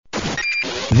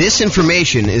This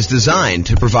information is designed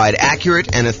to provide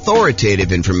accurate and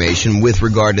authoritative information with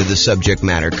regard to the subject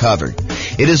matter covered.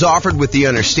 It is offered with the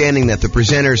understanding that the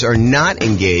presenters are not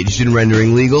engaged in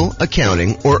rendering legal,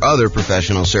 accounting, or other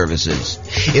professional services.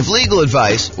 If legal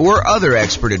advice or other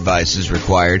expert advice is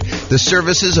required, the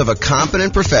services of a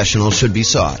competent professional should be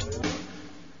sought.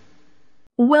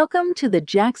 Welcome to the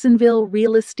Jacksonville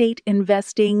Real Estate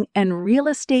Investing and Real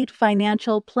Estate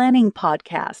Financial Planning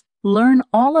Podcast. Learn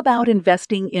all about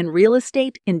investing in real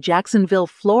estate in Jacksonville,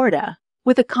 Florida,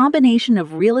 with a combination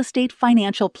of real estate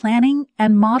financial planning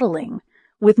and modeling,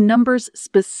 with numbers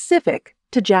specific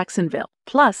to Jacksonville,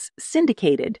 plus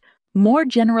syndicated, more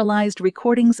generalized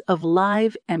recordings of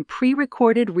live and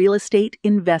pre-recorded real estate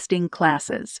investing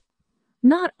classes.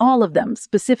 Not all of them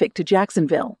specific to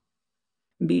Jacksonville.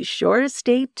 Be sure to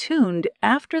stay tuned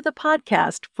after the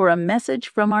podcast for a message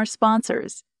from our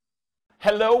sponsors.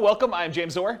 Hello, welcome. I'm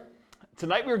James Orr.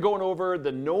 Tonight we're going over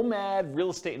the Nomad real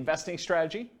estate investing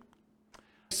strategy.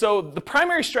 So the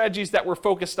primary strategies that we're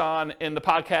focused on in the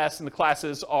podcast and the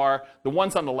classes are the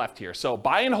ones on the left here. So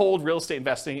buy and hold real estate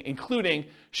investing, including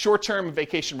short-term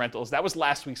vacation rentals. That was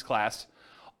last week's class.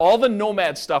 All the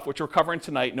Nomad stuff, which we're covering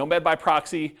tonight, Nomad by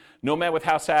proxy, Nomad with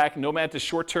house hack, Nomad to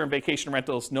short-term vacation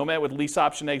rentals, Nomad with lease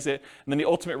option exit, and then the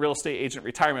ultimate real estate agent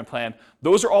retirement plan.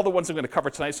 Those are all the ones I'm going to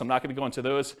cover tonight, so I'm not going to go into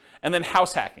those. And then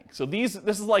house hacking. So this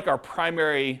is like our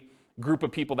primary group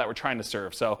of people that we're trying to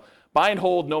serve. So buy and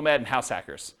hold, Nomad, and house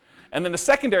hackers. And then the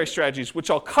secondary strategies,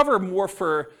 which I'll cover more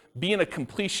for being a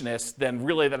completionist than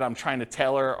really that I'm trying to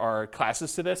tailor our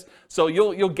classes to this. So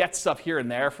you'll get stuff here and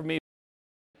there from me.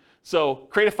 So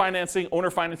creative financing,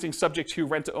 owner financing subject to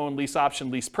rent-to-own, lease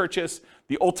option, lease purchase,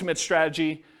 the ultimate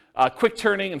strategy, quick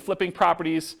turning and flipping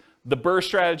properties, the BRRRR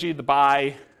strategy, the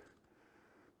buy,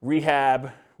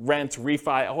 rehab, rent, refi.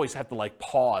 I always have to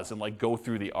pause and go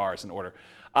through the R's in order.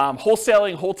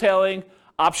 Wholesaling, wholetailing,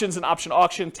 options and option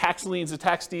auction, tax liens and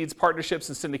tax deeds, partnerships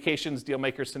and syndications, deal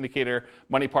maker, syndicator,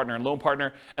 money partner, and loan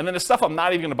partner. And then the stuff I'm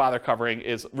not even going to bother covering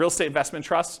is real estate investment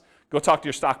trusts. Go talk to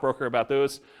your stockbroker about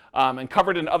those, and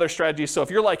covered in other strategies. So if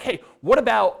you're like, hey, what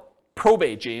about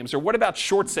probate, James? Or what about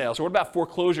short sales? Or what about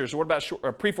foreclosures? Or what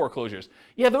about pre-foreclosures?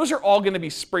 Yeah, those are all going to be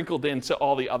sprinkled into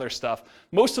all the other stuff.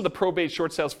 Most of the probate,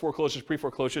 short sales, foreclosures,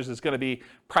 pre-foreclosures is going to be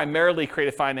primarily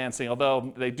creative financing,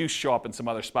 although they do show up in some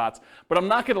other spots. But I'm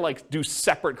not going to do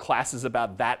separate classes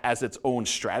about that as its own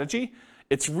strategy.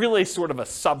 It's really sort of a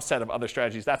subset of other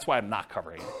strategies. That's why I'm not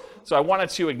covering it. So I wanted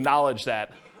to acknowledge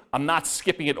that I'm not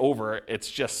skipping it over.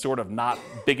 It's just sort of not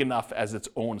big enough as its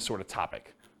own sort of topic.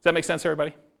 Does that make sense,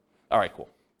 everybody? All right, cool.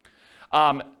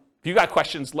 If you got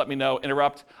questions, let me know.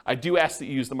 Interrupt. I do ask that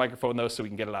you use the microphone, though, so we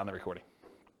can get it on the recording.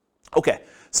 Okay,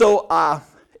 so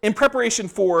in preparation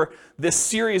for this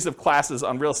series of classes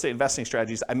on real estate investing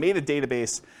strategies, I made a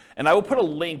database, and I will put a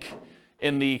link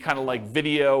in the kind of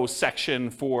video section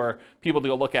for people to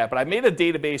go look at. But I made a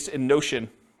database in Notion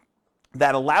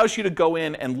that allows you to go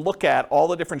in and look at all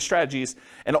the different strategies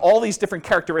and all these different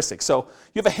characteristics. So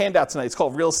you have a handout tonight. It's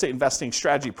called Real Estate Investing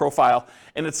Strategy Profile,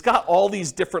 and it's got all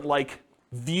these different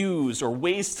views or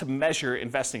ways to measure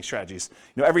investing strategies.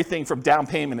 Everything from down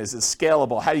payment is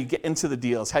scalable, how you get into the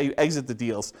deals, how you exit the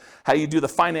deals, how you do the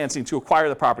financing to acquire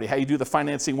the property, how you do the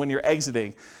financing when you're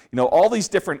exiting. All these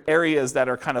different areas that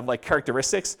are kind of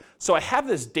characteristics. So I have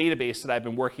this database that I've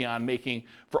been working on making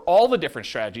for all the different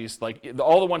strategies,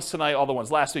 all the ones tonight, all the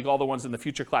ones last week, all the ones in the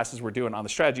future classes we're doing on the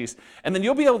strategies. And then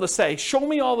you'll be able to say, show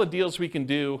me all the deals we can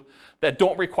do that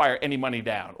don't require any money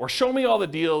down, or show me all the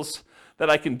deals that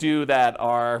I can do that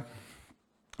are,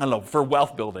 for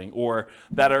wealth building, or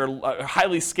that are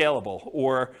highly scalable,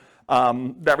 or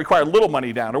that require little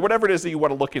money down, or whatever it is that you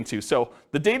want to look into. So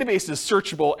the database is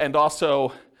searchable and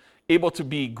also able to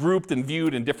be grouped and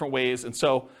viewed in different ways. And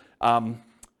so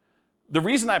the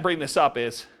reason I bring this up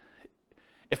is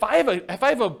if I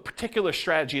have a particular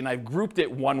strategy and I've grouped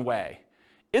it one way,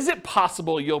 is it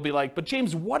possible you'll be like, but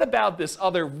James, what about this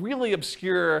other really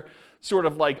obscure sort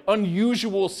of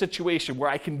unusual situation where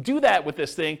I can do that with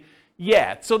this thing?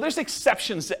 Yeah, so there's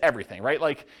exceptions to everything,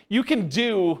 right? You can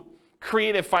do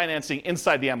creative financing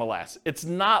inside the MLS. It's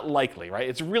not likely, right?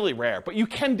 It's really rare, but you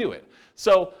can do it.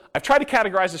 So I've tried to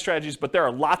categorize the strategies, but there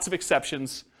are lots of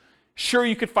exceptions. Sure,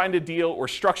 you could find a deal or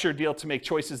structure a deal to make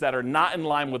choices that are not in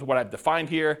line with what I've defined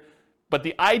here. But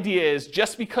the idea is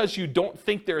just because you don't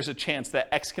think there's a chance that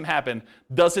X can happen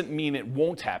doesn't mean it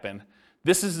won't happen.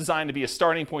 This is designed to be a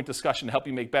starting point discussion to help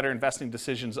you make better investing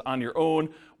decisions on your own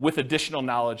with additional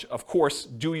knowledge. Of course,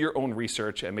 do your own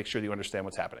research and make sure that you understand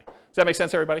what's happening. Does that make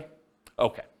sense, everybody?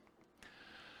 Okay.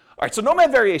 All right, so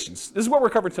Nomad variations. This is what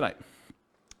we're covering tonight.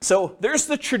 So there's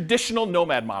the traditional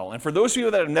Nomad model. And for those of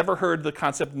you that have never heard the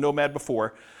concept of Nomad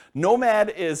before,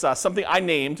 Nomad is something I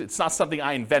named. It's not something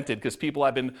I invented because people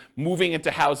have been moving into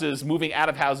houses, moving out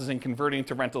of houses and converting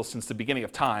to rentals since the beginning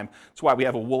of time. That's why we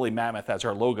have a woolly mammoth as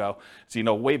our logo. So,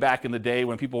 way back in the day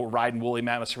when people were riding woolly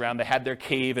mammoths around, they had their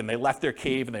cave and they left their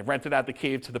cave and they rented out the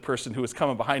cave to the person who was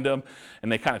coming behind them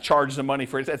and they kind of charged them money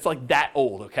for it. It's like that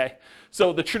old, okay?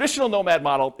 So the traditional Nomad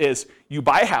model is you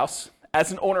buy a house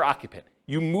as an owner-occupant.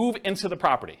 You move into the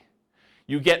property.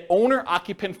 You get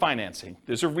owner-occupant financing.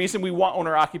 There's a reason we want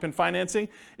owner-occupant financing.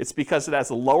 It's because it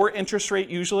has a lower interest rate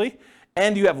usually,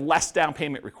 and you have less down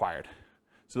payment required.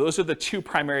 So those are the two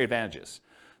primary advantages.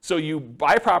 So you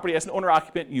buy a property as an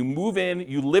owner-occupant, you move in,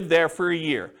 you live there for a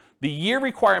year. The year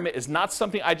requirement is not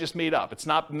something I just made up. It's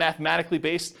not mathematically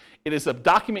based. It is a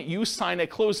document you sign at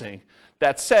closing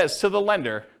that says to the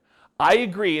lender, I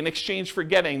agree in exchange for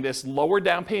getting this lower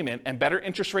down payment and better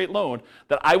interest rate loan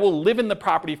that I will live in the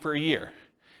property for a year.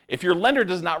 If your lender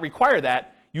does not require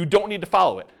that, you don't need to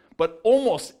follow it. But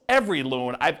almost every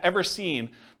loan I've ever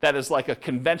seen that is like a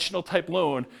conventional type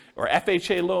loan or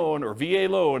FHA loan or VA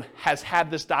loan has had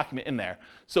this document in there.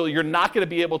 So you're not going to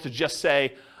be able to just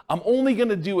say, I'm only going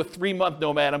to do a 3-month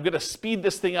Nomad. I'm going to speed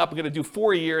this thing up. I'm going to do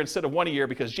 4 a year instead of 1 a year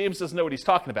because James doesn't know what he's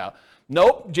talking about.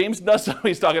 Nope, James does know what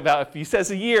he's talking about. If he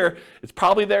says a year, it's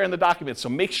probably there in the document. So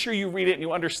make sure you read it and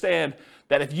you understand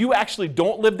that if you actually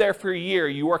don't live there for a year,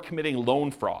 you are committing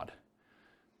loan fraud.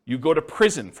 You go to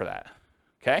prison for that,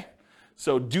 okay?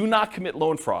 So do not commit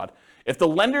loan fraud. If the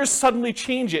lenders suddenly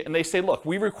change it and they say, look,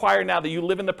 we require now that you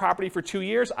live in the property for 2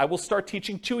 years, I will start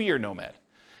teaching 2-year Nomad.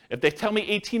 If they tell me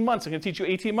 18 months, I'm going to teach you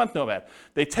 18-month Nomad.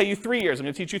 They tell you 3 years, I'm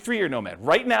going to teach you 3-year Nomad.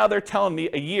 Right now, they're telling me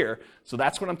a year, so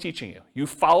that's what I'm teaching you. You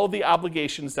follow the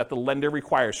obligations that the lender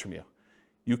requires from you.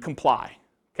 You comply,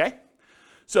 okay?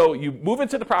 So you move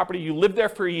into the property, you live there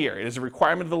for a year. It is a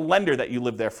requirement of the lender that you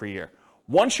live there for a year.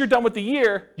 Once you're done with the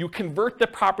year, you convert the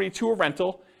property to a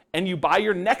rental, and you buy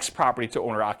your next property to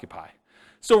owner-occupy.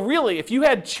 So really, if you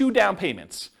had 2 down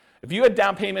payments, if you had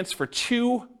down payments for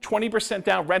 2 20%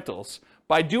 down rentals,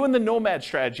 by doing the Nomad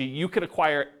strategy, you could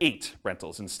acquire 8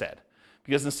 rentals instead.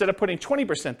 Because instead of putting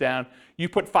 20% down, you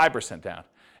put 5% down.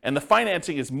 And the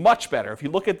financing is much better. If you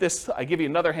look at this, I give you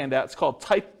another handout. It's called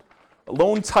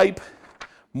loan type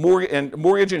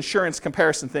mortgage insurance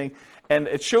comparison thing. And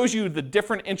it shows you the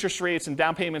different interest rates and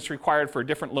down payments required for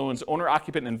different loans,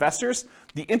 owner-occupant investors.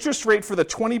 The interest rate for the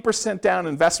 20% down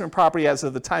investment property as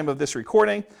of the time of this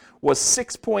recording was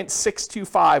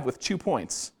 6.625 with 2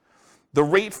 points. The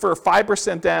rate for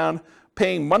 5% down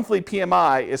paying monthly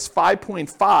PMI is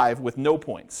 5.5 with no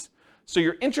points. So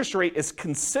your interest rate is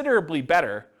considerably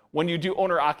better when you do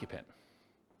owner-occupant,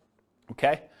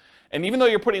 okay? And even though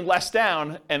you're putting less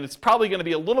down, and it's probably going to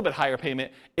be a little bit higher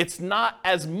payment, it's not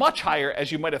as much higher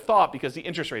as you might have thought because the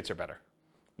interest rates are better,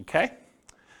 okay?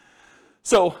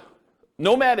 So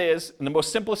Nomad is, in the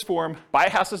most simplest form, buy a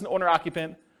house as an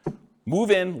owner-occupant,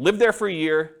 move in, live there for a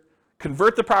year,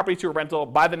 convert the property to a rental,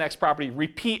 buy the next property,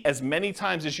 repeat as many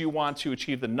times as you want to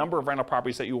achieve the number of rental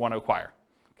properties that you want to acquire,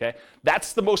 okay?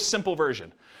 That's the most simple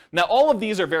version. Now, all of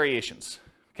these are variations,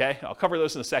 okay? I'll cover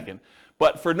those in a second.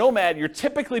 But for Nomad, you're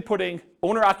typically putting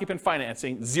owner-occupant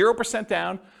financing, 0%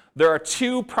 down. There are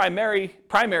 2 primary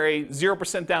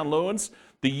 0% down loans.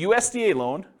 The USDA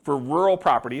loan for rural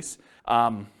properties.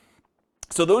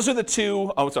 So those are the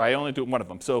 2, oh, sorry, I only do one of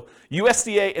them. So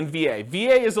USDA and VA.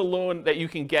 VA is a loan that you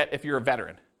can get if you're a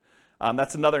veteran.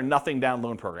 That's another nothing down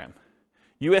loan program.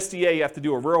 USDA, you have to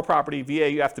do a rural property. VA,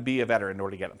 you have to be a veteran in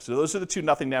order to get them. So those are the 2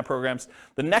 nothing down programs.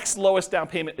 The next lowest down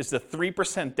payment is the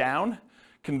 3% down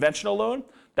conventional loan.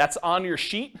 That's on your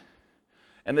sheet.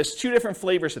 And there's 2 different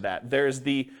flavors of that. There's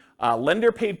the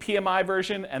lender paid PMI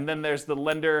version, and then there's the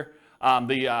lender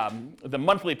the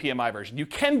monthly PMI version. You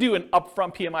can do an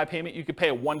upfront PMI payment. You could pay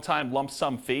a one-time lump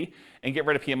sum fee and get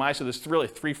rid of PMI. So there's really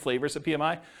 3 flavors of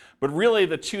PMI. But really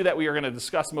the 2 that we are going to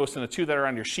discuss most and the 2 that are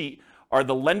on your sheet are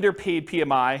the lender paid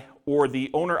PMI or the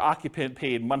owner occupant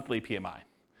paid monthly PMI.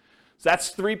 So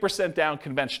that's 3% down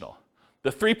conventional. The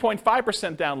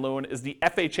 3.5% down loan is the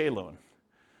FHA loan.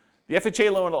 The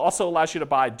FHA loan also allows you to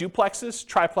buy duplexes,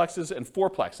 triplexes, and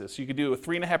fourplexes. So you could do a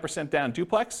 3.5% down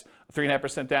duplex, a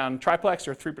 3.5% down triplex,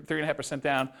 or 3.5%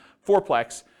 down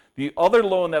fourplex. The other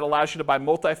loan that allows you to buy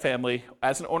multifamily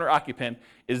as an owner-occupant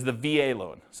is the VA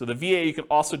loan. So the VA, you can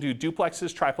also do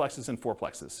duplexes, triplexes, and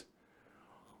fourplexes.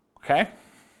 Okay?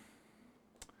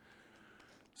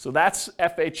 So that's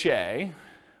FHA.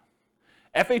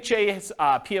 FHA's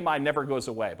PMI never goes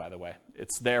away, by the way.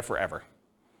 It's there forever.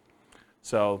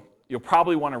 So you'll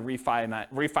probably want to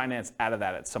refinance out of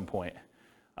that at some point.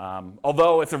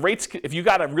 Although if you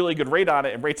got a really good rate on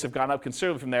it and rates have gone up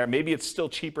considerably from there, maybe it's still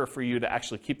cheaper for you to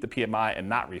actually keep the PMI and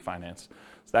not refinance.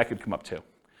 So that could come up too.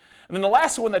 And then the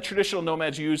last one that traditional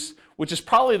nomads use, which is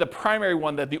probably the primary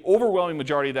one that the overwhelming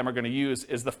majority of them are going to use,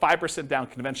 is the 5% down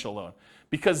conventional loan.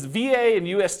 Because VA and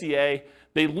USDA,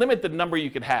 they limit the number you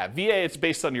can have. VA, it's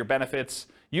based on your benefits.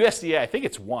 USDA, I think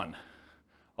it's 1.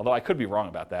 Although I could be wrong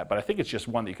about that, but I think it's just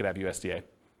 1 that you could have USDA.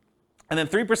 And then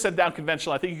 3% down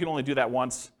conventional, I think you can only do that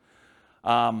once.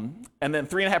 And then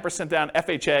 3.5% down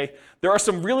FHA. There are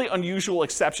some really unusual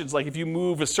exceptions, like if you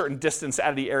move a certain distance out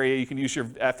of the area, you can use your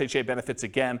FHA benefits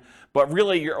again. But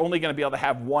really, you're only going to be able to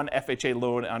have 1 FHA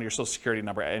loan on your Social Security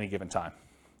number at any given time.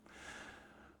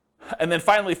 And then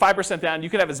finally, 5% down, you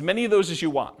can have as many of those as you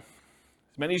want,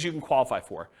 as many as you can qualify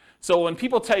for. So when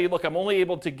people tell you, look, I'm only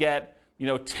able to get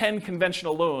 10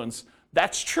 conventional loans,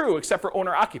 that's true, except for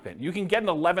owner-occupant. You can get an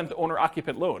 11th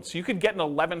owner-occupant loan. So you could get an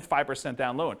 11th 5%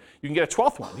 down loan. You can get a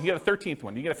 12th one. You can get a 13th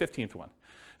one. You can get a 15th one.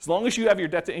 As long as you have your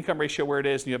debt-to-income ratio where it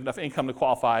is and you have enough income to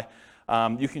qualify,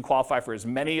 you can qualify for as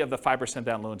many of the 5%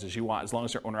 down loans as you want, as long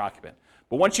as they're owner-occupant.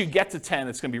 But once you get to 10,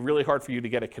 it's going to be really hard for you to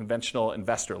get a conventional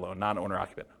investor loan,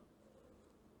 non-owner-occupant.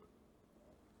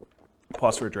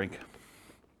 Pause for a drink.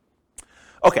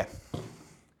 Okay.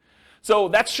 So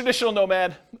that's traditional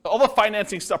nomad. All the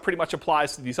financing stuff pretty much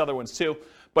applies to these other ones too.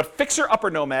 But fixer-upper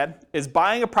nomad is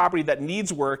buying a property that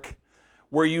needs work,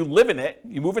 where you live in it,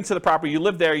 you move into the property, you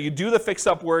live there, you do the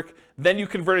fix-up work, then you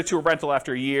convert it to a rental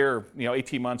after a year,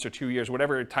 18 months or 2 years,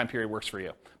 whatever time period works for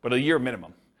you, but a year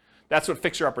minimum. That's what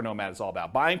fixer-upper nomad is all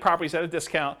about. Buying properties at a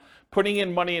discount, putting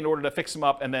in money in order to fix them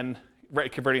up, and then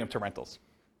converting them to rentals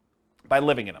by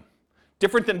living in them.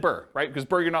 Different than BRRRR, right? Because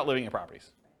BRRRR, you're not living in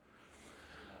properties.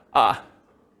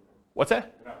 What's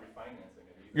that? You're not refinancing it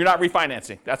either. You're not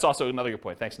refinancing. That's also another good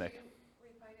point. Thanks, Nick.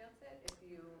 Refinance it if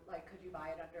you could you buy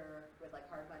it with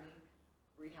hard money,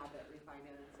 rehab it,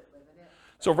 refinance it, live in it?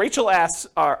 So Rachel asks,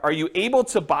 are you able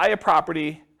to buy a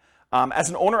property as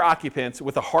an owner occupant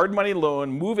with a hard money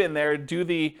loan, move in there, do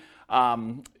the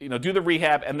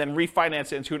rehab, and then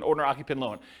refinance it into an owner occupant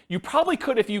loan? You probably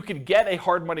could if you could get a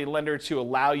hard money lender to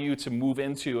allow you to move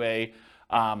into a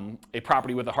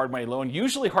property with a hard money loan.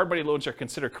 Usually hard money loans are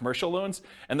considered commercial loans,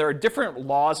 and there are different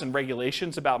laws and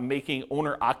regulations about making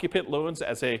owner-occupant loans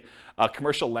as a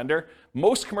commercial lender.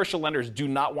 Most commercial lenders do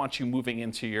not want you moving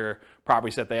into your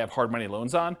properties that they have hard money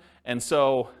loans on, and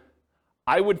so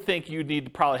I would think you'd need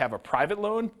to probably have a private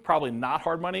loan, probably not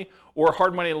hard money, or a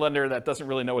hard money lender that doesn't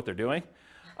really know what they're doing,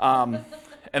 and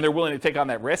they're willing to take on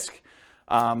that risk.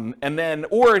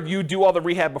 Or you do all the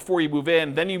rehab before you move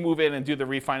in, then you move in and do the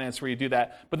refinance where you do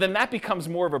that. But then that becomes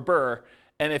more of a BRRRR.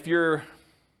 And if you're,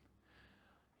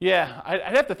 I'd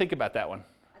have to think about that one.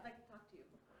 I'd like to talk to you.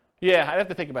 Yeah, I'd have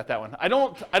to think about that one. I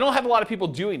don't have a lot of people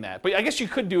doing that, but I guess you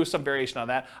could do some variation on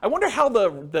that. I wonder how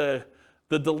the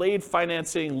delayed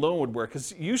financing loan would work,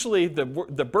 because usually the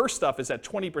BRRRR stuff is at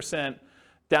 20%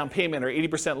 down payment or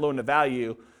 80% loan to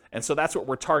value. And so that's what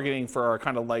we're targeting for our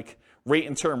kind of like rate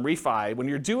and term refi. When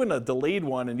you're doing a delayed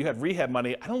one and you have rehab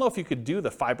money, I don't know if you could do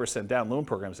the 5% down loan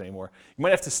programs anymore. You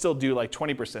might have to still do like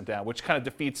 20% down, which kind of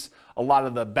defeats a lot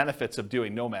of the benefits of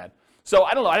doing Nomad. So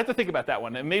I don't know, I'd have to think about that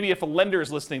one. And maybe if a lender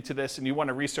is listening to this and you want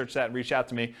to research that and reach out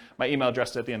to me, my email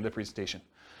address is at the end of the presentation.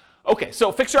 Okay,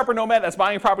 so fixer-upper Nomad, that's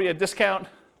buying a property at a discount,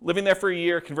 living there for a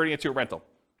year, converting it to a rental.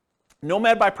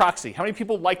 Nomad by proxy. How many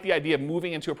people like the idea of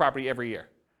moving into a property every year?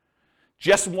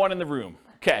 Just one in the room.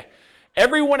 Okay.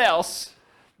 Everyone else,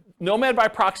 Nomad by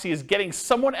proxy is getting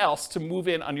someone else to move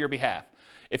in on your behalf.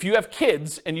 If you have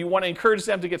kids and you want to encourage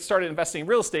them to get started investing in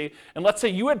real estate, and let's say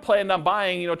you had planned on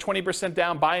buying, 20%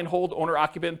 down, buy and hold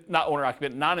non-owner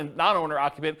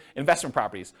occupant investment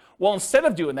properties. Well, instead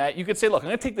of doing that, you could say, look, I'm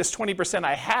going to take this 20%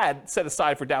 I had set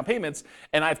aside for down payments,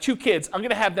 and I have 2 kids. I'm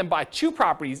going to have them buy 2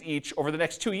 properties each over the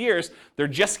next 2 years. They're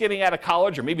just getting out of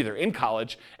college, or maybe they're in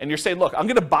college, and you're saying, look, I'm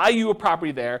going to buy you a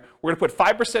property there. We're going to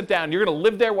put 5% down. You're going to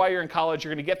live there while you're in college.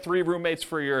 You're going to get 3 roommates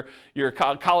for your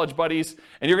college buddies,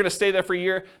 and you're going to stay there for a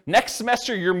year. Next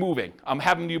semester, you're moving. I'm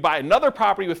having you buy another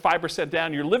property with 5%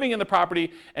 down. You're living in the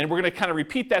property, and we're going to kind of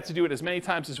repeat that to do it as many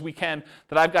times as we can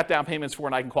that I've got down payments for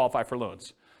and I can qualify for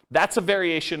loans. That's a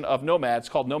variation of Nomad. It's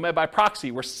called Nomad by proxy,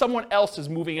 where someone else is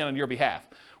moving in on your behalf.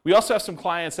 We also have some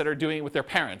clients that are doing it with their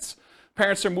parents.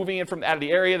 Parents are moving in from out of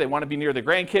the area. They want to be near their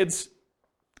grandkids.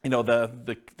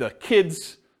 The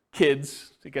kids,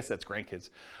 I guess that's grandkids.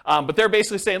 But they're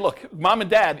basically saying, look, mom and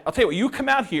dad, I'll tell you what, you come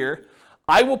out here.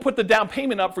 I will put the down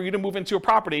payment up for you to move into a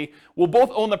property. We'll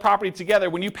both own the property together.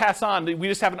 When you pass on, we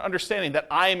just have an understanding that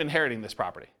I am inheriting this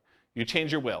property. You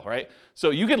change your will, right?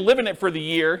 So you can live in it for the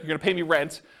year. You're going to pay me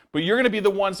rent. But you're going to be the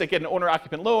ones that get an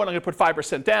owner-occupant loan. I'm going to put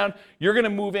 5% down. You're going to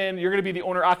move in. You're going to be the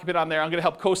owner-occupant on there. I'm going to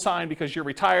help co-sign because you're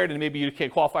retired and maybe you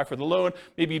can't qualify for the loan.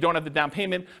 Maybe you don't have the down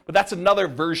payment. But that's another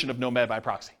version of Nomad by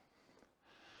proxy.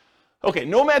 Okay,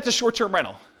 Nomad's a short-term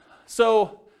rental.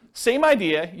 So same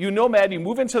idea. You Nomad, you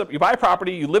move into, you buy a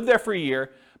property, you live there for a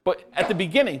year. But at the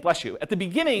beginning, bless you, at the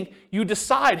beginning, you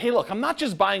decide, hey, look, I'm not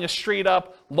just buying a straight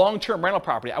up long-term rental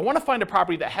property. I want to find a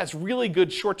property that has really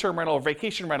good short-term rental or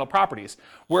vacation rental properties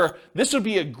where this would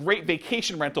be a great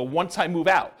vacation rental once I move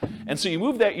out. And so you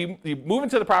move there, you move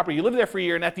into the property, you live there for a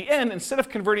year, and at the end, instead of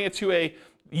converting it to a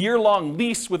year-long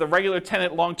lease with a regular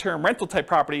tenant long-term rental type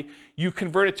property, you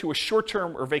convert it to a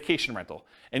short-term or vacation rental.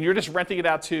 And you're just renting it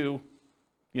out to,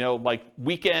 you know, like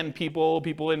weekend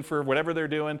people in for whatever they're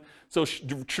doing. So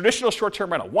traditional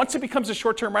short-term rental. Once it becomes a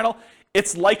short-term rental,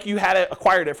 it's like you had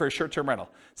acquired it for a short-term rental.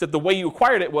 Except the way you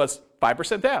acquired it was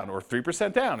 5% down, or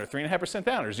 3% down, or 3.5%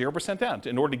 down, or 0% down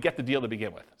in order to get the deal to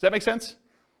begin with. Does that make sense?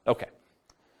 Okay.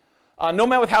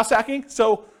 Nomad with house hacking.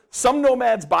 So some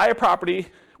nomads buy a property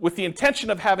with the intention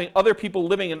of having other people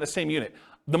living in the same unit.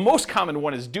 The most common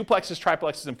one is duplexes,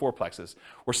 triplexes, and fourplexes,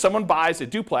 where someone buys a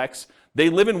duplex, they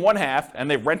live in one half,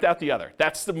 and they rent out the other.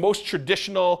 That's the most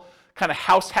traditional kind of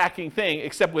house hacking thing,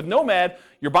 except with Nomad,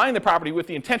 you're buying the property with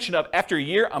the intention of, after a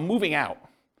year, I'm moving out,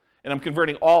 and I'm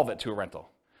converting all of it to a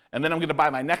rental. And then I'm going to buy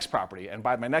my next property, and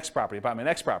buy my next property, buy my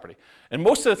next property. And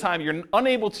most of the time, you're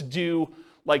unable to do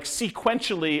like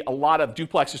sequentially a lot of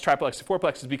duplexes, triplexes,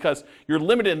 fourplexes because you're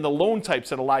limited in the loan types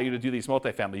that allow you to do these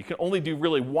multifamily. You can only do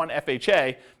really one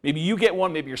FHA. Maybe you get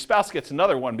one, maybe your spouse gets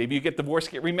another one. Maybe you get divorced,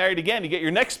 get remarried again, you get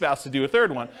your next spouse to do a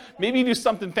third one. Maybe you do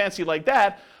something fancy like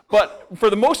that, but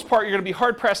for the most part, you're going to be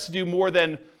hard-pressed to do more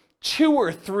than 2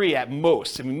 or 3 at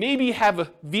most. I mean, maybe you have a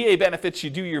VA benefits,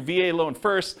 you do your VA loan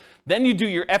first, then you do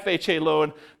your FHA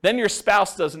loan, then your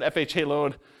spouse does an FHA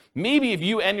loan. Maybe if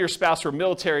you and your spouse were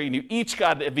military and you each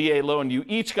got a VA loan, you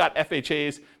each got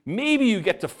FHAs, maybe you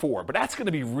get to 4, but that's going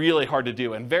to be really hard to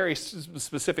do and very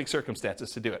specific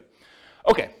circumstances to do it.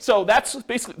 Okay, so that's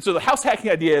basically, so the house hacking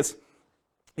idea is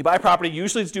you buy a property,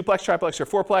 usually it's duplex, triplex, or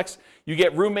fourplex, you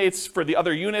get roommates for the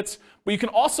other units, but you can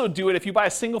also do it if you buy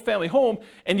a single family home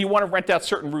and you want to rent out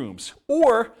certain rooms.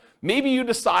 Or maybe you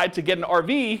decide to get an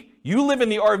RV, you live in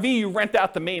the RV, you rent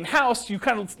out the main house, you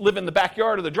kind of live in the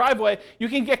backyard or the driveway, you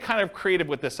can get kind of creative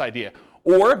with this idea.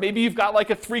 Or maybe you've got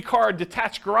like a 3-car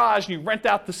detached garage and you rent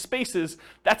out the spaces.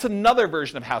 That's another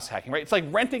version of house hacking, right? It's like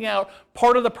renting out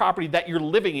part of the property that you're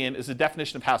living in is a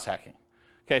definition of house hacking.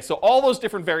 Okay, so all those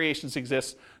different variations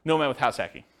exist, Nomad with house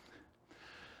hacking.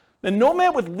 The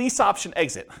Nomad with lease option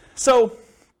exit. So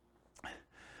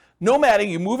nomading,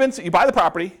 you move in, you buy the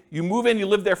property, you move in, you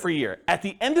live there for a year. At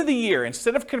the end of the year,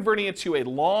 instead of converting it to a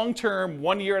long-term,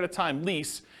 1 year at a time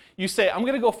lease, you say, I'm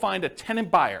going to go find a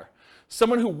tenant buyer,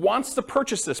 someone who wants to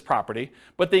purchase this property,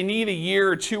 but they need a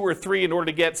year or 2 or 3 in order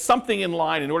to get something in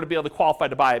line in order to be able to qualify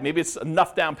to buy it. Maybe it's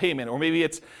enough down payment, or maybe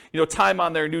it's time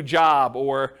on their new job,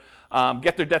 or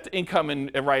get their debt to income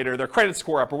right, or their credit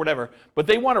score up, or whatever. But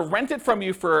they want to rent it from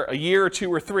you for a year or 2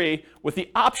 or 3 with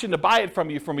the option to buy it from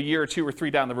you from a year or 2 or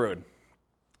 3 down the road.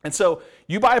 And so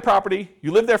you buy a property,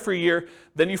 you live there for a year,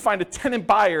 then you find a tenant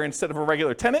buyer instead of a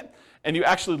regular tenant, and you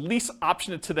actually lease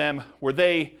option it to them where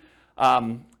they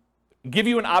give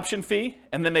you an option fee,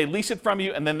 and then they lease it from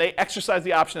you, and then they exercise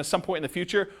the option at some point in the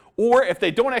future. Or if they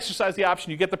don't exercise the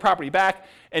option, you get the property back,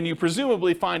 and you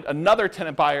presumably find another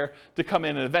tenant buyer to come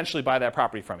in and eventually buy that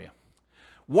property from you.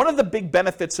 One of the big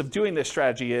benefits of doing this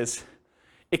strategy is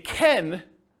it can,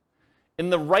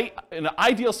 in an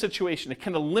ideal situation, it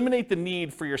can eliminate the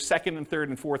need for your second and third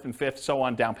and fourth and fifth, so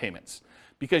on, down payments.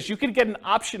 Because you could get an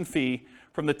option fee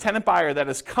from the tenant buyer that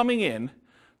is coming in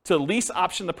to lease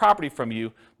option the property from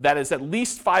you that is at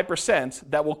least 5%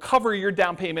 that will cover your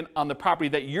down payment on the property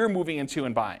that you're moving into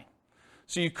and buying.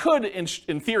 So you could,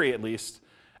 in theory at least,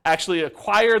 actually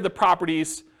acquire the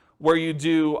properties where you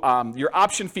do, your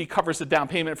option fee covers the down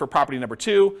payment for property number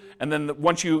 2, and then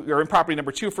once you're in property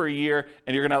number 2 for a year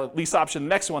and you're going to lease option the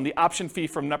next one, the option fee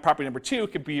from property number 2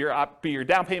 could be your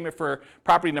down payment for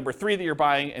property number 3 that you're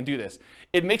buying, and do this.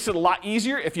 It makes it a lot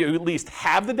easier if you at least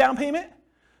have the down payment,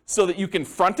 so that you can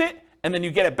front it and then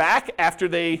you get it back after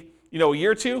a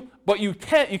year or 2. But you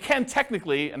can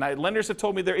technically, and lenders have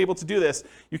told me they're able to do this,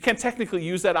 you can technically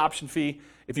use that option fee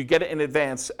if you get it in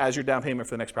advance as your down payment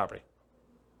for the next property.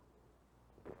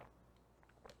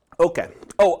 Okay.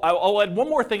 Oh, I'll add one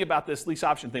more thing about this lease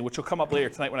option thing, which will come up later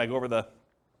tonight when I go over the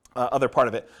other part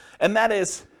of it. And that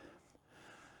is,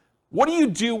 what do you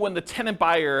do when the tenant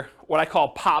buyer, what I call,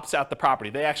 pops out the property?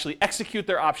 They actually execute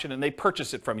their option and they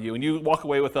purchase it from you, and you walk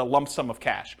away with a lump sum of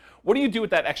cash. What do you do with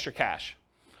that extra cash?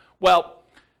 Well,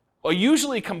 I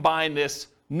usually combine this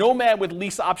Nomad with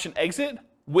lease option exit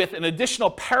with an additional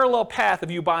parallel path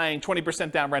of you buying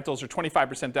 20% down rentals or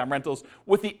 25% down rentals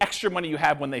with the extra money you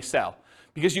have when they sell.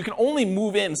 Because you can only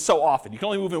move in so often. You can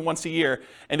only move in once a year,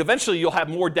 and eventually you'll have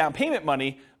more down payment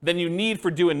money than you need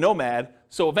for doing Nomad.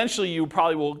 So eventually you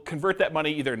probably will convert that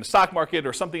money either in the stock market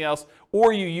or something else,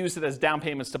 or you use it as down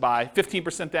payments to buy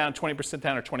 15% down, 20%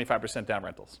 down, or 25% down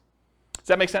rentals. Does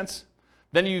that make sense?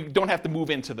 Then you don't have to move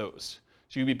into those.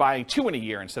 So you'd be buying 2 in a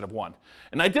year instead of 1.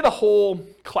 And I did a whole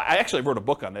class, I actually wrote a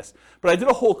book on this, but I did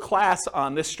a whole class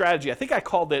on this strategy. I think I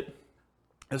called it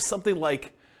something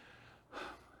like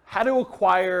how to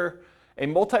acquire a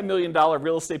multi-million-dollar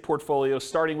real estate portfolio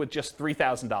starting with just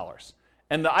 $3,000.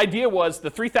 And the idea was the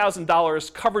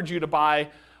 $3,000 covered you to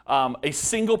buy a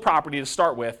single property to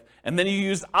start with, and then you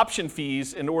used option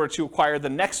fees in order to acquire the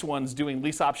next ones doing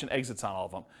lease option exits on all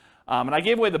of them. And I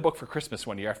gave away the book for Christmas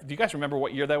one year. Do you guys remember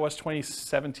what year that was?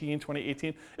 2017, 2018?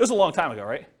 It was a long time ago,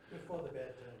 right? Before the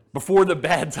bad times. Before the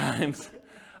bad times.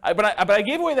 But I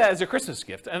gave away that as a Christmas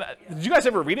gift. And did you guys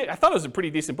ever read it? I thought it was a pretty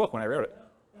decent book when I wrote it.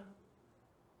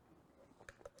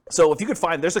 So if you could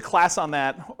find, there's a class on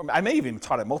that. I may have even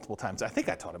taught it multiple times. I think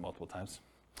I taught it multiple times.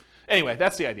 Anyway,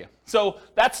 that's the idea. So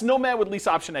that's Nomad with lease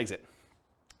option exit.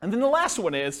 And then the last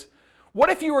one is, what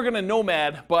if you were going to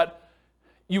Nomad, but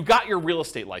you got your real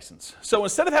estate license? So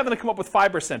instead of having to come up with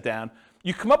 5% down,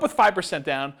 you come up with 5%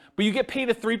 down, but you get paid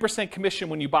a 3% commission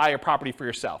when you buy a property for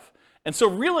yourself. And so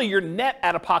really you're net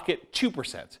out of pocket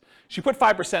 2%. So you put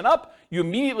 5% up, you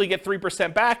immediately get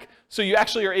 3% back, so you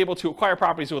actually are able to acquire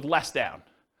properties with less down.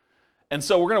 And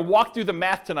so we're going to walk through the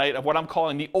math tonight of what I'm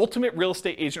calling the ultimate real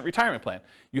estate agent retirement plan.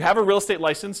 You have a real estate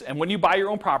license, and when you buy your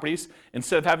own properties,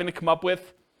 instead of having to come up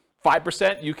with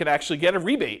 5%, you can actually get a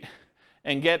rebate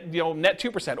and get net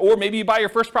 2%. Or maybe you buy your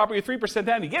first property with 3%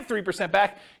 down, you get 3%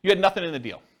 back, you had nothing in the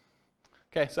deal.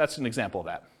 Okay, so that's an example of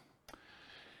that.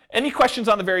 Any questions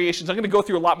on the variations? I'm going to go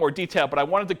through a lot more detail, but I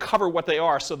wanted to cover what they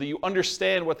are so that you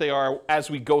understand what they are as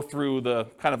we go through the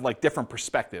kind of like different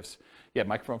perspectives. Yeah,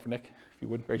 microphone for Nick, if you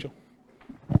would, Rachel.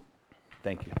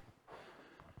 Thank you.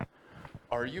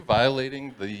 Are you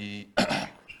violating the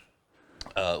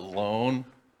loan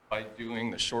by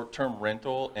doing the short-term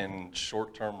rental and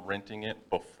short-term renting it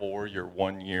before your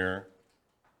 1 year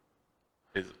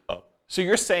is up? So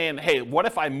you're saying, hey, what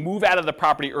if I move out of the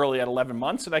property early at 11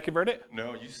 months and I convert it?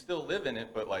 No, you still live in it,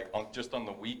 but like just on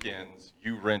the weekends,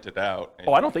 you rent it out.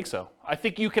 Oh, I don't think so. I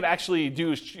think you could actually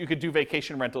do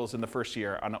vacation rentals in the first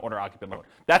year on an owner-occupant loan.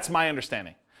 That's my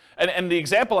understanding. And the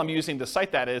example I'm using to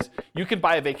cite that is you can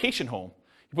buy a vacation home.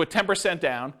 You put 10%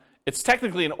 down. It's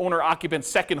technically an owner-occupant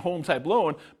second home type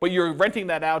loan, but you're renting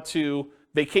that out to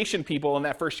vacation people in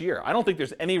that first year. I don't think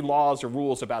there's any laws or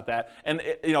rules about that. And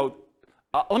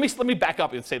let me back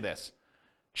up and say this.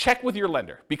 Check with your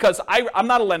lender, because I'm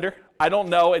not a lender. I don't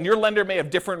know, and your lender may have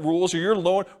different rules, or your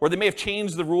loan, or they may have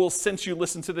changed the rules since you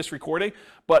listened to this recording.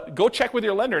 But go check with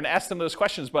your lender and ask them those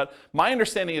questions. But my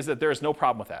understanding is that there is no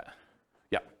problem with that.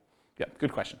 Yeah,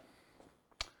 good question.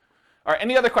 All right,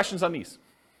 any other questions on these?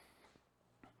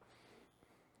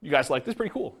 You guys like this?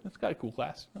 Pretty cool. It's got a cool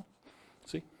class.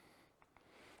 See?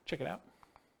 Check it out.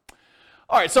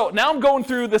 All right, so now I'm going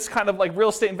through this kind of like real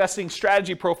estate investing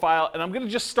strategy profile, and I'm going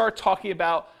to just start talking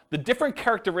about the different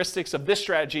characteristics of this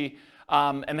strategy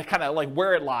and the kind of like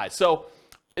where it lies. So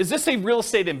is this a real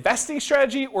estate investing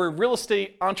strategy or a real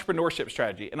estate entrepreneurship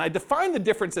strategy? And I define the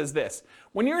difference as this.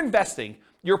 When you're investing,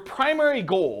 your primary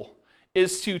goal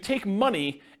is to take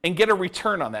money and get a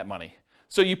return on that money.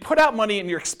 So you put out money and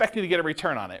you're expecting to get a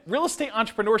return on it. Real estate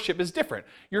entrepreneurship is different.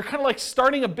 You're kind of like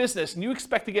starting a business and you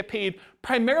expect to get paid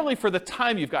primarily for the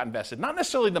time you've got invested. Not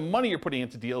necessarily the money you're putting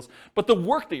into deals, but the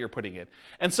work that you're putting in.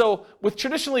 And so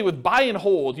traditionally with buy and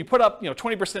hold, you put up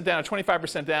 20% down or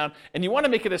 25% down, and you want to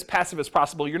make it as passive as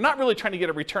possible. You're not really trying to get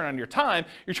a return on your time.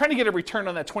 You're trying to get a return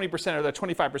on that 20% or that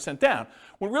 25% down.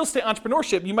 When real estate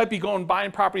entrepreneurship, you might be going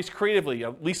buying properties creatively,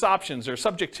 lease options or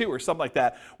subject to or something like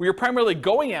that, where you're primarily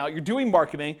going out, you're doing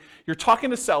marketing, you're talking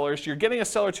to sellers, you're getting a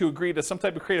seller to agree to some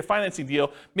type of creative financing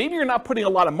deal. Maybe you're not putting a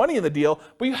lot of money in the deal,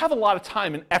 but you have a lot of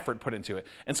time and effort put into it.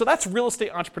 And so that's real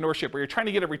estate entrepreneurship, where you're trying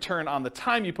to get a return on the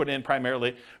time you put in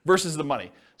primarily versus the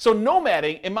money. So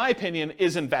nomading, in my opinion,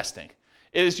 is investing.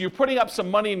 It is you're putting up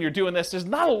some money and you're doing this. There's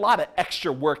not a lot of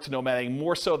extra work to nomading,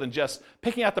 more so than just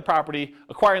picking out the property,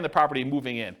 acquiring the property, and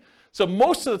moving in. So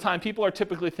most of the time, people are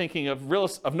typically thinking of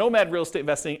nomad real estate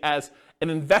investing as an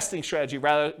investing strategy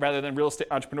rather than real estate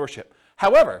entrepreneurship.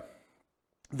 However,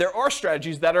 there are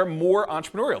strategies that are more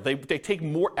entrepreneurial. They take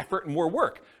more effort and more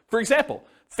work. For example,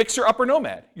 Fixer-upper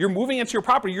nomad. You're moving into your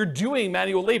property. You're doing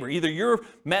manual labor. Either you're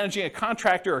managing a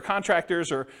contractor or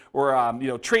contractors or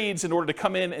trades in order to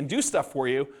come in and do stuff for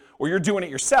you, or you're doing it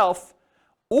yourself,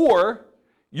 or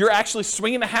you're actually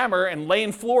swinging a hammer and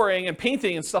laying flooring and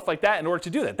painting and stuff like that in order to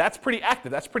do that. That's pretty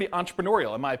active. That's pretty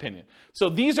entrepreneurial, in my opinion. So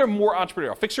these are more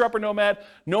entrepreneurial. Fixer-upper nomad,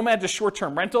 nomad to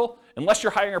short-term rental. Unless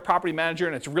you're hiring a property manager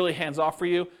and it's really hands-off for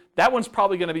you, that one's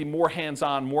probably going to be more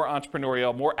hands-on, more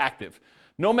entrepreneurial, more active.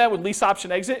 Nomad with lease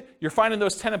option exit, you're finding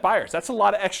those tenant buyers. That's a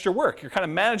lot of extra work. You're kind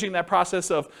of managing that process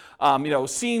of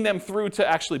seeing them through to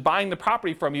actually buying the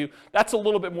property from you. That's a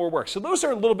little bit more work. So those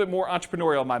are a little bit more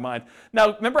entrepreneurial in my mind.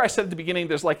 Now, remember I said at the beginning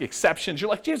there's like exceptions.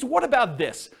 You're like, James, what about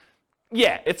this?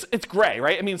 Yeah, it's gray,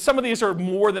 right? I mean, some of these are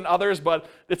more than others, but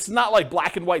it's not like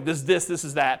black and white. This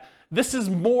is that. This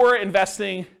is more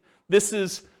investing.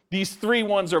 These three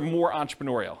ones are more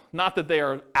entrepreneurial. Not that they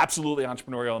are absolutely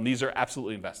entrepreneurial and these are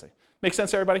absolutely investing. Make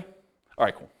sense, everybody? All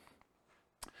right, cool.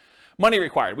 Money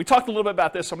required. We talked a little bit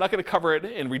about this, so I'm not going to cover it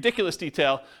in ridiculous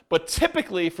detail, but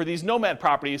typically for these nomad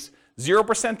properties,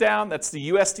 0% down, that's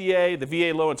the USDA, the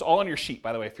VA loan, it's all on your sheet,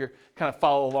 by the way, if you're kind of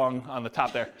follow along on the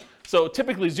top there. So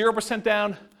typically 0%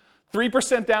 down,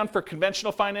 3% down for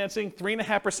conventional financing,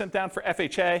 3.5% down for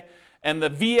FHA, and the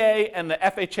VA and the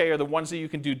FHA are the ones that you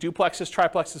can do duplexes,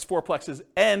 triplexes, fourplexes,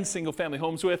 and single-family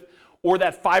homes with, or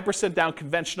that 5% down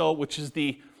conventional, which is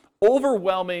the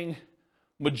overwhelming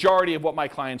majority of what my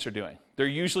clients are doing. They're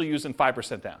usually using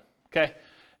 5% down, okay?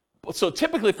 So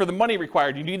typically for the money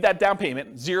required, you need that down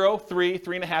payment, 0, 3,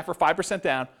 3.5, or 5%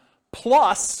 down,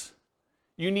 plus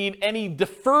you need any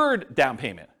deferred down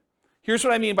payment. Here's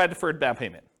what I mean by deferred down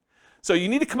payment. So you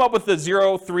need to come up with the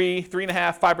 0, 3,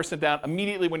 3.5, 5% down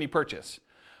immediately when you purchase.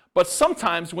 But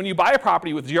sometimes when you buy a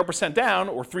property with 0% down,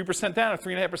 or 3% down, or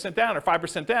 3.5% down, or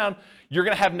 5% down, you're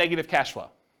gonna have negative cash flow.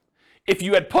 If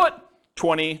you had put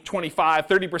 20, 25,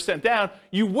 30% down,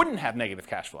 you wouldn't have negative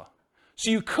cash flow. So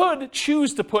you could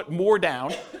choose to put more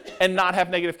down and not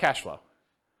have negative cash flow.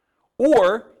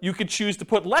 Or you could choose to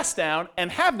put less down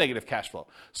and have negative cash flow.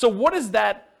 So what is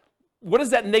that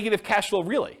negative cash flow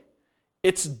really?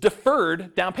 It's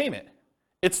deferred down payment.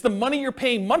 It's the money you're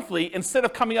paying monthly instead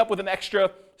of coming up with an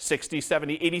extra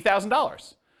 $60,000, $70,000,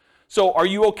 $80,000. So are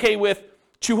you okay with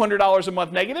 $200 a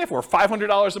month negative or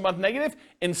 $500 a month negative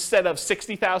instead of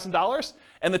 $60,000?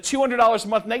 And the $200 a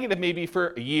month negative may be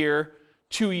for a year,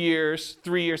 2 years,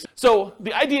 3 years. So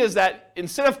the idea is that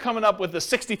instead of coming up with the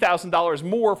 $60,000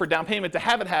 more for down payment to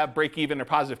have break even or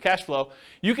positive cash flow,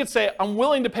 you could say, I'm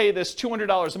willing to pay this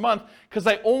 $200 a month because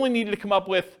I only needed to come up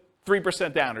with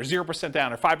 3% down or 0%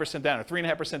 down or 5% down or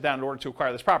 3.5% down in order to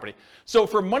acquire this property. So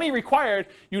for money required,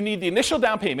 you need the initial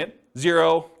down payment,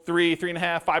 0, 3,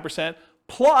 3.5, 5%,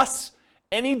 plus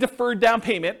any deferred down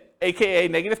payment, aka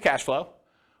negative cash flow,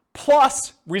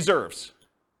 plus reserves.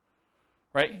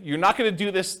 Right? You're not going to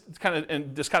do this kind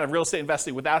of real estate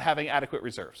investing without having adequate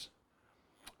reserves.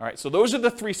 All right, so those are the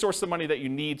three sources of money that you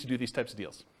need to do these types of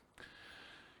deals.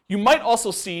 You might also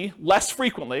see less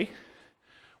frequently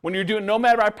when you're doing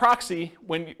nomad by proxy,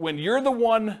 when you're the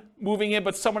one moving in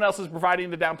but someone else is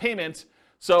providing the down payment.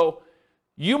 So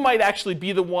you might actually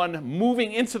be the one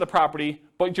moving into the property,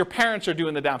 but your parents are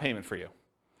doing the down payment for you.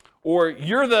 Or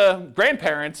you're the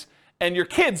grandparents and your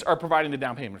kids are providing the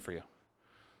down payment for you.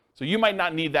 So you might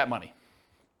not need that money.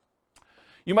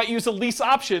 You might use a lease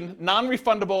option,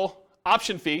 non-refundable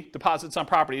option fee, deposits on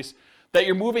properties, that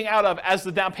you're moving out of as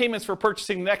the down payments for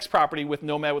purchasing the next property with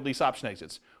Nomad with lease option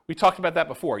exits. We talked about that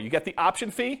before. You get the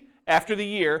option fee after the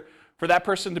year for that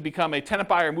person to become a tenant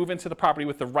buyer, move into the property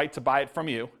with the right to buy it from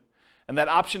you. And that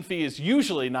option fee is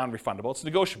usually non-refundable. It's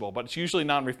negotiable, but it's usually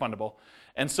non-refundable.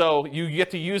 And so you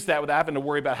get to use that without having to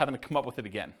worry about having to come up with it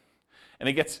again. And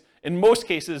it gets, in most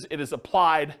cases, it is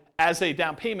applied as a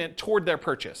down payment toward their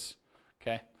purchase.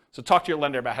 Okay? So talk to your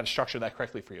lender about how to structure that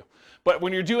correctly for you. But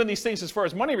when you're doing these things as far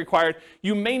as money required,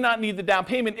 you may not need the down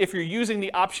payment if you're using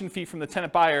the option fee from the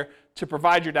tenant buyer to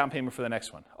provide your down payment for the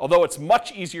next one. Although it's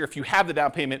much easier if you have the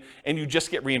down payment and you just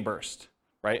get reimbursed,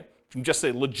 right? From just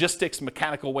a logistics,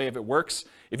 mechanical way of it works.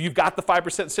 If you've got the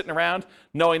 5% sitting around,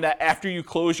 knowing that after you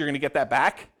close, you're going to get that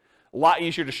back, a lot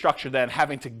easier to structure than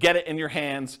having to get it in your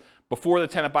hands before the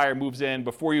tenant buyer moves in,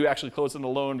 before you actually close on the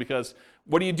loan, because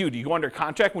what do? Do you go under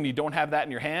contract when you don't have that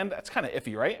in your hand? That's kind of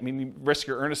iffy, right? I mean, you risk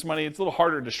your earnest money. It's a little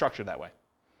harder to structure that way.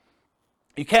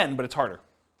 You can, but it's harder.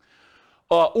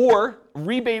 Or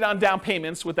rebate on down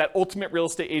payments with that ultimate real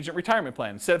estate agent retirement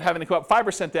plan. Instead of having to come up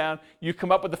 5% down, you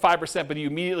come up with the 5%, but you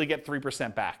immediately get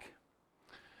 3% back.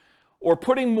 Or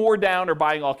putting more down or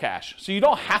buying all cash. So you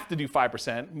don't have to do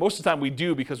 5%. Most of the time we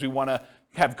do because we want to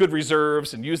have good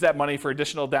reserves and use that money for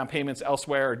additional down payments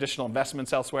elsewhere, or additional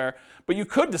investments elsewhere. But you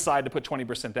could decide to put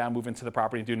 20% down, move into the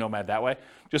property, and do Nomad that way.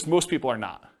 Just most people are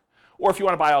not. Or if you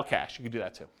want to buy all cash, you can do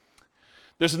that too.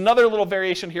 There's another little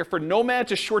variation here for Nomad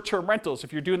to short-term rentals.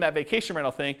 If you're doing that vacation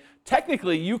rental thing,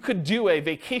 technically you could do a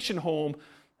vacation home.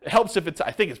 It helps if it's,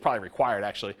 I think it's probably required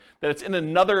actually, that it's in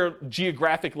another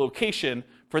geographic location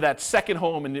for that second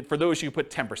home, and for those you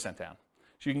put 10% down.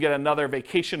 So you can get another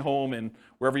vacation home in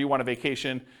wherever you want to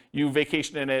vacation. You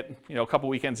vacation in it, a couple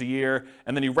weekends a year,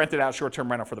 and then you rent it out short-term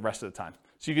rental for the rest of the time.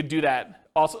 So you could do that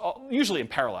also, usually in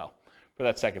parallel for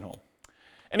that second home.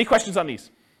 Any questions on these?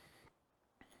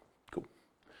 Cool.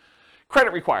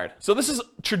 Credit required. So this is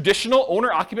traditional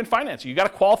owner-occupant financing. You got to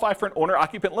qualify for an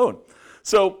owner-occupant loan.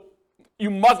 So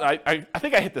you must, I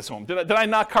think I hit this home. Did I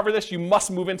not cover this? You must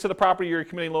move into the property or you're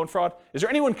committing loan fraud. Is there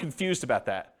anyone confused about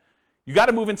that? You got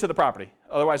to move into the property,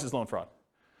 otherwise it's loan fraud.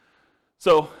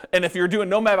 So, and if you're doing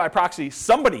Nomad by proxy,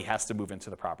 somebody has to move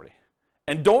into the property.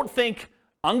 And don't think,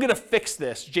 I'm going to fix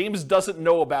this. James doesn't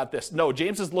know about this. No,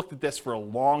 James has looked at this for a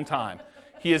long time.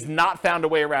 He has not found a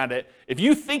way around it. If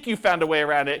you think you found a way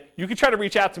around it, you can try to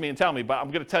reach out to me and tell me, but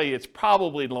I'm going to tell you it's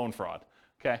probably loan fraud.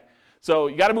 Okay? So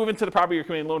you got to move into the property you're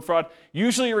committing loan fraud.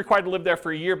 Usually you're required to live there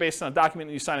for a year based on a document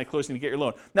that you sign at closing to get your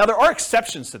loan. Now there are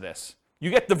exceptions to this. You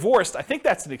get divorced, I think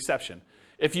that's an exception.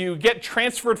 If you get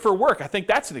transferred for work, I think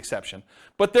that's an exception.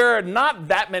 But there are not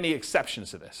that many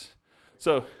exceptions to this.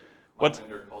 So, what? My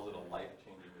lender calls it a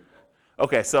life-changing event.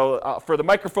 Okay, so for the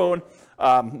microphone,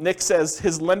 Nick says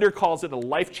his lender calls it a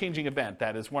life-changing event.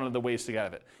 That is one of the ways to get out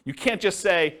of it. You can't just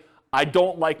say, I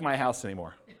don't like my house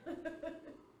anymore.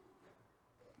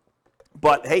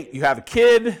 But hey, you have a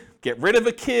kid, get rid of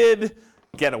a kid,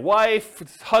 get a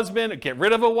wife, husband, or get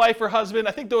rid of a wife or husband.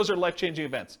 I think those are life-changing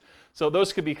events. So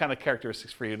those could be kind of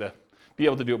characteristics for you to be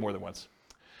able to do it more than once.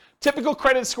 Typical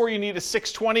credit score you need is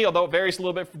 620, although it varies a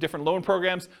little bit for different loan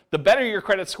programs. The better your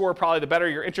credit score, probably the better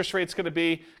your interest rate's going to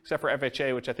be, except for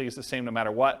FHA, which I think is the same no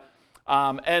matter what.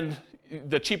 And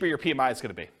the cheaper your PMI is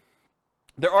going to be.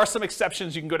 There are some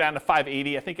exceptions. You can go down to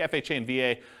 580. I think FHA and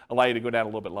VA allow you to go down a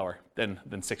little bit lower than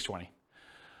 620.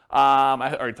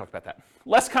 I already talked about that.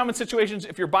 Less common situations,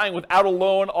 if you're buying without a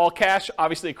loan, all cash,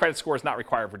 obviously a credit score is not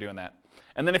required for doing that.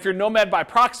 And then if you're Nomad by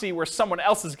proxy, where someone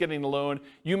else is getting the loan,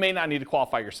 you may not need to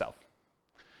qualify yourself.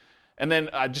 And then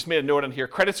I just made a note on here,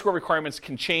 credit score requirements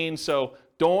can change, so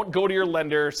don't go to your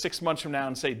lender 6 months from now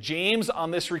and say, James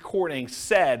on this recording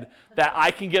said that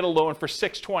I can get a loan for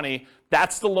 620,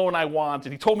 that's the loan I want,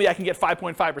 and he told me I can get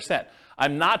 5.5%.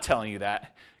 I'm not telling you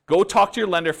that. Go talk to your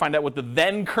lender, find out what the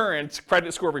then current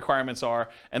credit score requirements are,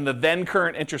 and the then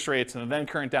current interest rates, and the then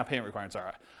current down payment requirements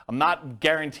are. I'm not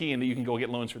guaranteeing that you can go get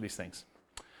loans for these things.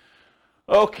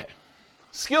 Okay,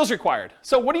 skills required.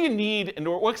 So what do you need,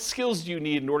 what skills do you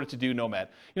need in order to do Nomad?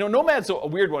 Nomad's a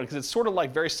weird one because it's sort of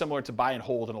like very similar to buy and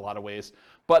hold in a lot of ways.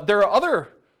 But there are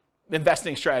other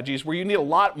investing strategies where you need a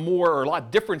lot more or a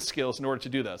lot different skills in order to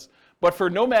do this. But for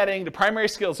nomading, the primary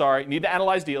skills are you need to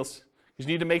analyze deals. You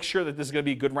need to make sure that this is going to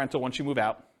be a good rental once you move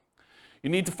out.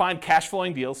 You need to find cash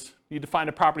flowing deals. You need to find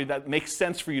a property that makes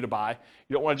sense for you to buy.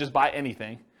 You don't want to just buy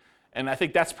anything. And I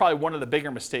think that's probably one of the bigger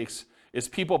mistakes is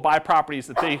people buy properties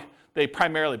that they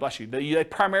primarily, bless you, they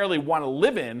primarily want to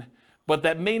live in, but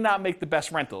that may not make the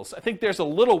best rentals. I think there's a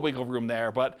little wiggle room there,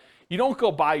 but you don't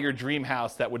go buy your dream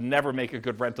house that would never make a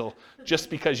good rental just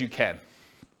because you can.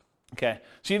 Okay,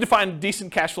 so you need to find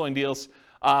decent cash flowing deals.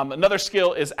 Another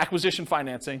skill is acquisition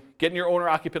financing, getting your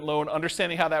owner-occupant loan,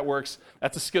 understanding how that works.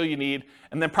 That's a skill you need.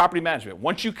 And then property management.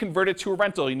 Once you convert it to a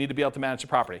rental, you need to be able to manage the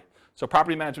property. So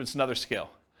property management is another skill.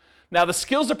 Now, the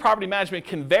skills of property management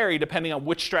can vary depending on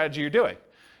which strategy you're doing.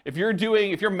 If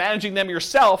you're managing them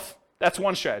yourself, that's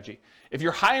one strategy. If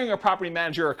you're hiring a property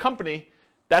manager or a company,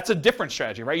 that's a different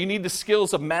strategy, right? You need the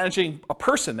skills of managing a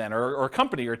person then, or a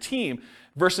company or a team,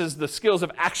 versus the skills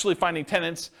of actually finding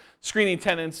tenants, screening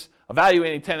tenants,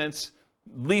 evaluating tenants,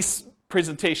 lease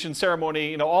presentation,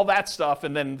 ceremony, all that stuff,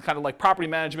 and then kind of like property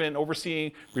management,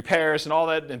 overseeing repairs and all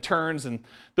that, and turns and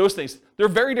those things. They're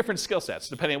very different skill sets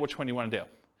depending on which one you want to do.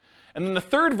 And then the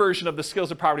third version of the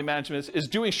skills of property management is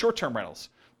doing short-term rentals.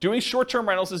 Doing short-term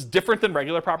rentals is different than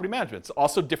regular property management. It's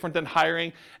also different than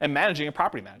hiring and managing a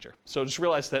property manager. So just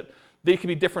realize that they can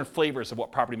be different flavors of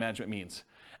what property management means.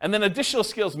 And then additional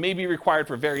skills may be required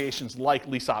for variations like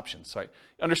lease options, right?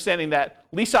 Understanding that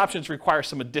lease options require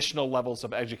some additional levels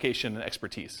of education and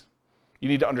expertise. You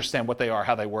need to understand what they are,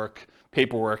 how they work,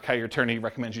 paperwork, how your attorney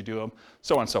recommends you do them,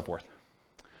 so on and so forth.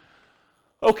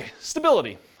 Okay,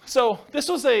 stability. So this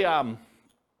was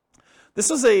This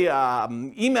was a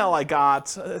email I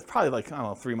got probably like, I don't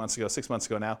know, 3 months ago, 6 months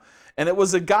ago now. And it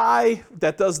was a guy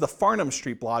that does the Farnham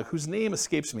Street blog, whose name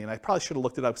escapes me, and I probably should have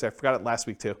looked it up because I forgot it last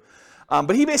week too.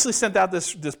 But he basically sent out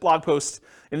this blog post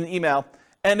in an email,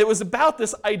 and it was about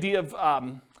this idea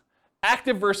of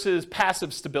active versus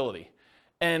passive stability.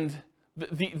 And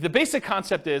the basic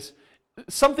concept is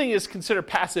something is considered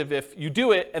passive if you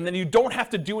do it and then you don't have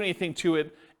to do anything to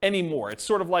it anymore. It's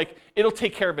sort of like it'll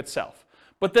take care of itself.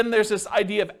 But then there's this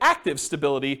idea of active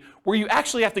stability where you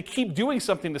actually have to keep doing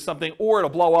something to something, or it'll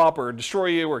blow up or destroy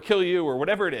you or kill you or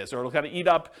whatever it is, or it'll kind of eat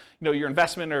up, your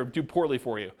investment or do poorly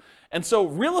for you. And so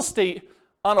real estate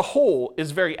on a whole is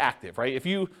very active, right? If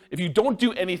you don't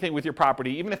do anything with your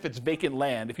property, even if it's vacant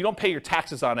land, if you don't pay your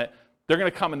taxes on it, they're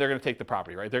going to come and they're going to take the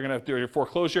property, right? They're going to do your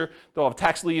foreclosure, they'll have a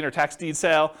tax lien or tax deed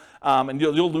sale, and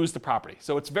you'll lose the property.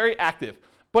 So it's very active.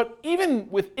 But even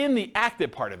within the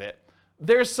active part of it,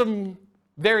 there's some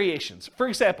variations. For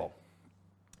example,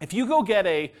 if you go get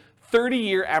a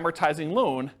 30-year amortizing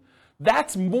loan,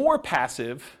 that's more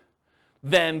passive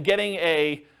than getting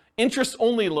a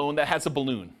interest-only loan that has a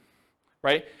balloon,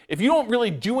 right? If you don't really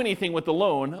do anything with the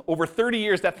loan, over 30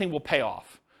 years, that thing will pay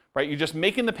off, right? You're just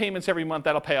making the payments every month,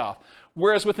 that'll pay off.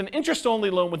 Whereas with an interest-only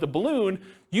loan with a balloon,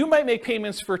 you might make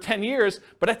payments for 10 years,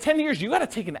 but at 10 years, you got to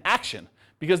take an action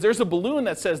because there's a balloon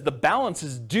that says the balance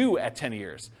is due at 10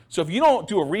 years. So if you don't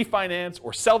do a refinance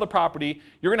or sell the property,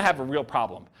 you're going to have a real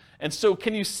problem. And so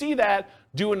can you see that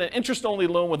doing an interest-only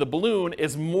loan with a balloon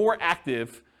is more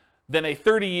active than a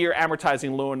 30-year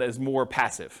amortizing loan that is more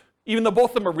passive? Even though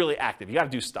both of them are really active, you got to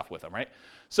do stuff with them, right?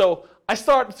 So I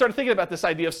started thinking about this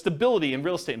idea of stability in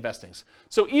real estate investing.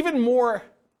 So even more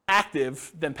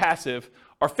active than passive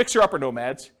are fixer-upper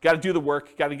nomads. Got to do the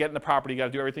work, got to get in the property, got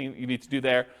to do everything you need to do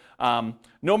there.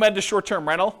 Nomad to short-term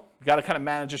rental. You got to kind of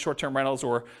manage the short-term rentals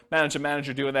or manage a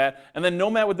manager doing that. And then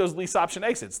nomad with those lease option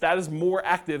exits. That is more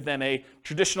active than a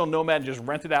traditional nomad just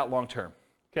rent it out long-term.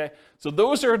 Okay, so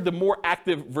those are the more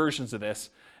active versions of this.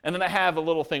 And then I have a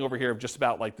little thing over here of just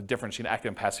about like the difference between active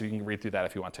and passive. You can read through that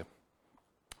if you want to.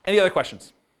 Any other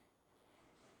questions?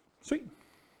 Sweet. Am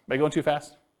I going too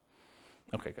fast?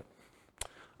 Okay, good.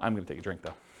 I'm going to take a drink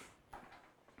though.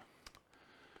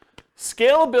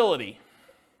 Scalability.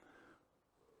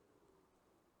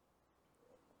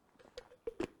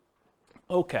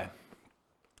 Okay.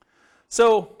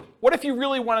 So what if you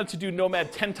really wanted to do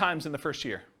Nomad 10 times in the first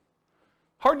year?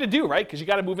 Hard to do, right? Because you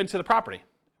got to move into the property.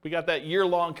 We got that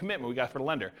year-long commitment we got for the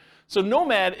lender. So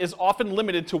Nomad is often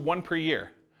limited to one per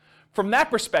year. From that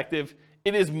perspective,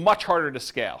 it is much harder to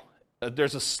scale.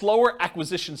 There's a slower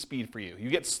acquisition speed for you. You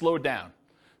get slowed down.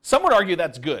 Some would argue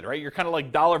that's good, right? You're kind of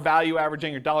like dollar value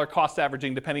averaging or dollar cost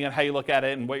averaging, depending on how you look at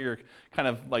it and what you're kind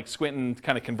of like squinting to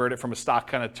kind of convert it from a stock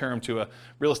kind of term to a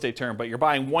real estate term. But you're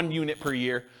buying 1 unit per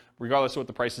year, regardless of what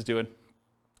the price is doing.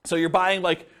 So you're buying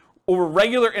like over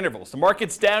regular intervals. The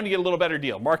market's down, you get a little better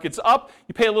deal. Market's up,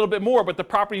 you pay a little bit more, but the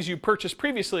properties you purchased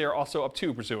previously are also up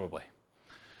too, presumably.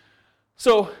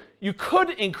 So you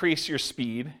could increase your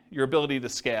speed, your ability to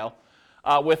scale,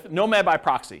 with Nomad by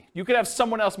proxy. You could have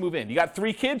someone else move in. You got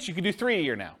 3 kids, you could do 3 a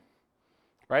year now,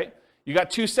 right? You got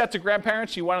 2 sets of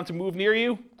grandparents, you want them to move near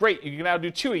you, great, you can now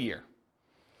do 2 a year.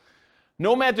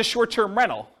 Nomad to short-term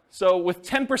rental. So with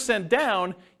 10%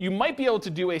 down, you might be able to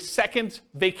do a second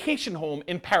vacation home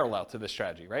in parallel to this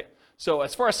strategy, right? So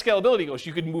as far as scalability goes,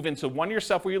 you could move into one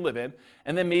yourself where you live in,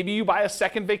 and then maybe you buy a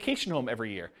second vacation home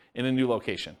every year in a new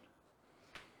location.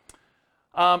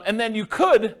 And then you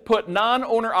could put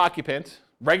non-owner occupant,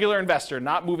 regular investor,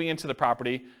 not moving into the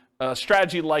property, a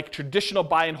strategy like traditional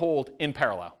buy and hold in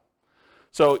parallel.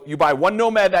 So you buy 1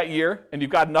 Nomad that year, and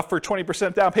you've got enough for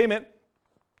 20% down payment.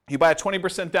 You buy a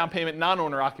 20% down payment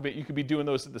non-owner occupant, you could be doing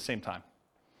those at the same time.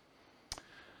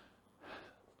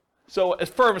 So as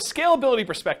from a scalability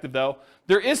perspective, though,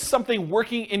 there is something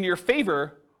working in your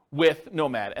favor with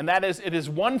Nomad, and that is it is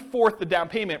 1/4 the down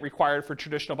payment required for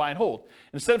traditional buy and hold.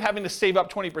 Instead of having to save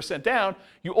up 20% down,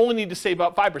 you only need to save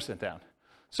up 5% down.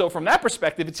 So from that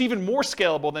perspective, it's even more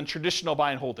scalable than traditional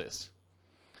buy and hold is.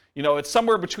 You know, it's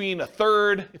somewhere between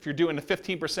 1/3 if you're doing the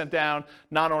 15% down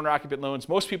non-owner occupant loans.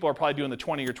 Most people are probably doing the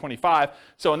 20 or 25.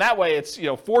 So in that way, it's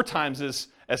 4 times as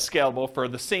scalable. For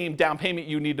the same down payment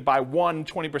you need to buy 1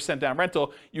 20% down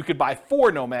rental, you could buy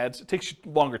 4 Nomads. It takes you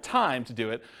longer time to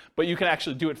do it, but you can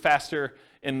actually do it faster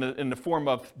in the form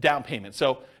of down payment.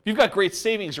 So if you've got great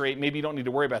savings rate, maybe you don't need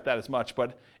to worry about that as much.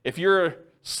 But if you're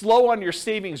slow on your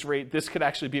savings rate, this could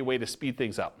actually be a way to speed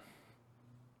things up.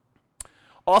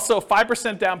 Also,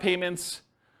 5% down payments,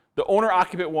 the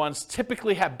owner-occupant ones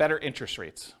typically have better interest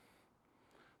rates.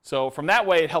 So from that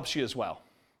way, it helps you as well.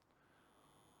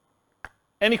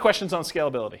 Any questions on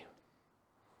scalability?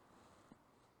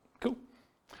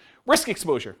 Risk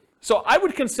exposure. So I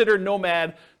would consider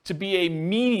Nomad to be a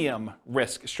medium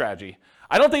risk strategy.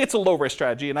 I don't think it's a low risk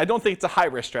strategy, and I don't think it's a high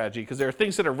risk strategy, because there are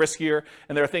things that are riskier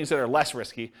and there are things that are less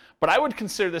risky. But I would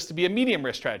consider this to be a medium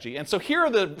risk strategy. And so here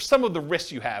are some of the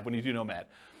risks you have when you do Nomad.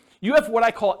 You have what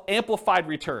I call amplified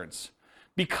returns.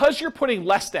 Because you're putting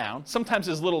less down, sometimes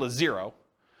as little as 0,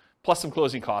 plus some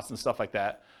closing costs and stuff like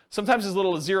that, sometimes as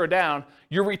little as 0 down,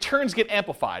 your returns get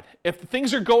amplified. If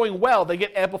things are going well, they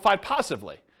get amplified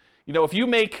positively. You know, if you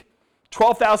make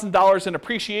 $12,000 in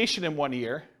appreciation in 1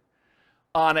 year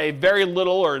on a very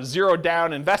little or 0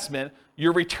 down investment,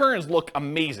 your returns look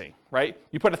amazing, right?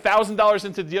 You put $1,000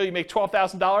 into the deal, you make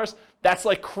 $12,000, that's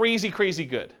like crazy, crazy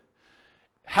good.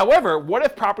 However, what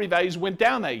if property values went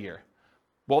down that year?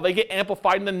 Well, they get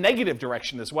amplified in the negative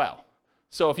direction as well.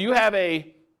 So if you have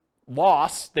a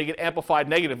loss, they get amplified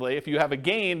negatively. If you have a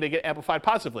gain, they get amplified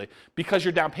positively because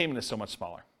your down payment is so much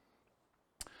smaller.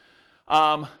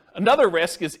 Another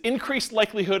risk is increased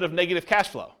likelihood of negative cash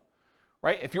flow,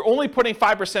 right? If you're only putting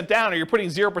 5% down or you're putting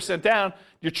 0% down,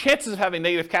 your chances of having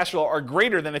negative cash flow are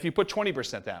greater than if you put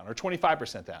 20% down or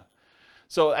 25% down.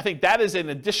 So I think that is an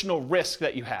additional risk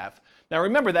that you have. Now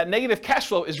remember, that negative cash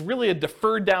flow is really a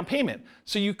deferred down payment.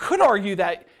 So you could argue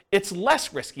that it's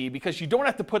less risky because you don't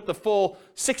have to put the full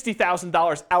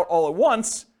 $60,000 out all at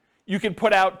once. You can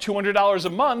put out $200 a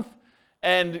month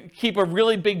and keep a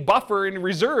really big buffer in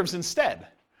reserves instead,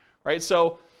 right?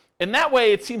 So in that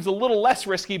way, it seems a little less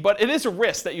risky, but it is a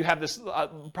risk that you have this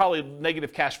probably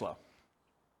negative cash flow.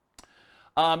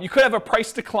 You could have a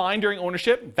price decline during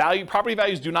ownership. Property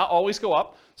values do not always go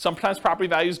up. Sometimes property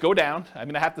values go down. I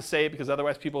mean, I have to say it because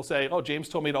otherwise people say, oh, James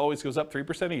told me it always goes up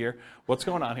 3% a year. What's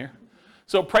going on here?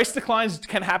 So price declines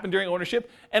can happen during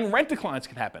ownership, and rent declines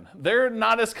can happen. They're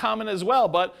not as common as well,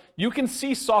 but you can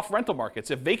see soft rental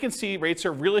markets. If vacancy rates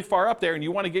are really far up there and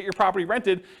you want to get your property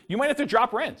rented, you might have to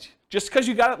drop rent. Just because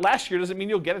you got it last year doesn't mean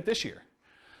you'll get it this year.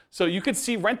 So you could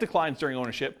see rent declines during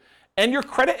ownership, and your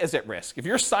credit is at risk. If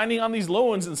you're signing on these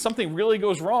loans and something really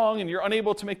goes wrong and you're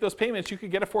unable to make those payments, you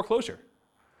could get a foreclosure.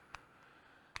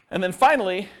 And then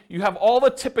finally, you have all the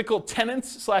typical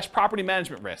tenants/property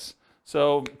management risks.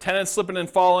 So tenants slipping and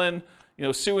falling,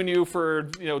 suing you for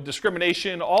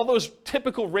discrimination, all those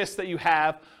typical risks that you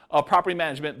have of property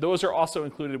management, those are also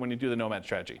included when you do the Nomad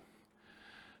strategy.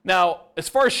 Now, as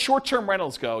far as short-term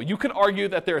rentals go, you could argue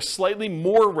that there's slightly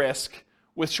more risk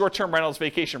with short-term rentals,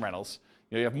 vacation rentals.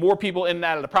 You have more people in and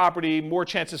out of the property, more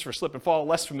chances for slip and fall,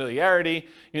 less familiarity.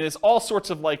 There's all sorts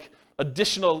of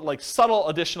additional, subtle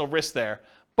additional risks there.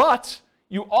 But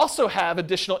you also have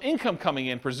additional income coming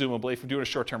in, presumably, from doing a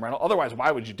short-term rental. Otherwise,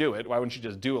 why would you do it? Why wouldn't you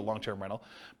just do a long-term rental?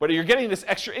 But you're getting this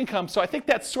extra income, so I think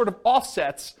that sort of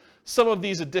offsets some of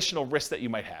these additional risks that you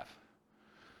might have.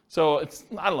 So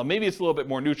I don't know, maybe it's a little bit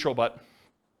more neutral, but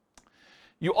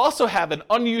you also have an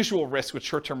unusual risk with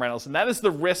short-term rentals, and that is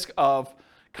the risk of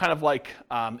kind of like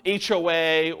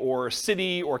HOA or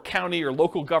city or county or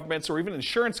local governments or even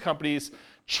insurance companies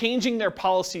changing their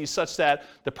policies such that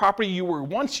the property you were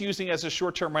once using as a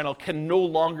short-term rental can no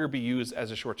longer be used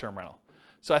as a short-term rental.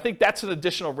 So I think that's an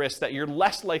additional risk that you're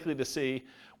less likely to see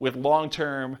with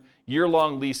long-term,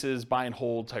 year-long leases, buy and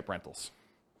hold type rentals.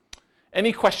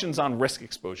 Any questions on risk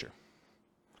exposure?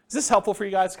 Is this helpful for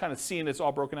you guys, kind of seeing it's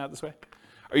all broken out this way?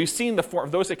 Are you seeing the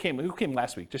form, those that came, who came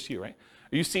last week? Just you, right?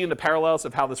 Are you seeing the parallels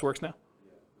of how this works now?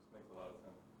 Yeah, this makes a lot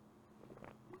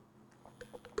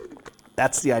of sense.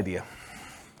 That's the idea.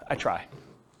 I try.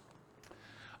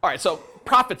 All right, so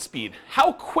profit speed.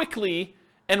 How quickly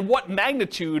and what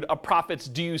magnitude of profits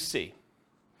do you see?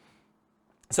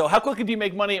 So how quickly do you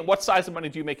make money and what size of money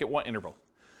do you make at what interval?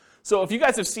 So if you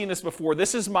guys have seen this before,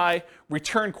 this is my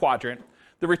return quadrant.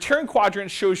 The return quadrant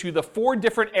shows you the 4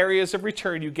 different areas of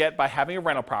return you get by having a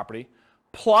rental property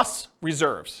plus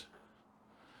reserves.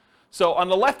 So on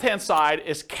the left-hand side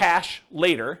is cash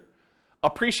later,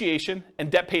 appreciation,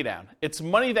 and debt paydown. It's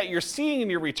money that you're seeing in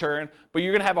your return, but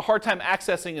you're going to have a hard time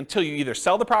accessing until you either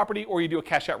sell the property or you do a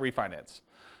cash-out refinance.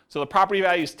 So the property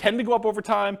values tend to go up over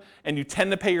time, and you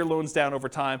tend to pay your loans down over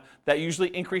time. That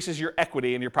usually increases your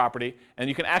equity in your property, and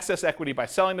you can access equity by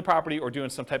selling the property or doing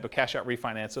some type of cash-out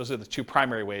refinance. Those are the 2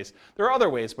 primary ways. There are other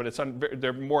ways, but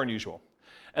they're more unusual.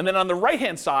 And then on the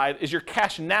right-hand side is your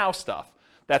cash now stuff.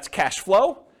 That's cash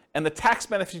flow and the tax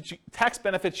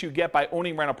benefits you get by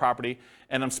owning rental property,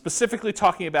 and I'm specifically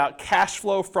talking about cash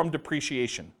flow from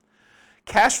depreciation.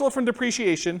 Cash flow from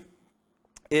depreciation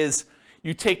is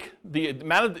you take the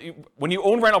amount of, when you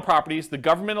own rental properties, the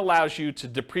government allows you to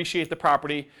depreciate the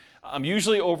property,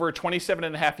 usually over 27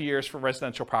 and a half years for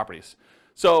residential properties.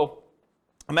 So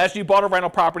imagine you bought a rental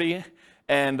property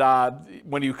And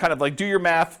when you kind of like do your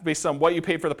math based on what you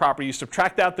paid for the property, you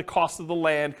subtract out the cost of the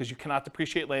land because you cannot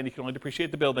depreciate land, you can only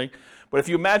depreciate the building. But if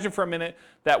you imagine for a minute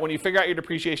that when you figure out your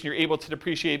depreciation, you're able to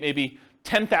depreciate maybe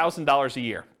 $10,000 a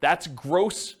year. That's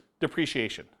gross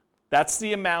depreciation. That's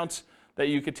the amount that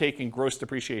you could take in gross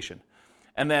depreciation.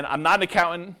 And then I'm not an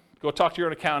accountant, go talk to your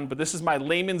own accountant, but this is my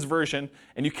layman's version,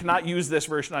 and you cannot use this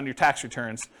version on your tax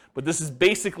returns, but this is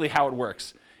basically how it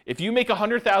works. If you make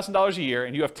 $100,000 a year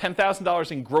and you have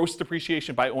 $10,000 in gross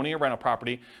depreciation by owning a rental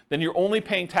property, then you're only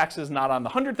paying taxes not on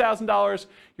the $100,000,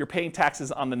 you're paying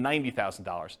taxes on the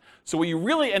 $90,000. So what you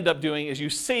really end up doing is you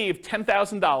save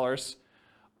 $10,000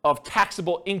 of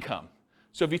taxable income.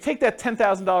 So if you take that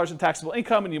 $10,000 in taxable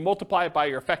income and you multiply it by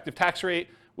your effective tax rate,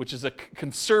 which is a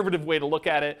conservative way to look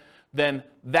at it, then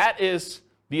that is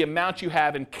the amount you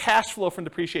have in cash flow from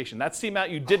depreciation. That's the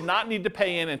amount you did not need to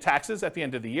pay in taxes at the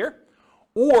end of the year,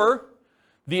 or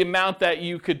the amount that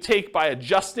you could take by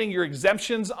adjusting your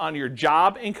exemptions on your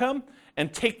job income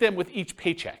and take them with each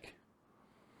paycheck.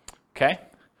 Okay?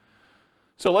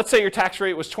 So let's say your tax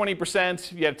rate was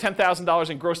 20%, you had $10,000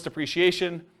 in gross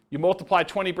depreciation, you multiply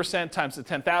 20% times the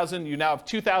 10,000, you now have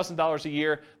 $2,000 a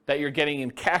year that you're getting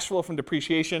in cash flow from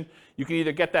depreciation. You can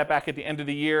either get that back at the end of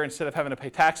the year instead of having to pay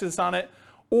taxes on it,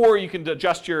 or you can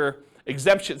adjust your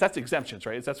exemptions. That's exemptions,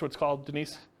 right? That's what it's called,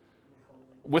 Denise?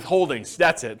 Withholdings,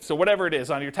 that's it. So whatever it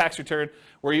is on your tax return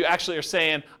where you actually are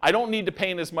saying, I don't need to pay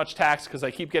in as much tax because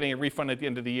I keep getting a refund at the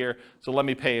end of the year, so let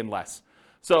me pay in less.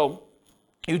 So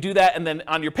you do that, and then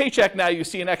on your paycheck now you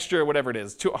see an extra, whatever it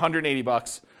is,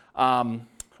 $180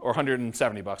 or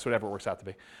 170 bucks, whatever it works out to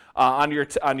be, on your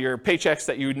paychecks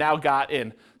that you now got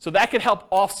in. So that could help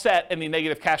offset any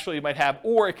negative cash flow you might have,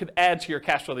 or it could add to your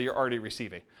cash flow that you're already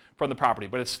receiving from the property.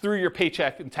 But it's through your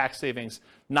paycheck and tax savings,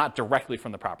 not directly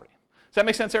from the property. Does that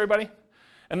make sense, everybody?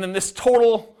 And then this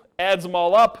total adds them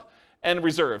all up and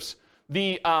reserves.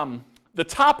 The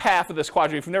top half of this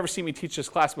quadrant, if you've never seen me teach this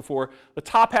class before, the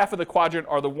top half of the quadrant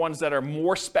are the ones that are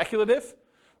more speculative.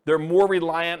 They're more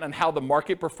reliant on how the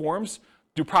market performs.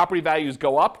 Do property values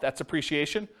go up? That's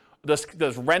appreciation.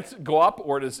 Does rent go up,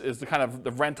 or is the kind of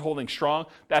the rent holding strong?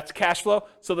 That's cash flow.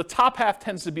 So the top half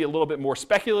tends to be a little bit more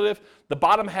speculative. The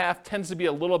bottom half tends to be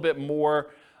a little bit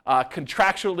more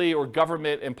contractually or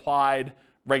government implied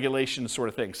regulation sort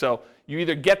of thing. So you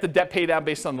either get the debt pay down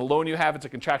based on the loan you have, it's a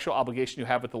contractual obligation you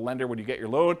have with the lender when you get your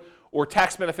loan, or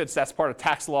tax benefits, that's part of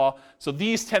tax law. So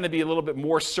these tend to be a little bit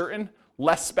more certain,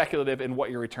 less speculative in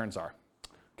what your returns are.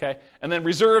 Okay? And then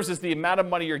reserves is the amount of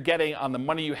money you're getting on the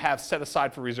money you have set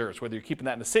aside for reserves, whether you're keeping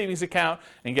that in a savings account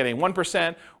and getting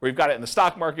 1%, or you've got it in the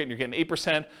stock market and you're getting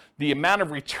 8%. The amount of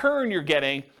return you're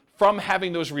getting from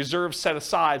having those reserves set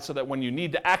aside so that when you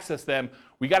need to access them,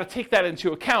 we got to take that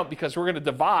into account because we're going to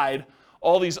divide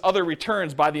all these other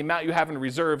returns by the amount you have in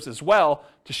reserves as well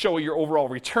to show what your overall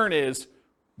return is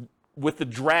with the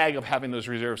drag of having those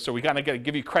reserves. So we got to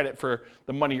give you credit for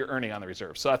the money you're earning on the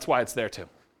reserves. So that's why it's there too.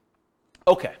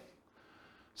 Okay,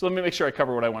 so let me make sure I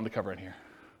cover what I wanted to cover in here.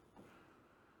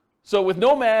 So with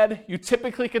Nomad, you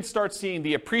typically can start seeing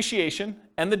the appreciation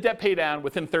and the debt pay down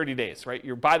within 30 days, right?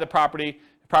 You buy the property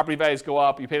values go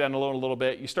up, you pay down the loan a little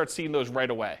bit, you start seeing those right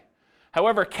away.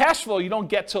 However, cash flow you don't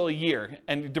get till a year,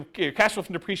 and your cash flow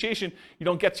from depreciation you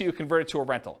don't get till you convert it to a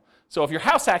rental. So if you're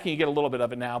house hacking, you get a little bit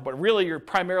of it now, but really you're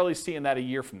primarily seeing that a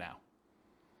year from now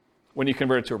when you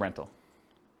convert it to a rental.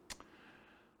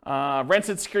 Rents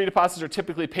and security deposits are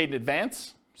typically paid in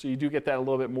advance, so you do get that a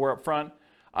little bit more up front.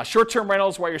 Short-term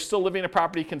rentals, while you're still living in a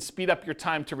property, can speed up your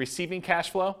time to receiving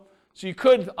cash flow. So you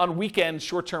could, on weekends,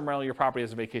 short-term rental your property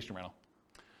as a vacation rental.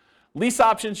 Lease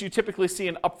options, you typically see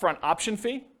an upfront option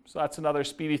fee. So that's another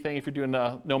speedy thing if you're doing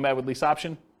a Nomad with lease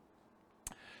option.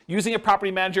 Using a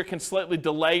property manager can slightly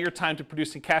delay your time to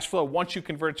producing cash flow once you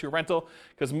convert it to a rental,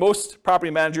 because most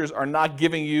property managers are not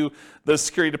giving you the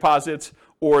security deposits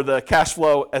or the cash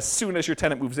flow as soon as your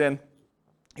tenant moves in.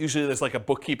 Usually there's like a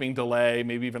bookkeeping delay,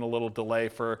 maybe even a little delay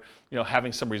for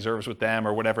having some reserves with them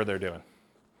or whatever they're doing.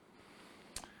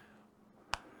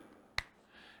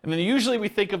 And then usually we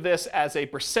think of this as a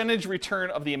percentage return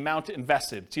of the amount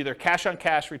invested. It's either cash on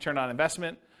cash return on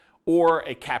investment or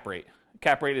a cap rate.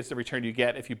 Cap rate is the return you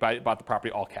get if you bought the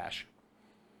property all cash.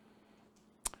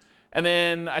 And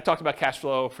then I talked about cash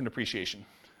flow from depreciation.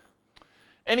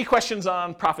 Any questions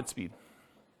on profit speed?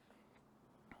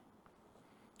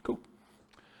 Cool.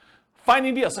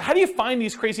 Finding deals. So how do you find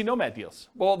these crazy Nomad deals?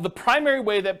 Well, the primary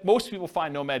way that most people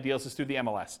find Nomad deals is through the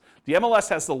MLS. The MLS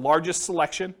has the largest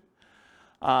selection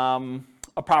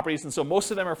of properties, and so most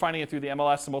of them are finding it through the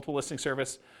MLS, the multiple listing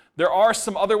service. There are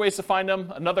some other ways to find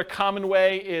them. Another common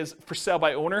way is for sale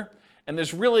by owner, And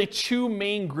there's really two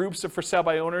main groups of for sale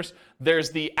by owners. There's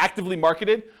the actively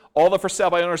marketed, all the for sale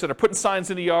by owners that are putting signs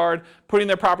in the yard, putting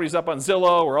their properties up on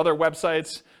Zillow or other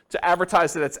websites to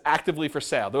advertise that it's actively for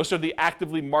sale. Those are the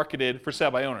actively marketed for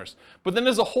sale by owners. But then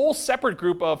there's a whole separate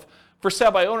group of for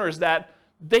sale by owners that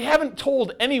they haven't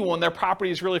told anyone their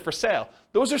property is really for sale.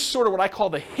 Those are sort of what I call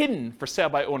the hidden for sale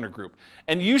by owner group.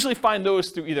 And you usually find those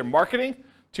through either marketing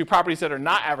to properties that are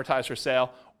not advertised for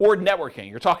sale or networking.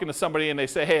 You're talking to somebody and they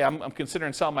say, hey, I'm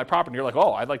considering selling my property. You're like,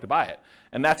 oh, I'd like to buy it.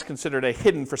 And that's considered a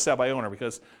hidden for sale by owner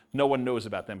because no one knows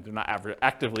about them. They're not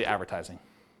actively advertising.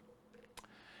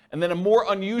 And then a more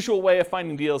unusual way of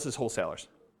finding deals is wholesalers.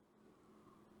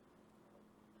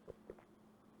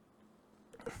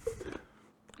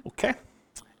 Okay.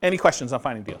 Any questions on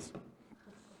finding deals?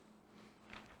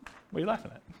 What are you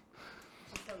laughing at?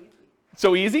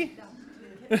 So easy.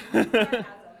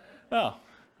 Oh.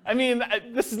 I mean,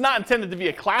 this is not intended to be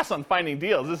a class on finding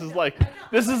deals. This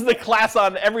is the class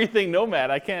on everything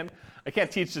Nomad. I can't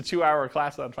teach the 2-hour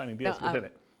class on finding deals within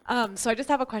it. So I just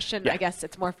have a question. Yeah. I guess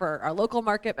it's more for our local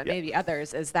market, but maybe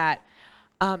others, is that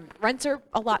rents are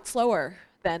a lot slower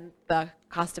than the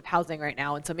cost of housing right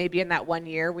now. And so maybe in that 1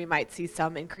 year, we might see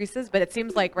some increases, but it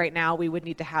seems like right now we would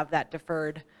need to have that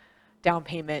deferred down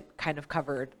payment kind of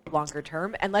covered longer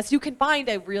term, unless you can find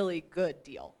a really good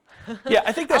deal. Yeah,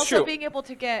 I think that's also, true. being able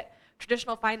to get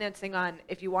traditional financing on,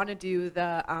 if you want to do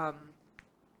the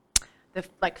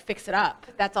like fix it up,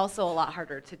 that's also a lot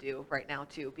harder to do right now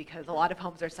too, because a lot of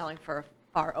homes are selling for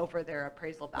far over their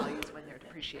appraisal values when they're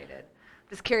depreciated.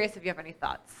 Just curious if you have any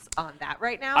thoughts on that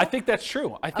right now. I think that's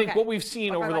true. I think what we've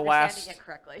seen over the last, it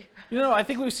correctly. I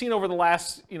think we've seen over the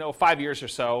last, 5 years or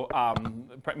so,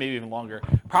 maybe even longer,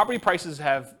 property prices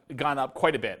have gone up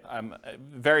quite a bit,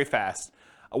 very fast.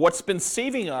 What's been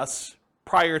saving us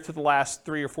prior to the last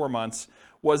 3 or 4 months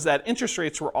was that interest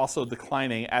rates were also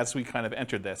declining as we kind of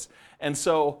entered this. And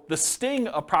so the sting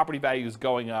of property values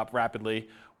going up rapidly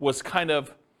was kind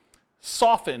of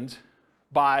softened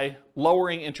by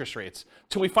lowering interest rates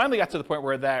till we finally got to the point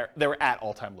where they were at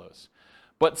all-time lows.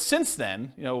 But since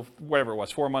then, whatever it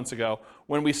was, 4 months ago,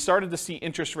 when we started to see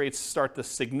interest rates start to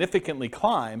significantly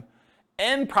climb,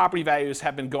 and property values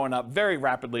have been going up very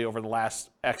rapidly over the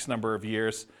last X number of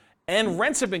years, and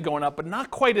rents have been going up, but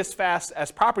not quite as fast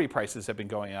as property prices have been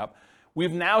going up,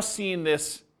 we've now seen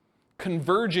this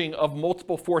converging of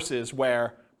multiple forces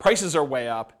where prices are way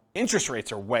up, interest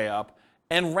rates are way up,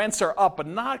 and rents are up, but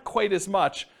not quite as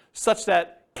much, such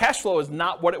that cash flow is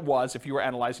not what it was if you were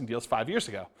analyzing deals 5 years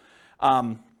ago.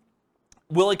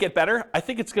 Will it get better? I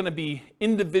think it's going to be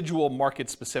individual market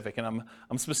specific, and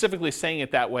I'm specifically saying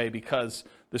it that way because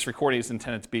this recording is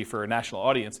intended to be for a national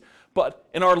audience. But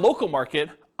in our local market,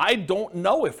 I don't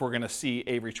know if we're going to see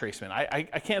a retracement. I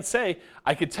can't say.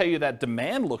 I could tell you that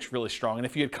demand looks really strong, and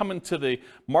if you had come into the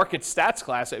market stats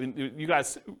class, I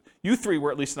mean, you three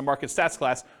were at least in the market stats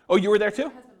class. Oh, you were there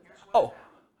too? Oh,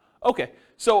 okay.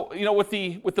 So with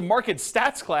the market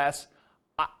stats class,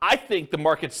 I think the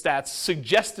market stats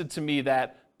suggested to me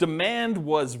that demand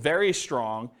was very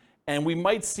strong and we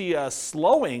might see a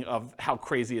slowing of how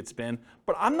crazy it's been,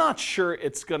 but I'm not sure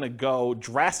it's going to go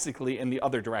drastically in the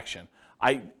other direction.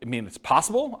 I mean, it's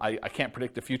possible. I can't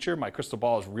predict the future. My crystal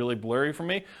ball is really blurry for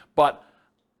me, but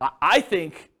I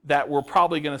think that we're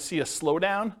probably going to see a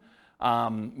slowdown,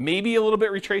 maybe a little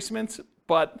bit retracement,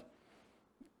 but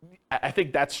I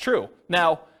think that's true.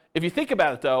 Now, if you think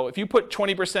about it, though, if you put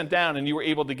 20% down and you were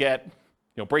able to get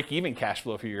break-even cash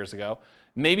flow a few years ago,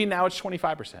 maybe now it's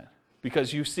 25%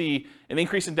 because you see an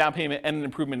increase in down payment and an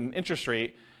improvement in interest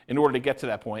rate in order to get to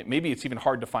that point. Maybe it's even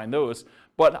hard to find those.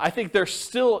 But I think there's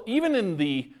still, even in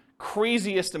the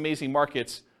craziest, amazing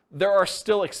markets, there are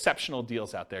still exceptional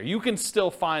deals out there. You can still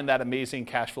find that amazing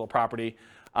cash flow property.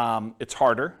 It's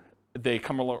harder. They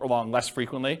come along less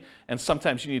frequently, and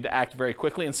sometimes you need to act very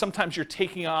quickly, and sometimes you're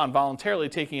voluntarily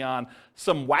taking on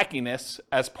some wackiness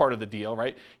as part of the deal,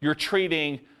 right? You're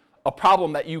trading a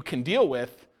problem that you can deal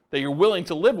with, that you're willing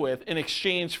to live with, in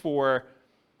exchange for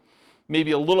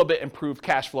maybe a little bit improved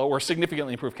cash flow or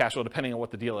significantly improved cash flow, depending on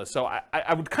what the deal is. So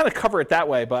I would kind of cover it that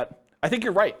way, but I think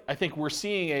you're right. I think we're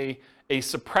seeing a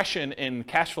suppression in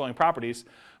cash flowing properties,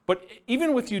 but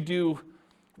even with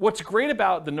what's great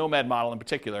about the Nomad model in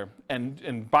particular,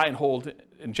 and buy and hold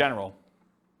in general,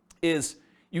 is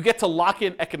you get to lock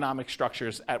in economic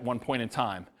structures at one point in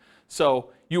time.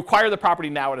 So you acquire the property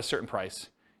now at a certain price.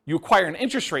 You acquire an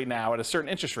interest rate now at a certain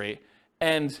interest rate.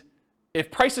 And if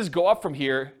prices go up from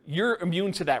here, you're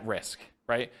immune to that risk,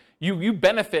 right? You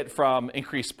benefit from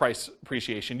increased price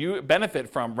appreciation. You benefit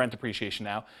from rent appreciation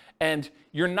now, and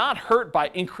you're not hurt by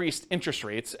increased interest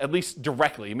rates, at least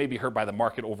directly. You may be hurt by the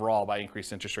market overall by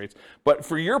increased interest rates, but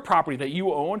for your property that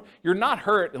you own, you're not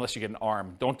hurt unless you get an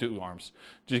ARM. Don't do ARMs.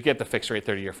 Just get the fixed rate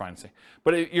 30-year financing.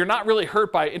 But you're not really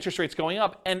hurt by interest rates going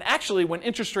up, and actually when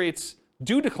interest rates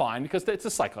do decline, because it's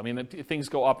a cycle. I mean, things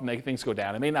go up and things go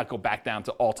down. It may not go back down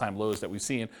to all-time lows that we've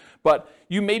seen, but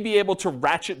you may be able to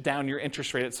ratchet down your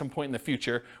interest rate at some point in the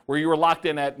future where you were locked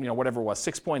in at, whatever it was,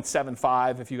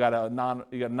 6.75 if you got a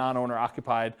non-owner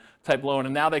occupied type loan,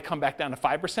 and now they come back down to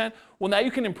 5%. Well, now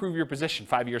you can improve your position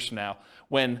 5 years from now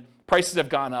when prices have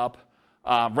gone up,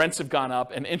 rents have gone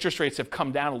up, and interest rates have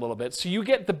come down a little bit. So you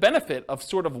get the benefit of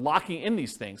sort of locking in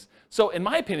these things. So in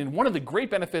my opinion, one of the great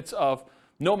benefits of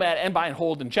Nomad and buy and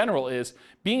hold in general is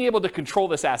being able to control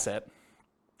this asset,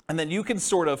 and then you can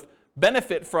sort of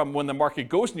benefit from when the market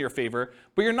goes in your favor,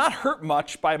 but you're not hurt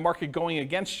much by a market going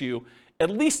against you, at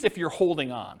least if you're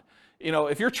holding on.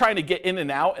 If you're trying to get in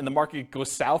and out and the market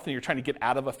goes south and you're trying to get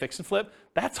out of a fix and flip,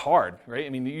 that's hard, right? I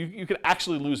mean, you could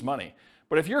actually lose money.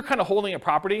 But if you're kind of holding a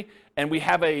property and we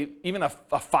have even a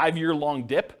 5-year long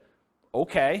dip,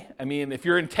 okay. I mean, if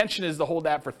your intention is to hold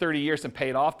that for 30 years and pay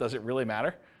it off, does it really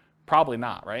matter? Probably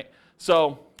not, right?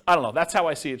 So I don't know. That's how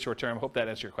I see it short term. Hope that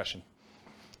answered your question.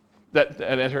 That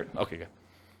answered? Okay, good.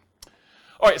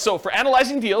 All right, so for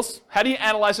analyzing deals, how do you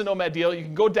analyze a Nomad deal? You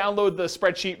can go download the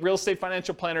spreadsheet,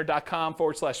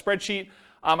 realestatefinancialplanner.com/spreadsheet.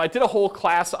 I did a whole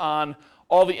class on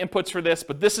all the inputs for this,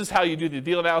 but this is how you do the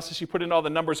deal analysis. You put in all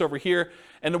the numbers over here.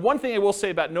 And the one thing I will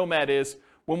say about Nomad is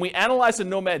when we analyze a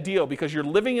Nomad deal, because you're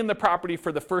living in the property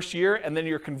for the first year and then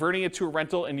you're converting it to a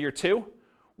rental in year 2,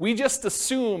 we just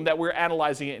assume that we're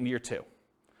analyzing it in year 2.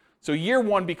 So year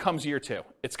 1 becomes year 2.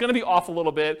 It's going to be off a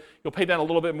little bit. You'll pay down a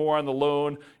little bit more on the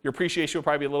loan. Your appreciation will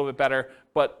probably be a little bit better,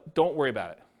 but don't worry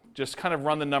about it. Just kind of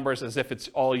run the numbers as if it's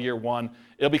all year 1.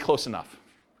 It'll be close enough,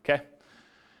 okay?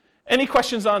 Any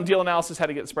questions on deal analysis, how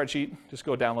to get the spreadsheet? Just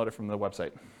go download it from the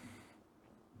website.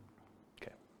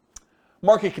 Okay.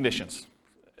 Market conditions.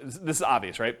 This is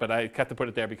obvious, right? But I had to put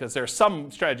it there because there are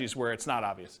some strategies where it's not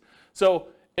obvious. So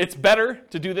it's better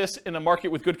to do this in a market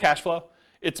with good cash flow.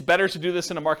 It's better to do this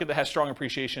in a market that has strong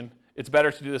appreciation. It's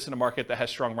better to do this in a market that has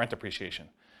strong rent appreciation.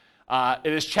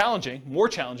 It is challenging, more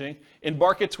challenging, in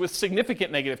markets with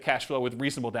significant negative cash flow with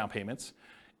reasonable down payments.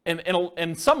 And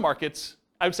in some markets,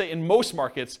 I would say in most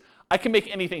markets, I can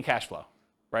make anything cash flow,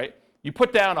 right? You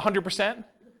put down 100%,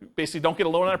 basically don't get a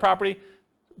loan on a property,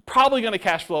 probably going to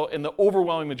cash flow in the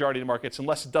overwhelming majority of the markets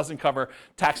unless it doesn't cover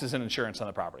taxes and insurance on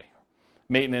the property.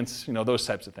 Maintenance, those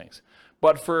types of things.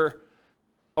 But for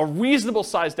a reasonable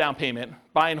size down payment,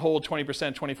 buy and hold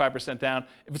 20%, 25% down,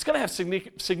 if it's going to have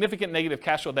significant negative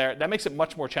cash flow there, that makes it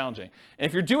much more challenging. And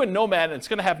if you're doing Nomad and it's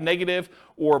going to have negative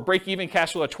or break-even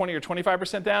cash flow at 20 or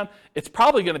 25% down, it's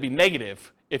probably going to be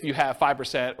negative if you have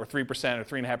 5% or 3% or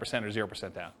 3.5% or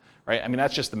 0% down, right? I mean,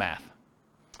 that's just the math.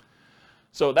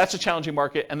 So that's a challenging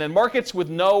market. And then markets with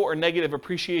no or negative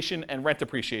appreciation and rent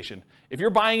appreciation. If you're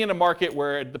buying in a market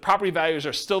where the property values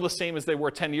are still the same as they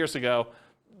were 10 years ago,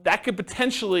 that could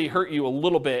potentially hurt you a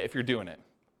little bit if you're doing it,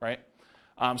 right?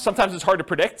 Sometimes it's hard to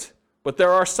predict, but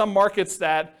there are some markets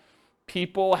that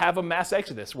people have a mass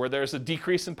exodus where there's a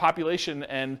decrease in population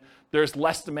and there's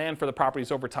less demand for the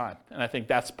properties over time. And I think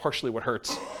that's partially what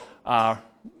hurts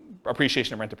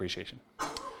appreciation and rent appreciation.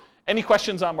 Any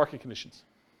questions on market conditions?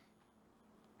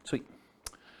 Sweet.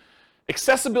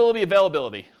 Accessibility,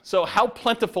 availability. So how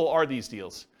plentiful are these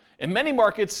deals? In many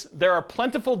markets, there are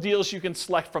plentiful deals you can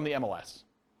select from the MLS.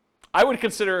 I would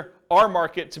consider our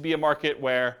market to be a market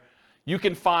where you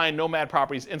can find Nomad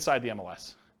properties inside the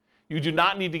MLS. You do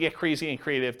not need to get crazy and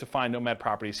creative to find Nomad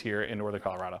properties here in Northern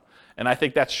Colorado. And I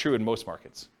think that's true in most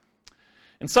markets.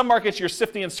 In some markets, you're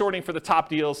sifting and sorting for the top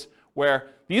deals where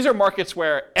these are markets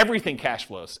where everything cash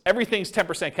flows. Everything's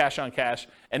 10% cash on cash.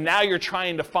 And now you're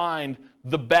trying to find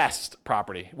the best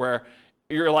property where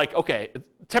you're like, okay,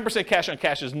 10% cash on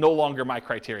cash is no longer my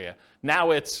criteria.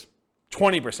 Now it's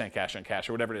 20% cash on cash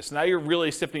or whatever it is. So now you're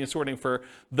really sifting and sorting for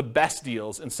the best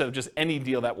deals instead of just any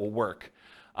deal that will work.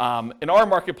 In our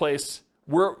marketplace,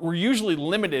 we're usually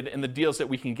limited in the deals that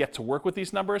we can get to work with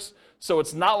these numbers. So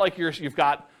it's not like you've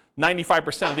got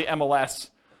 95% of the MLS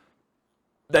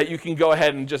that you can go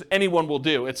ahead and just anyone will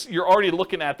do. You're already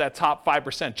looking at that top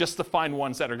 5% just to find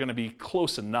ones that are going to be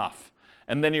close enough.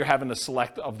 And then you're having to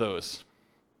select of those.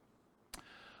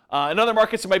 In other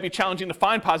markets, it might be challenging to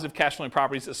find positive cash flowing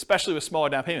properties, especially with smaller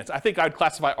down payments. I think I'd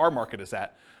classify our market as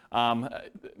that.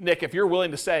 Nick, if you're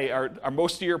willing to say, are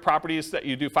most of your properties that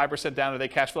you do 5% down, are they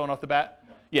cash flowing off the bat?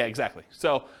 Yeah, exactly.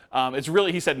 So it's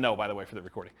really, he said no, by the way, for the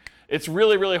recording. It's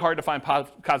really, really hard to find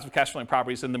positive cash flowing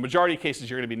properties. In the majority of cases,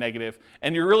 you're going to be negative,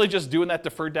 and you're really just doing that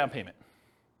deferred down payment.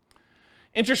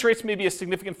 Interest rates may be a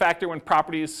significant factor when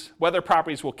whether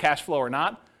properties will cash flow or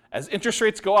not. As interest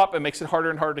rates go up, it makes it harder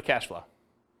and harder to cash flow.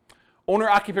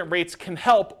 Owner-occupant rates can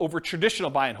help over traditional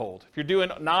buy and hold. If you're doing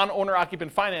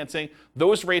non-owner-occupant financing,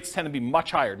 those rates tend to be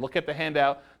much higher. Look at the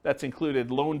handout that's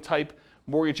included, loan type,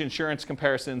 mortgage insurance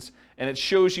comparisons, and it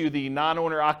shows you the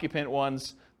non-owner-occupant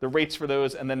ones, the rates for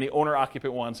those, and then the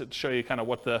owner-occupant ones that show you kind of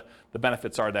what the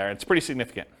benefits are there. It's pretty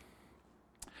significant.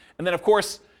 And then, of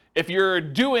course, if you're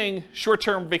doing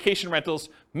short-term vacation rentals,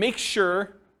 make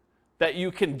sure that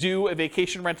you can do a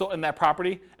vacation rental in that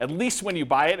property, at least when you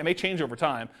buy it. It may change over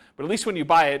time, but at least when you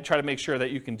buy it, try to make sure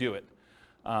that you can do it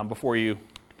before you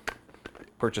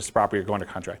purchase the property or go under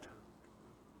contract.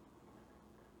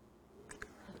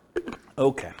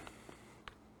 Okay.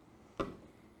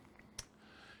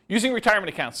 Using retirement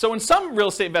accounts. So in some real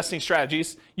estate investing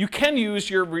strategies, you can use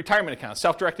your retirement account,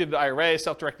 self-directed IRA,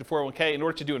 self-directed 401k, in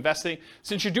order to do investing.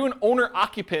 Since you're doing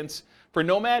owner-occupants for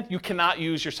Nomad, you cannot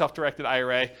use your self-directed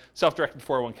IRA, self-directed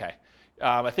 401k.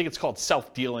 I think it's called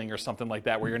self-dealing or something like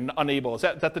that, where you're unable. Is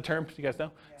that the term? Do you guys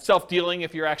know? Yeah. Self-dealing,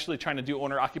 if you're actually trying to do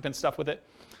owner-occupant stuff with it.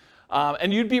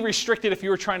 And you'd be restricted if you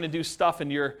were trying to do stuff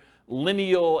in your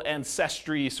lineal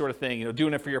ancestry sort of thing,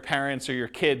 doing it for your parents or your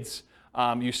kids.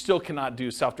 You still cannot do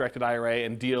self-directed IRA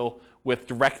and deal with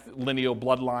direct lineal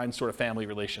bloodline sort of family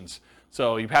relations.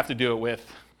 So you have to do it with,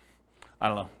 I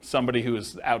don't know, somebody who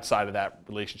is outside of that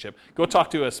relationship. Go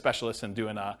talk to a specialist in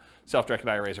doing self-directed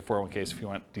IRAs or 401ks if you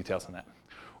want details on that.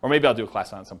 Or maybe I'll do a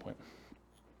class on it at some point.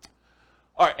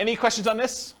 All right, any questions on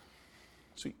this?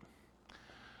 Sweet.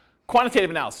 Quantitative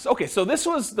analysis. Okay, so this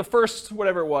was the first,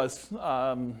 whatever it was.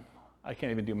 I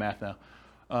can't even do math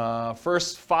now.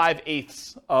 First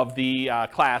 5/8 of the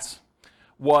class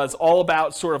was all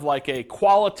about sort of like a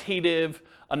qualitative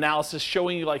analysis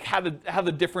showing you like how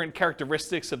the different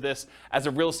characteristics of this as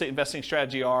a real estate investing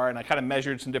strategy are, and I kind of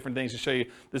measured some different things to show you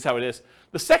this is how it is.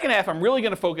 The second half, I'm really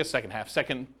going to focus, second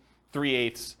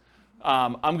 3/8,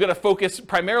 I'm going to focus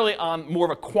primarily on more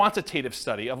of a quantitative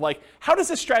study of like, how does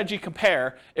this strategy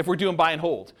compare if we're doing buy and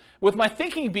hold? With my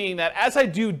thinking being that as I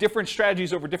do different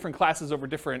strategies over different classes, over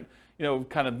different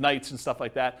kind of nights and stuff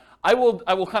like that, I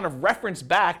will kind of reference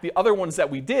back the other ones that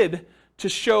we did to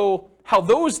show how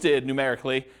those did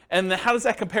numerically, and then how does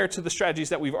that compare to the strategies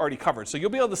that we've already covered. So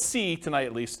you'll be able to see tonight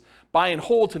at least buy and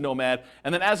hold to Nomad,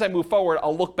 and then as I move forward,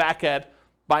 I'll look back at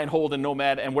buy and hold and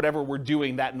Nomad and whatever we're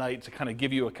doing that night to kind of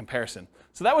give you a comparison.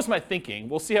 So that was my thinking.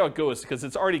 We'll see how it goes because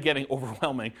it's already getting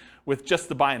overwhelming with just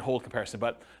the buy and hold comparison,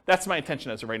 but that's my intention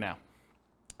as of right now.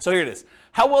 So here it is.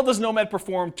 How well does Nomad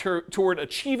perform toward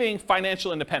achieving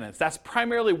financial independence? That's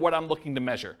primarily what I'm looking to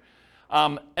measure.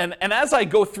 And as I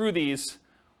go through these,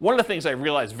 one of the things I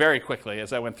realized very quickly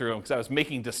as I went through them, because I was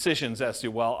making decisions as to,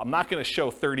 well, I'm not going to show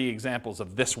 30 examples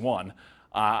of this one.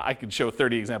 I could show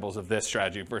 30 examples of this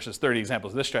strategy versus 30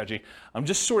 examples of this strategy. I'm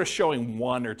just sort of showing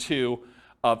one or two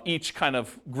of each kind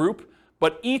of group,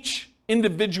 but each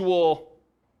individual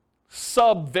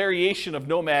sub-variation of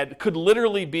Nomad could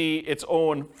literally be its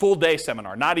own full-day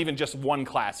seminar, not even just one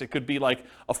class. It could be like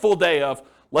a full day of,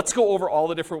 let's go over all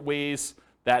the different ways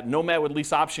that Nomad with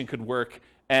lease option could work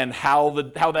and how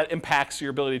that impacts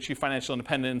your ability to achieve financial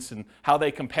independence and how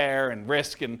they compare and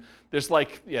risk. And there's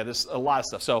there's a lot of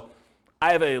stuff. So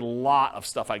I have a lot of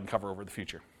stuff I can cover over the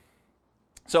future.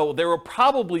 So there will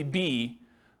probably be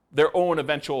their own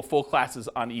eventual full classes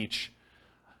on each.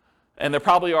 And there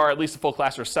probably are at least a full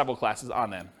class or several classes on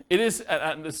them. It is,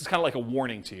 and this is kind of like a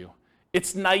warning to you,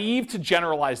 it's naive to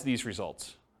generalize these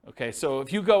results. Okay, so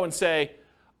if you go and say,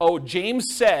 oh,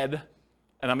 James said,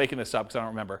 and I'm making this up because I don't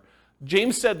remember,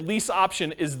 James said lease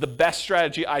option is the best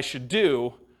strategy I should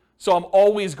do, so I'm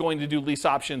always going to do lease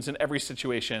options in every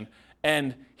situation.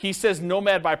 And he says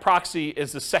Nomad by proxy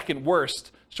is the second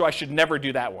worst, so I should never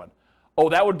do that one. Oh,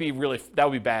 that would be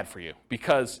bad for you,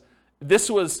 because this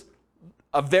was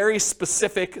a very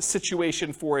specific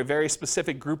situation for a very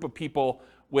specific group of people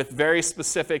with very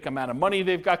specific amount of money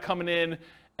they've got coming in,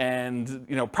 and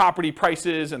property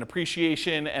prices and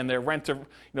appreciation and their rent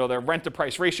to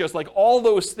price ratios. Like all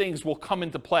those things will come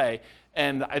into play.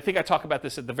 And I think I talk about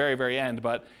this at the very, very end,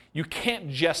 but you can't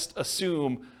just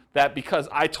assume that because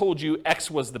I told you X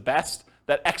was the best,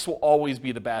 that X will always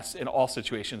be the best in all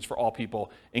situations for all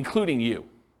people, including you.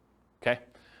 Okay?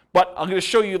 But I'm going to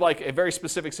show you like a very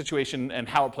specific situation and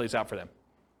how it plays out for them.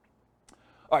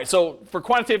 All right, so for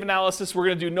quantitative analysis, we're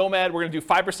going to do Nomad. We're going to do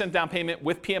 5% down payment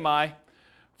with PMI.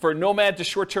 For Nomad to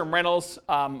short-term rentals,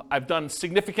 I've done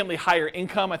significantly higher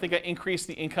income. I think I increased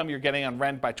the income you're getting on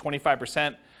rent by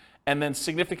 25%, and then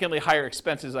significantly higher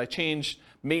expenses. I changed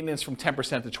maintenance from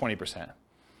 10% to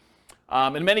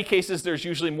 20%. In many cases, there's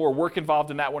usually more work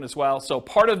involved in that one as well. So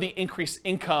part of the increased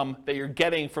income that you're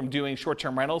getting from doing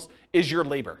short-term rentals is your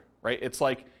labor, right? It's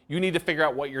like you need to figure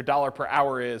out what your dollar per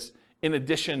hour is in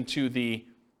addition to the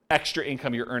extra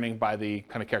income you're earning by the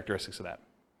kind of characteristics of that.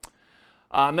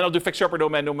 Then I'll do fixture upper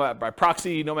Nomad, Nomad by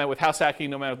proxy, Nomad with house hacking,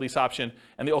 Nomad with lease option,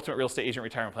 and the ultimate real estate agent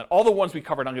retirement plan. All the ones we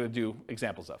covered, I'm going to do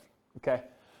examples of. Okay.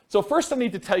 So first, I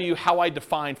need to tell you how I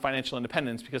define financial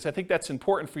independence, because I think that's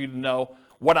important for you to know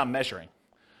what I'm measuring.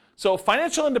 So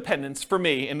financial independence for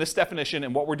me in this definition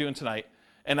and what we're doing tonight,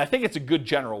 and I think it's a good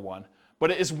general one,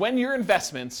 but it is when your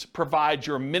investments provide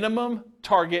your minimum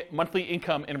target monthly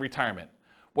income in retirement.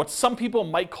 What some people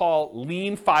might call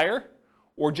lean FIRE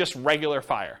or just regular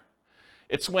FIRE.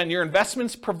 It's when your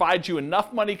investments provide you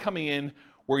enough money coming in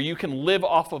where you can live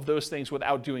off of those things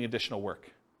without doing additional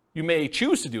work. You may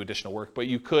choose to do additional work, but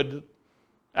you could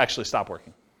actually stop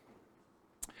working.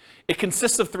 It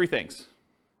consists of three things.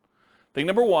 Thing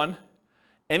number one,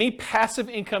 any passive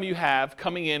income you have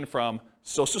coming in from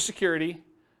Social Security,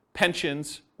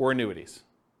 pensions, or annuities.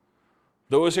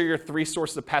 Those are your three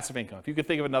sources of passive income. If you could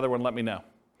think of another one, let me know.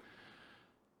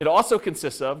 It also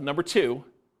consists of, number two,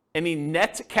 any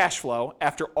net cash flow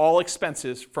after all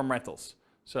expenses from rentals.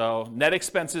 So net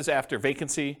expenses after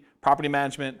vacancy, property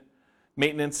management,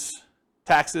 maintenance,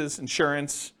 taxes,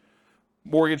 insurance,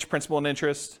 mortgage, principal, and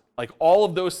interest. Like all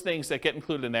of those things that get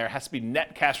included in there has to be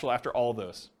net cash flow after all of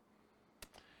those.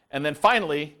 And then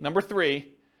finally, number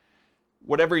three,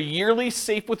 whatever yearly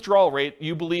safe withdrawal rate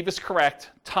you believe is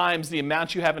correct times the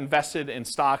amount you have invested in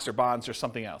stocks or bonds or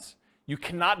something else. You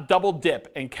cannot double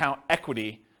dip and count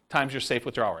equity times your safe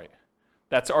withdrawal rate.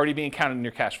 That's already being counted in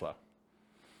your cash flow.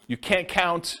 You can't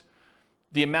count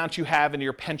the amount you have in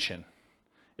your pension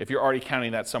if you're already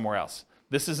counting that somewhere else.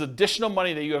 This is additional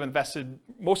money that you have invested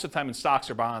most of the time in stocks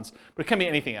or bonds, but it can be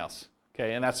anything else,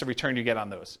 okay? And that's the return you get on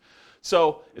those.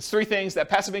 So it's three things: that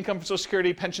passive income from Social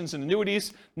Security, pensions, and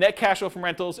annuities, net cash flow from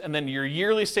rentals, and then your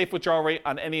yearly safe withdrawal rate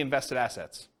on any invested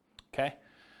assets, okay?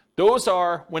 Those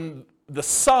are when the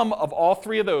sum of all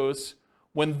three of those,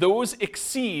 when those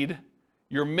exceed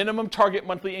your minimum target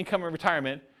monthly income in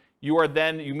retirement, you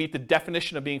meet the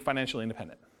definition of being financially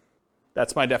independent.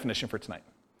 That's my definition for tonight.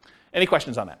 Any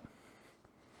questions on that?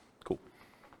 Cool.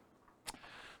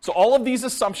 So all of these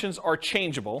assumptions are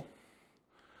changeable.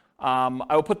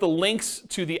 I will put the links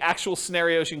to the actual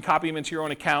scenarios. You can copy them into your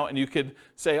own account, and you could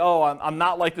say, oh, I'm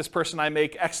not like this person. I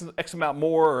make X amount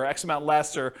more or X amount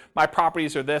less, or my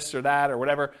properties are this or that or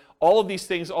whatever. All of these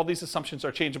things, all these assumptions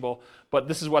are changeable, but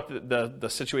this is what the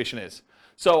situation is.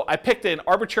 So I picked an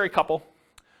arbitrary couple.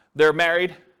 They're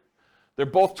married. They're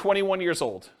both 21 years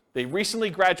old. They recently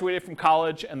graduated from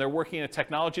college, and they're working in a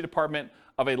technology department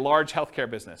of a large healthcare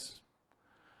business.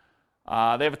 They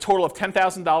have a total of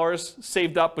 $10,000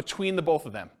 saved up between the both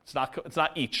of them. It's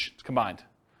not each, it's combined.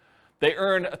 They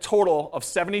earn a total of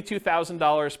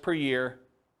 $72,000 per year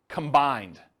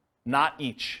combined, not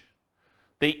each.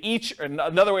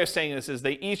 Another way of saying this is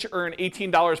they each earn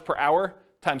 $18 per hour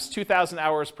times 2,000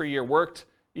 hours per year worked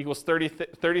equals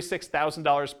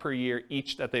 $36,000 per year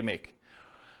each that they make.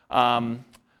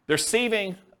 They're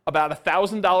saving about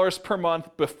 $1,000 per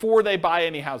month before they buy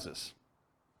any houses.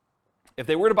 If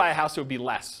they were to buy a house, it would be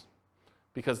less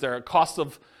because their cost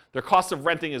of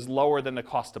renting is lower than the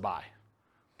cost to buy.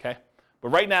 Okay? But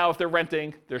right now, if they're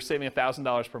renting, they're saving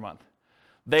 $1,000 per month.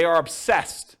 They are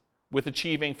obsessed with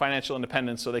achieving financial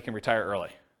independence so they can retire early.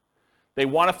 They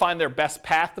want to find their best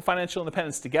path to financial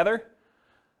independence together.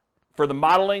 For the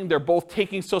modeling, they're both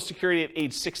taking Social Security at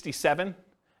age 67,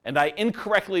 and I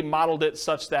incorrectly modeled it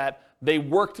such that they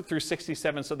worked through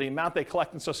 67, so the amount they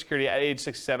collect in Social Security at age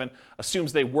 67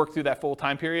 assumes they work through that full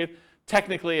time period.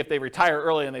 Technically, if they retire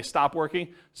early and they stop working,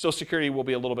 Social Security will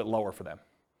be a little bit lower for them.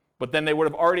 But then they would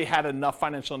have already had enough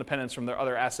financial independence from their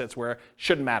other assets where it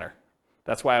shouldn't matter.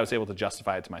 That's why I was able to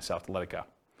justify it to myself to let it go.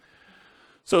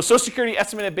 So Social Security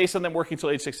estimated based on them working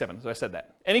until age 67. So I said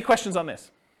that. Any questions on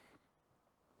this?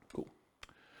 Cool.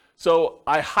 So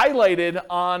I highlighted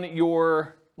on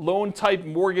your loan type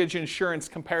mortgage insurance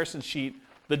comparison sheet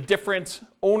the different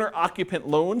owner-occupant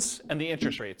loans and the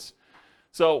interest rates.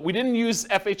 So we didn't use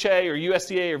FHA or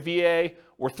USDA or VA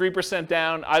or 3%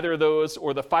 down, either of those,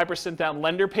 or the 5% down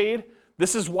lender paid.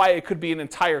 This is why it could be an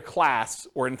entire class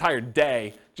or an entire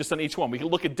day just on each one. We could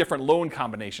look at different loan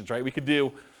combinations, right? We could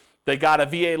do They got a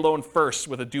VA loan first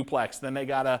with a duplex, then they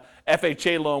got a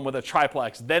FHA loan with a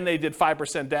triplex, then they did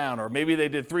 5% down, or maybe they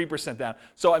did 3% down.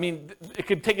 So, I mean, it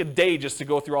could take a day just to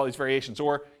go through all these variations,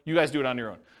 or you guys do it on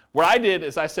your own. What I did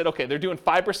is I said, okay, they're doing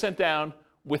 5% down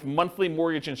with monthly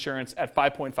mortgage insurance at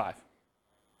 5.5.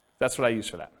 That's what I use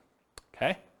for that,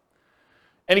 okay?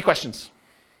 Any questions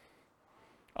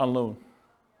on loan?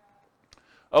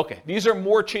 Okay, these are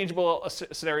more changeable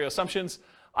scenario assumptions.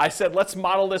 I said, let's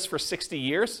model this for 60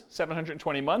 years,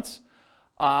 720 months.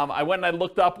 I went and I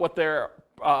looked up what their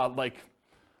kind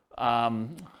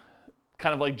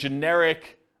of like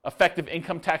generic effective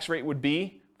income tax rate would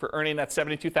be for earning that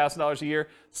 $72,000 a year.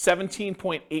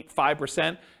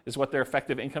 17.85% is what their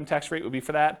effective income tax rate would be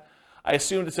for that. I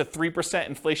assumed it's a 3%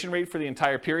 inflation rate for the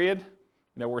entire period.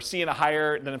 You know, we're seeing a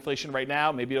higher than inflation right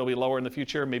now. Maybe it'll be lower in the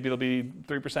future. Maybe it'll be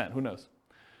 3%. Who knows?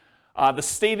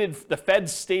 The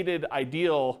Fed's stated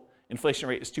ideal inflation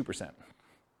rate is 2%,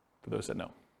 for those that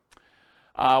know.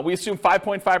 We assume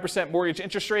 5.5% mortgage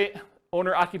interest rate,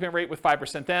 owner-occupant rate with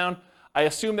 5% down. I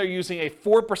assume they're using a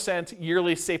 4%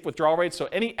 yearly safe withdrawal rate. So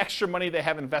any extra money they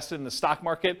have invested in the stock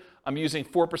market, I'm using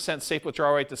 4% safe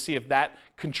withdrawal rate to see if that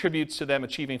contributes to them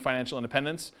achieving financial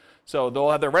independence. So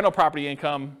they'll have their rental property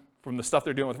income from the stuff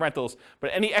they're doing with rentals,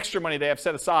 but any extra money they have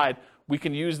set aside, we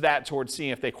can use that towards seeing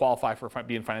if they qualify for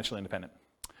being financially independent.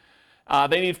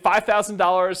 They need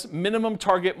 $5,000 minimum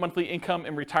target monthly income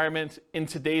in retirement in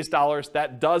today's dollars.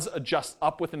 That does adjust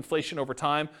up with inflation over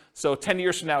time. So 10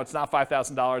 years from now, it's not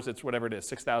 $5,000, it's whatever it is,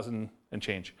 $6,000 and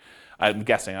change. I'm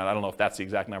guessing, I don't know if that's the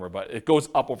exact number, but it goes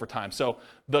up over time. So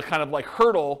the kind of like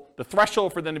hurdle, the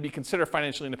threshold for them to be considered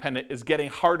financially independent is getting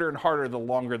harder and harder the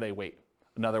longer they wait.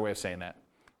 Another way of saying that,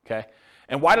 okay?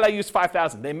 And why did I use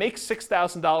 $5,000? They make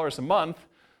 $6,000 a month.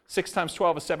 6 times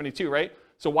 12 is 72, right?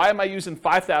 So why am I using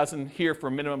 $5,000 here for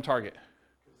a minimum target?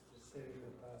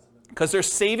 Because they're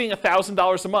saving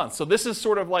 $1,000 a month. So this is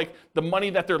sort of like the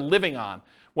money that they're living on.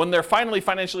 When they're finally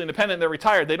financially independent and they're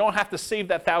retired, they don't have to save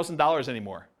that $1,000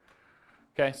 anymore.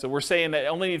 Okay, so we're saying that they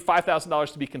only need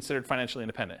 $5,000 to be considered financially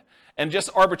independent. And just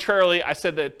arbitrarily, I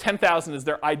said that $10,000 is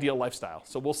their ideal lifestyle.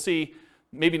 So we'll see,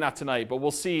 maybe not tonight, but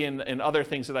we'll see in other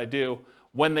things that I do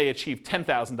when they achieve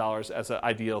 $10,000 as an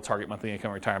ideal target monthly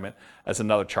income retirement as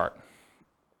another chart.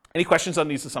 Any questions on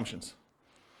these assumptions?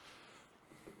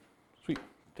 Sweet,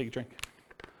 take a drink.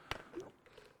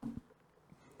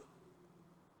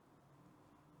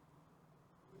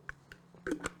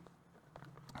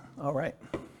 All right.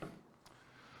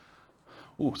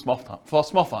 Ooh, small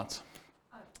fonts.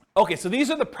 Okay, so these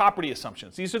are the property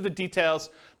assumptions. These are the details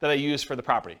that I use for the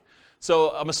property. So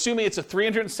I'm assuming it's a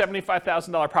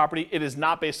 $375,000 property. It is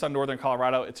not based on Northern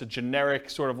Colorado. It's a generic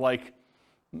sort of like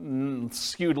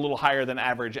skewed a little higher than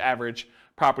average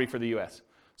property for the U.S.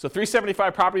 So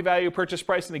 375 property value, purchase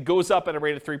price, and it goes up at a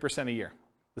rate of 3% a year.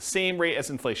 The same rate as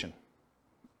inflation.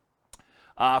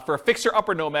 For a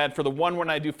fixer-upper Nomad, for the one when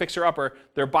I do fixer-upper,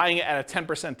 they're buying it at a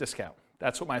 10% discount.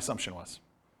 That's what my assumption was.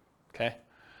 Okay.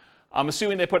 I'm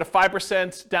assuming they put a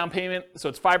 5% down payment, so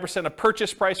it's 5% of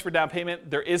purchase price for down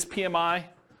payment. There is PMI.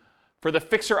 For the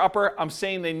fixer-upper, I'm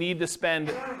saying they need to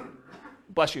spend,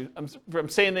 bless you, I'm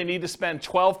saying they need to spend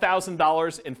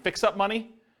 $12,000 in fix-up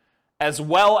money, as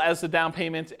well as the down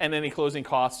payment and any closing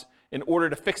costs in order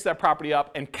to fix that property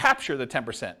up and capture the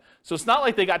 10%. So it's not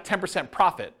like they got 10%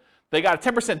 profit. They got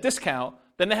a 10% discount,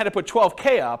 then they had to put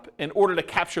 $12K up in order to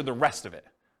capture the rest of it,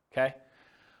 okay?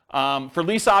 For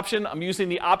lease option, I'm using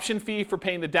the option fee for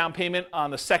paying the down payment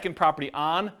on the second property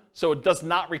on, so it does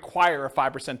not require a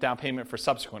 5% down payment for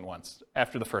subsequent ones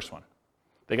after the first one.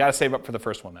 They got to save up for the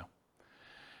first one now.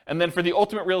 And then for the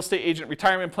ultimate real estate agent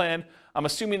retirement plan, I'm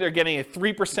assuming they're getting a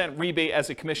 3% rebate as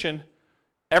a commission.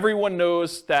 Everyone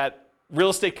knows that real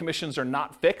estate commissions are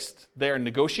not fixed. They are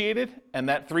negotiated, and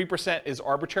that 3% is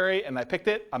arbitrary, and I picked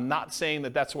it. I'm not saying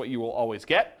that that's what you will always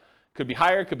get. Could be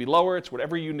higher, could be lower. It's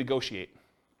whatever you negotiate.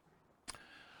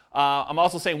 I'm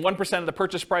also saying 1% of the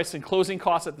purchase price and closing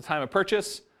costs at the time of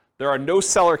purchase. There are no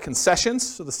seller concessions,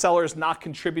 so the seller is not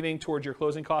contributing towards your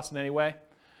closing costs in any way.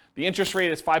 The interest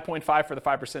rate is 5.5 for the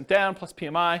 5% down plus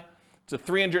PMI. It's a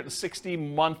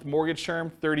 360-month mortgage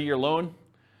term, 30-year loan.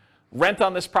 Rent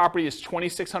on this property is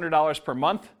 $2,600 per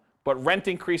month, but rent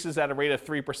increases at a rate of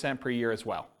 3% per year as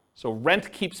well. So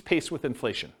rent keeps pace with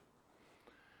inflation.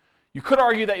 You could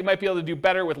argue that you might be able to do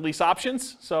better with lease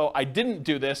options. So I didn't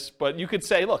do this, but you could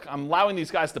say, look, I'm allowing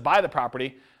these guys to buy the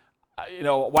property.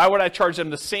 Why would I charge them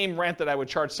the same rent that I would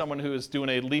charge someone who is doing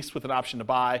a lease with an option to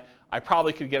buy? I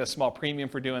probably could get a small premium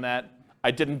for doing that.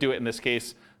 I didn't do it in this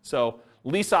case. So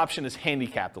lease option is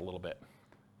handicapped a little bit.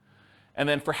 And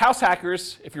then for house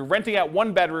hackers, if you're renting out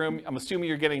 1 bedroom, I'm assuming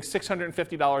you're getting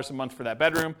 $650 a month for that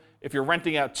bedroom. If you're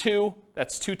renting out 2,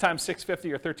 that's 2 times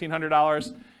 $650 or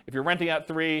 $1,300. If you're renting out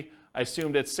 3, I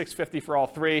assumed it's $650 for all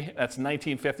 3. That's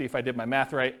 $1,950 if I did my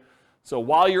math right. So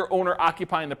while you're owner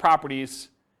occupying the properties,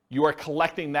 you are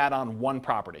collecting that on 1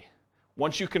 property.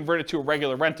 Once you convert it to a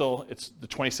regular rental, it's the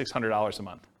 $2,600 a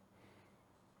month.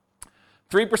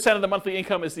 3% of the monthly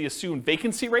income is the assumed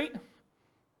vacancy rate.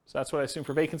 So that's what I assume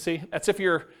for vacancy. That's if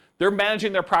they're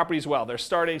managing their properties well. They're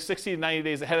starting 60 to 90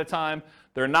 days ahead of time.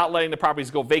 They're not letting the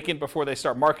properties go vacant before they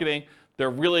start marketing.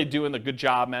 They're really doing a good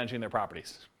job managing their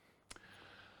properties.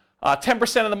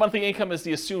 10% of the monthly income is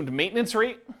the assumed maintenance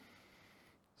rate.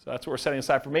 So that's what we're setting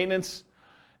aside for maintenance.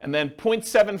 And then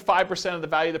 0.75% of the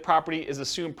value of the property is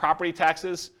assumed property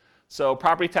taxes. So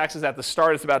property taxes at the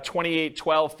start is about $28,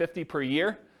 $12, $50 per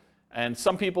year. And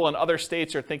some people in other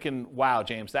states are thinking, wow,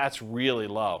 James, that's really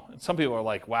low. And some people are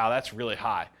like, wow, that's really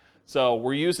high. So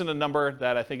we're using a number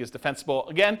that I think is defensible.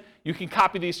 Again, you can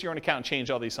copy these to your own account and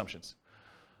change all the assumptions.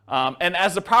 And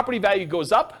as the property value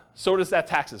goes up, so does that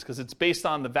taxes, because it's based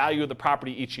on the value of the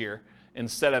property each year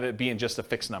instead of it being just a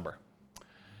fixed number.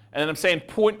 And then I'm saying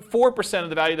 0.4% of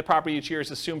the value of the property each year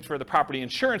is assumed for the property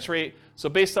insurance rate. So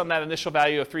based on that initial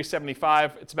value of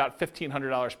 $375, it's about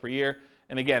 $1,500 per year.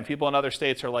 And again, people in other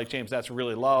states are like, James, that's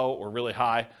really low or really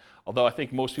high, although I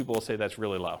think most people will say that's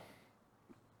really low.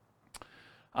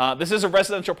 This is a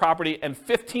residential property, and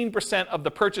 15% of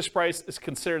the purchase price is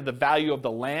considered the value of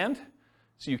the land.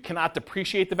 So you cannot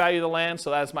depreciate the value of the land,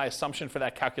 so that is my assumption for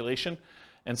that calculation.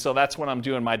 And so that's when I'm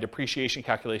doing my depreciation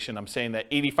calculation. I'm saying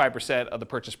that 85% of the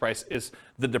purchase price is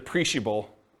the depreciable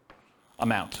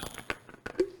amount.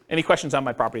 Any questions on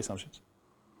my property assumptions?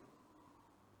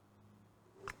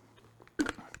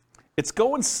 It's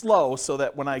going slow so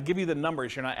that when I give you the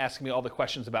numbers, you're not asking me all the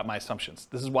questions about my assumptions.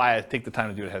 This is why I take the time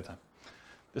to do it ahead of time.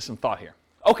 There's some thought here.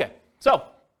 Okay, so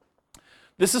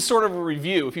this is sort of a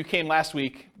review. If you came last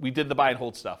week, we did the buy and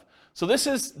hold stuff. So this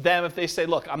is them if they say,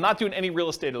 look, I'm not doing any real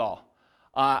estate at all.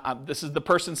 This is the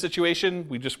person's situation.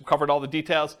 We just covered all the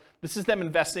details. This is them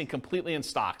investing completely in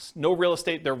stocks. No real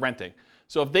estate, they're renting.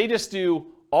 So if they just do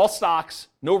all stocks,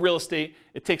 no real estate,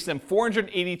 it takes them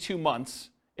 482 months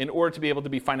in order to be able to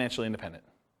be financially independent.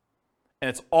 And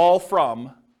it's all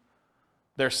from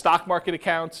their stock market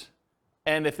account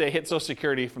and if they hit Social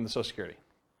Security from the Social Security.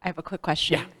 I have a quick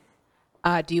question.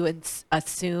 Yeah. Do you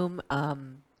assume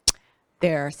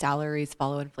their salaries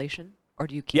follow inflation, or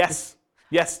do you keep Yes.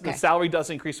 Yes, Okay. the salary does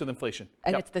increase with inflation.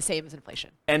 and Yep. it's the same as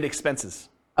inflation? And expenses.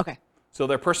 Okay. So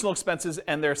their personal expenses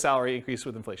and their salary increase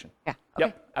with inflation. Yeah. Okay.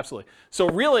 Yep, absolutely. So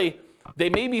really, they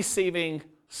may be saving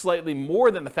slightly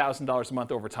more than $1,000 a month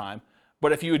over time,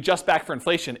 but if you adjust back for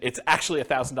inflation, it's actually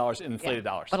 $1,000 in inflated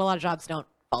dollars. But a lot of jobs don't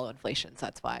follow inflation, so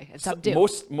that's why. And some do.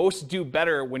 Most do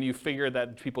better when you figure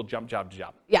that people jump job to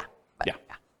job. Yeah. But, Yeah.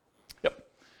 Yep.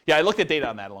 Yeah, I looked at data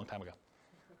on that a long time ago.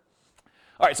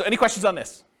 All right, so any questions on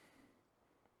this?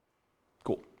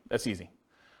 Cool, that's easy.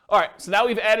 All right, so now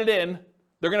we've added in,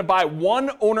 they're gonna buy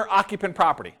 1 owner-occupant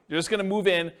property. They're just gonna move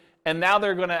in, and now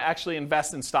they're gonna actually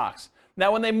invest in stocks.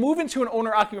 Now, when they move into an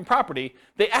owner-occupant property,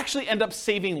 they actually end up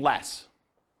saving less,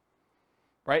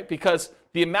 right? Because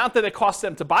the amount that it costs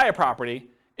them to buy a property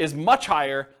is much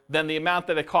higher than the amount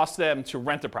that it costs them to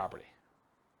rent a property.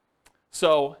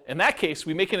 So in that case,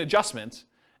 we make an adjustment,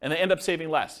 and they end up saving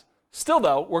less. Still,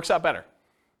 though, works out better.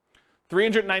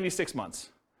 396 months.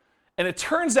 And it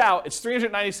turns out it's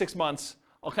 396 months.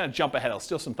 I'll kind of jump ahead. I'll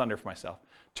steal some thunder for myself.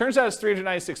 Turns out it's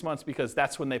 396 months because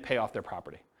that's when they pay off their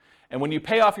property. And when you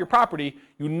pay off your property,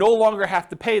 you no longer have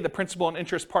to pay the principal and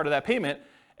interest part of that payment.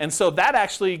 And so that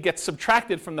actually gets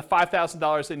subtracted from the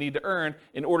 $5,000 they need to earn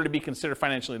in order to be considered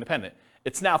financially independent.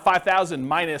 It's now $5,000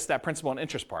 minus that principal and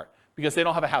interest part because they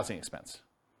don't have a housing expense.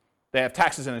 They have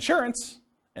taxes and insurance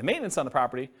and maintenance on the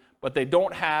property, but they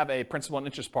don't have a principal and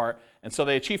interest part. And so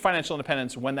they achieve financial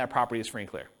independence when that property is free and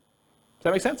clear. Does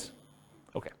that make sense?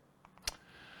 Okay.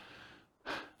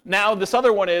 Now, this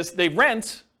other one is they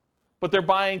rent, but they're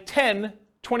buying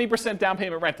 20% down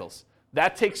payment rentals.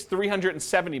 That takes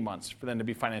 370 months for them to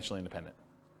be financially independent.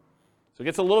 So it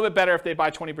gets a little bit better if they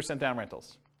buy 20% down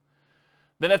rentals.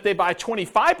 Then if they buy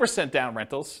 25% down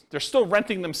rentals, they're still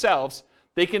renting themselves,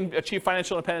 they can achieve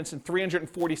financial independence in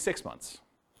 346 months.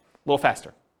 A little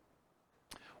faster.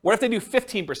 What if they do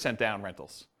 15% down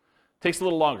rentals? Takes a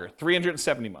little longer,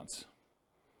 370 months.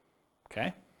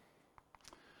 Okay?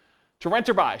 To rent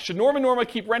or buy. Should Norma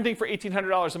keep renting for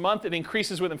 $1,800 a month? It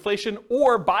increases with inflation,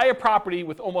 or buy a property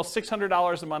with almost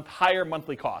 $600 a month higher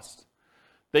monthly cost.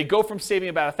 They go from saving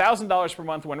about $1,000 per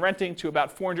month when renting to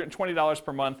about $420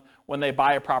 per month when they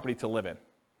buy a property to live in.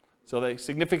 So they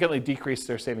significantly decrease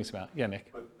their savings amount. Yeah,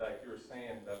 Nick? But like you were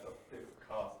saying, that's a fixed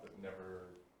cost that never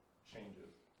changes.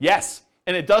 Yes,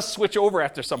 and it does switch over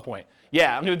after some point.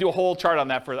 Yeah, I'm going to do a whole chart on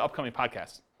that for the upcoming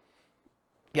podcast.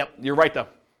 Yep, you're right though.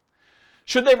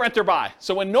 Should they rent or buy?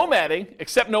 So when nomading,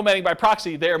 except nomading by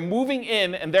proxy, they are moving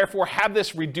in and therefore have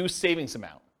this reduced savings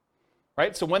amount.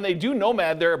 Right? So when they do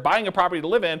nomad, they're buying a property to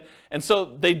live in, and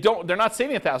so they're not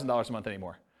saving $1,000 a month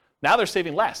anymore. Now they're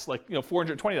saving less, like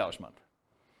 $420 a month.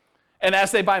 And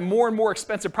as they buy more and more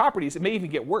expensive properties, it may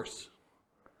even get worse.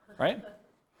 Right?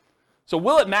 So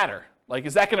will it matter? Like,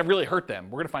 is that going to really hurt them?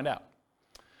 We're going to find out.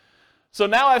 So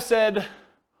now I've said,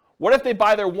 what if they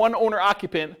buy their one owner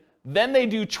occupant, then they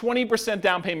do 20%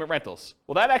 down payment rentals?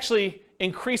 Well, that actually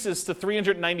increases to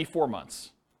 394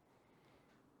 months.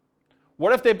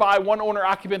 What if they buy one owner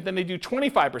occupant, then they do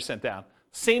 25% down?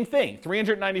 Same thing,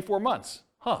 394 months.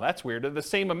 Huh, that's weird. They're the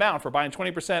same amount for buying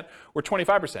 20% or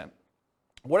 25%.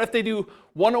 What if they do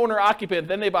one owner occupant,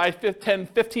 then they buy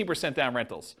 15% down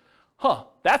rentals? Huh,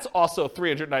 that's also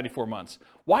 394 months.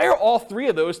 Why are all three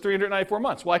of those 394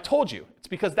 months? Well, I told you. It's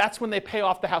because that's when they pay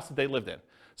off the house that they lived in.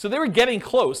 So they were getting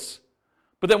close,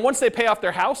 but then once they pay off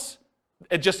their house,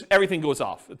 everything goes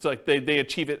off. It's like they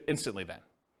achieve it instantly then.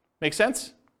 Make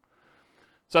sense?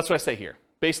 So that's what I say here.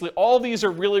 Basically, all these are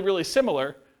really, really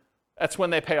similar. That's when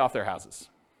they pay off their houses.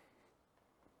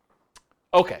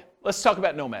 Okay, let's talk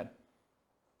about Nomad.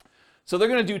 So they're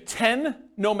going to do 10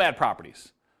 Nomad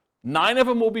properties. 9 of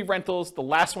them will be rentals. The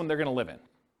last one they're going to live in.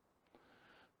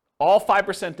 All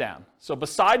 5% down. So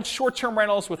besides short-term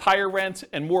rentals with higher rent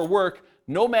and more work,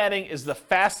 nomading is the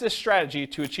fastest strategy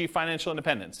to achieve financial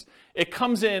independence. It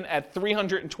comes in at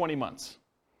 320 months.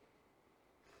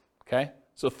 Okay?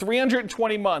 So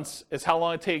 320 months is how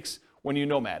long it takes when you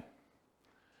nomad.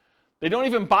 They don't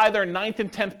even buy their 9th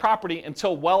and 10th property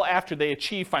until well after they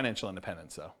achieve financial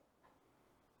independence, though.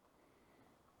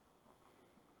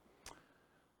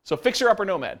 So fixer upper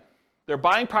nomad. They're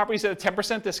buying properties at a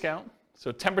 10% discount.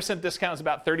 So 10% discount is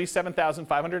about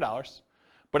 $37,500.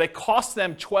 But it costs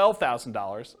them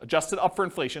 $12,000, adjusted up for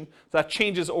inflation. So that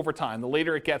changes over time. The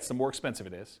later it gets, the more expensive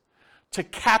it is, to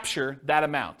capture that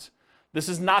amount. This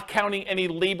is not counting any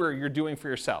labor you're doing for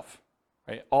yourself.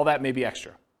 Right? All that may be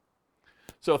extra.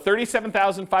 So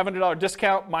 $37,500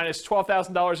 discount minus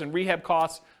 $12,000 in rehab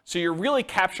costs. So you're really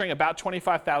capturing about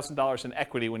 $25,000 in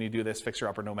equity when you do this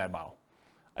fixer-upper nomad model.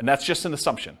 And that's just an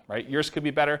assumption, right? Yours could be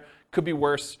better, could be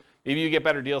worse. Maybe you get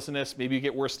better deals in this. Maybe you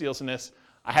get worse deals in this.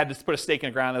 I had to put a stake in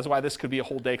the ground. That's why this could be a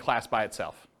whole day class by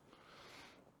itself.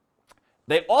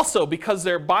 They also, because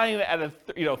they're buying it at a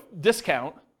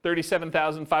discount,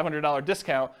 $37,500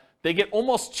 discount, they get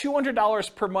almost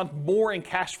 $200 per month more in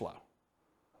cash flow.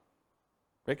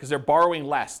 Right? Because they're borrowing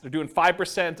less. They're doing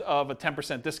 5% of a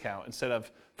 10% discount instead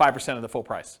of 5% of the full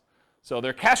price. So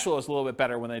their cash flow is a little bit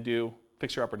better when they do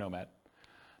fixer-upper nomad.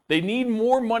 They need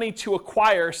more money to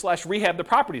acquire/rehab the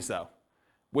properties, though,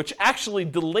 which actually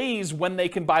delays when they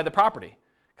can buy the property.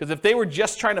 Because if they were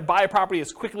just trying to buy a property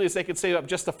as quickly as they could save up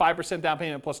just a 5% down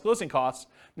payment plus closing costs,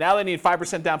 now they need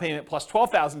 5% down payment plus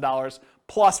 $12,000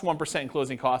 plus 1% in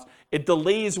closing costs. It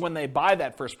delays when they buy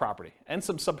that first property and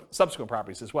some subsequent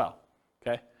properties as well.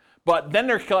 Okay? But then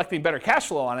they're collecting better cash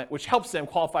flow on it, which helps them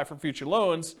qualify for future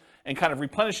loans and kind of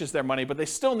replenishes their money, but they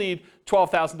still need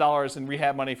 $12,000 in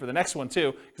rehab money for the next one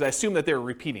too, because I assume that they're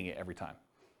repeating it every time.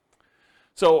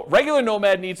 So regular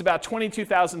nomad needs about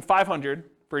 $22,500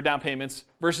 for down payments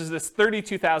versus this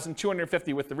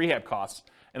 $32,250 with the rehab costs.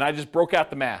 And I just broke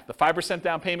out the math. The 5%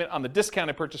 down payment on the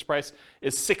discounted purchase price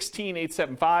is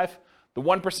 $16,875. The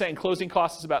 1% in closing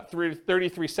costs is about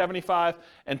 $33,775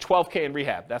 and $12K in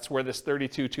rehab. That's where this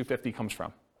 $32,250 comes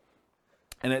from.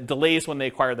 And it delays when they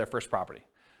acquire their first property.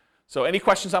 So any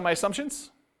questions on my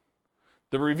assumptions?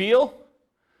 The reveal.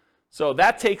 So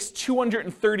that takes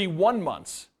 231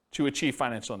 months to achieve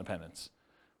financial independence.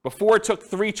 Before it took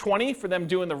 320 for them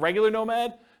doing the regular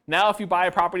nomad. Now if you buy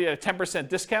a property at a 10%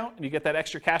 discount and you get that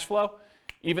extra cash flow,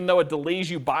 even though it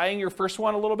delays you buying your first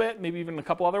one a little bit, maybe even a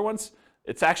couple other ones,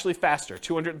 it's actually faster,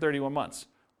 231 months.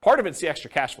 Part of it's the extra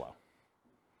cash flow.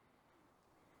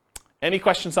 Any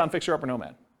questions on fixer-upper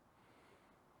nomad?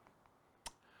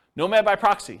 Nomad by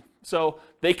proxy. So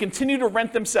they continue to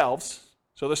rent themselves,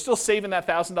 so they're still saving that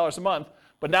 $1,000 a month,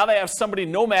 but now they have somebody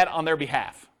nomad on their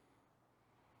behalf.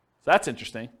 So that's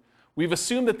interesting. We've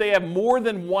assumed that they have more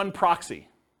than one proxy,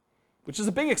 which is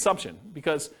a big assumption,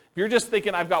 because if you're just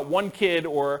thinking I've got one kid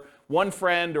or one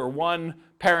friend or one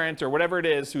parent or whatever it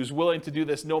is who's willing to do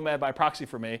this nomad by proxy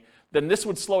for me, then this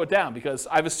would slow it down, because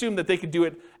I've assumed that they could do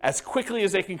it as quickly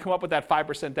as they can come up with that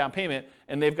 5% down payment,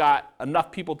 and they've got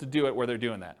enough people to do it where they're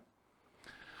doing that.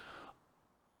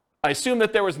 I assume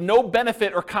that there was no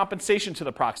benefit or compensation to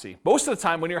the proxy. Most of the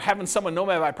time when you're having someone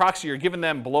nomad by proxy, you're giving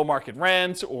them below market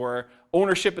rent or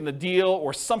ownership in the deal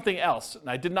or something else. And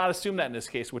I did not assume that in this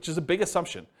case, which is a big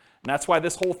assumption. And that's why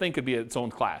this whole thing could be its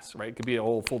own class, right? It could be a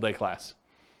whole full day class.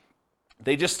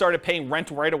 They just started paying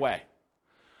rent right away.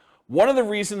 One of the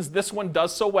reasons this one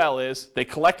does so well is they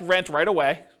collect rent right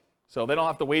away, so they don't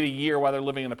have to wait a year while they're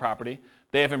living in the property.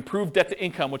 They have improved debt to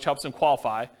income, which helps them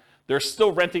qualify. They're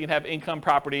still renting and have income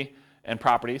property and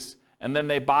properties, and then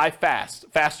they buy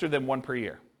faster than one per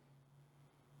year,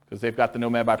 because they've got the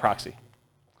Nomad by proxy.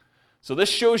 So this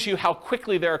shows you how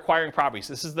quickly they're acquiring properties.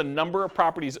 This is the number of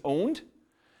properties owned,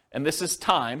 and this is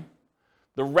time.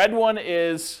 The red one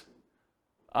is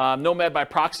Nomad by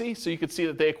proxy, so you can see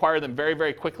that they acquire them very,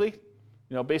 very quickly.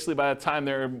 Basically by the time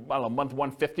they're, month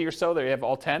 150 or so, they have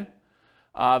all 10.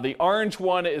 The orange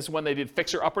one is when they did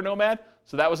Fixer Upper Nomad,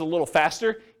 so that was a little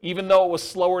faster, even though it was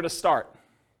slower to start.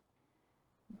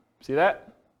 See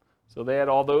that? So they had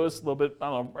all those, a little bit,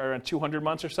 around 200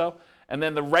 months or so. And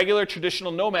then the regular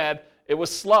traditional Nomad, it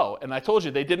was slow. And I told you,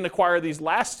 they didn't acquire these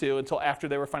last two until after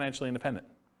they were financially independent.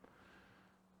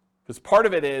 Because part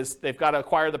of it is they've got to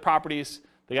acquire the properties,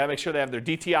 they got to make sure they have their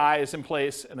DTIs in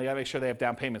place, and they got to make sure they have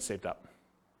down payments saved up.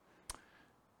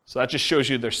 So that just shows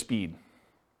you their speed.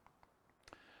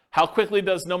 How quickly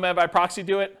does Nomad by proxy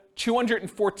do it?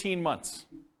 214 months.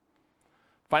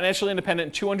 Financially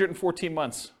independent, 214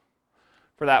 months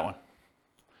for that one.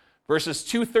 Versus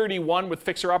 231 with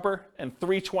Fixer Upper and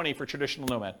 320 for traditional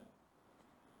Nomad.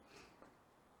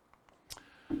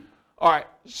 All right,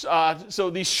 so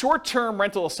these short-term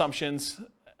rental assumptions,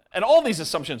 and all these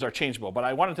assumptions are changeable, but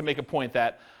I wanted to make a point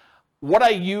that what I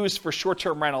use for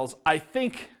short-term rentals, I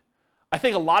think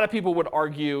a lot of people would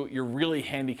argue you're really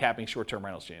handicapping short-term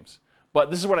rentals, James. But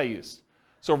this is what I use.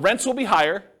 So rents will be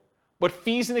higher, but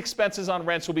fees and expenses on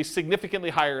rents will be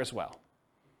significantly higher as well.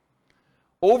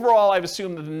 Overall, I've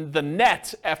assumed the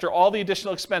net, after all the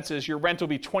additional expenses, your rent will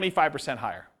be 25%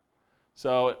 higher.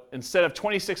 So instead of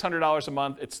 $2,600 a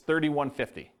month, it's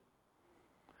 $3,150.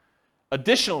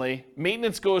 Additionally,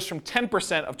 maintenance goes from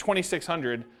 10% of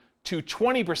 $2,600 to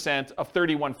 20% of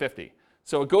 $3,150.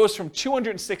 So it goes from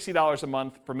 $260 a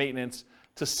month for maintenance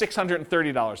to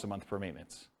 $630 a month for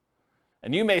maintenance.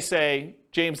 And you may say,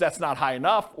 James, that's not high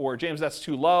enough, or James, that's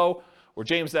too low, or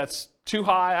James, that's too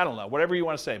high. I don't know, whatever you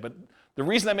want to say. But the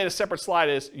reason I made a separate slide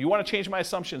is, you want to change my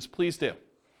assumptions, please do.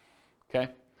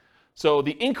 Okay? So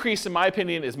the increase, in my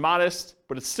opinion, is modest,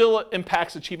 but it still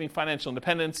impacts achieving financial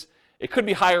independence. It could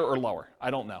be higher or lower. I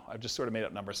don't know. I've just sort of made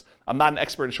up numbers. I'm not an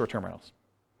expert in short-term rentals.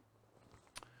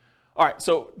 All right,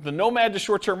 so the Nomad to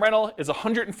short-term rental is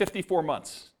 154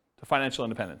 months to financial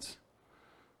independence.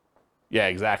 Yeah,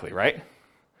 exactly, right?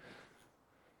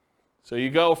 So you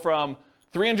go from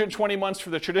 320 months for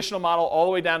the traditional model all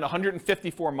the way down to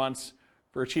 154 months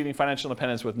for achieving financial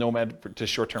independence with Nomad to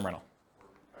short-term rental.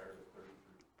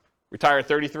 Retire at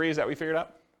 33, is that what we figured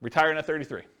out? Retiring at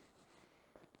 33.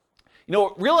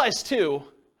 Realize too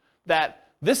that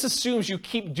this assumes you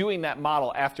keep doing that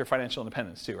model after financial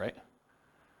independence too, right?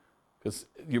 Because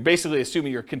you're basically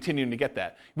assuming you're continuing to get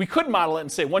that. We could model it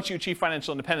and say, once you achieve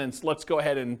financial independence, let's go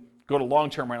ahead and go to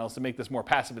long-term rentals to make this more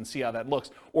passive and see how that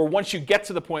looks. Or once you get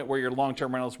to the point where your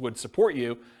long-term rentals would support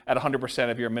you at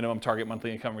 100% of your minimum target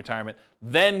monthly income retirement,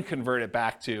 then convert it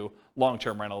back to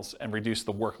long-term rentals and reduce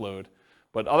the workload.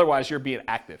 But otherwise, you're being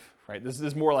active, right? This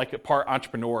is more like a part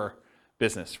entrepreneur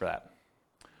business for that.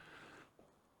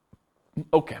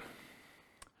 Okay.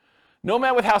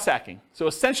 Nomad with house hacking. So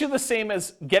essentially the same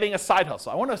as getting a side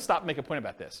hustle. I want to stop and make a point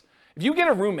about this. If you get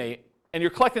a roommate and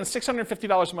you're collecting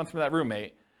 $650 a month from that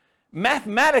roommate,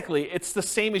 mathematically it's the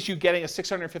same as you getting a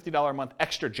 $650 a month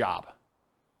extra job,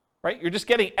 right? You're just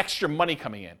getting extra money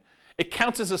coming in. It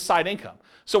counts as a side income.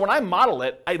 So when I model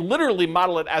it, I literally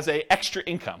model it as an extra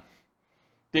income.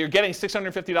 That you're getting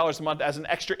 $650 a month as an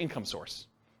extra income source.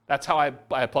 That's how I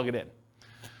plug it in.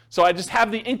 So I just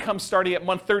have the income starting at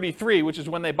month 33, which is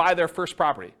when they buy their first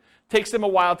property. Takes them a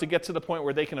while to get to the point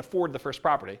where they can afford the first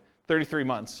property, 33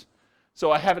 months.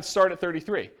 So I have it start at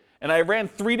 33. And I ran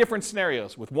 3 different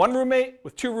scenarios, with 1 roommate,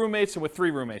 with 2 roommates, and with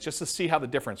 3 roommates, just to see how the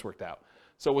difference worked out.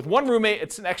 So with 1 roommate,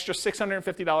 it's an extra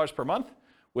 $650 per month.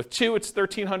 With 2, it's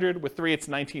 $1,300. With 3, it's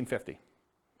 $1,950.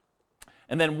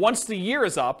 And then once the year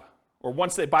is up, or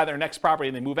once they buy their next property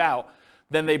and they move out,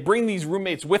 then they bring these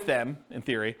roommates with them, in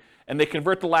theory, and they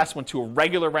convert the last one to a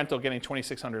regular rental getting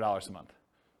 $2,600 a month.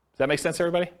 Does that make sense,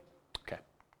 everybody? Okay.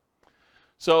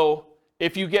 So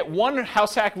if you get 1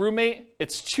 house hack roommate,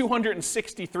 it's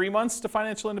 263 months to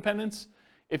financial independence.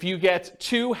 If you get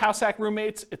 2 house hack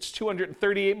roommates, it's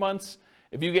 238 months.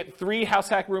 If you get 3 house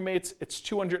hack roommates, it's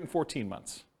 214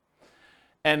 months.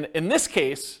 And in this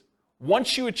case,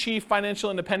 once you achieve financial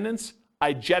independence,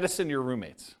 I jettison your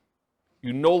roommates.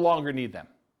 You no longer need them.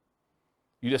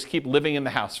 You just keep living in the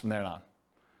house from there on,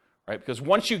 right? Because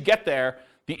once you get there,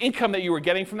 the income that you were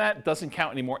getting from that doesn't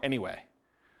count anymore anyway.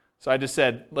 So I just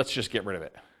said, let's just get rid of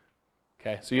it.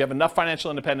 Okay, so you have enough financial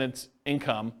independence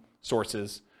income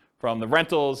sources from the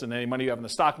rentals and any money you have in the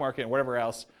stock market and whatever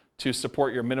else to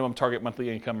support your minimum target monthly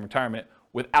income in retirement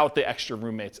without the extra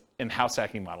roommates in house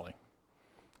hacking modeling.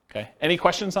 Okay, any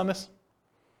questions on this?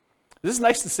 This is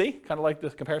nice to see, kind of like the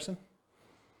comparison.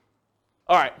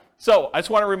 All right, so I just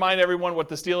want to remind everyone what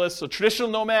this deal is. So traditional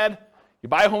Nomad, you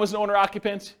buy a home as an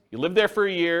owner-occupant, you live there for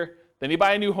a year, then you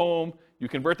buy a new home, you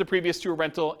convert the previous to a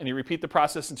rental, and you repeat the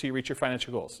process until you reach your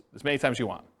financial goals, as many times as you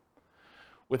want.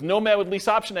 With Nomad with lease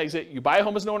option exit, you buy a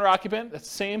home as an owner-occupant, that's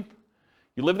the same.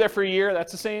 You live there for a year,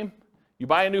 that's the same. You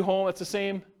buy a new home, that's the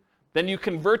same. Then you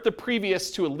convert the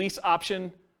previous to a lease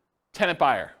option tenant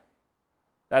buyer.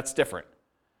 That's different.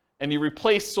 And you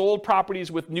replace sold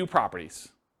properties with new properties.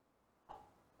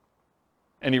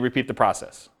 And you repeat the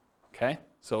process, okay?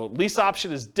 So lease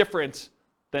option is different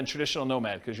than traditional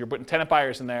Nomad because you're putting tenant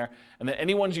buyers in there, and then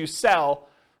any ones you sell,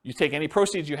 you take any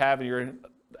proceeds you have, and you're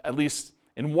at least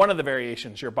in one of the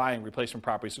variations, you're buying replacement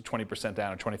properties with 20%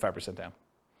 down or 25% down.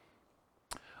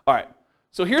 All right,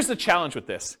 so here's the challenge with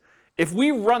this. If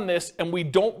we run this and we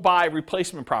don't buy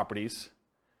replacement properties,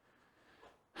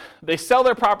 they sell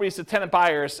their properties to tenant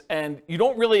buyers, and you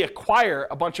don't really acquire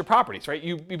a bunch of properties, right?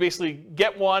 You basically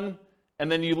get one,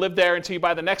 and then you live there until you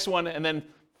buy the next one, and then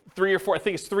 3 or 4, I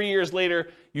think it's 3 years later,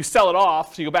 you sell it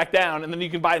off, so you go back down, and then you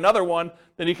can buy another one,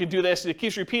 then you can do this, and it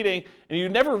keeps repeating, and you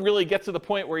never really get to the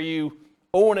point where you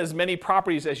own as many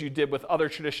properties as you did with other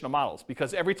traditional models,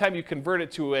 because every time you convert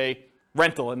it to a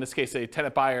rental, in this case a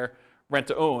tenant buyer, rent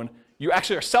to own, you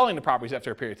actually are selling the properties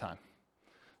after a period of time.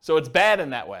 So it's bad in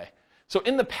that way. So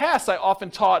in the past, I often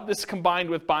taught this combined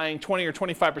with buying 20 or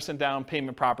 25% down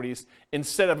payment properties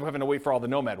instead of having to wait for all the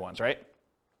Nomad ones, right?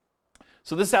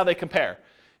 So this is how they compare.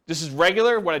 This is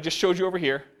regular, what I just showed you over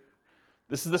here.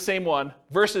 This is the same one,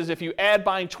 versus if you add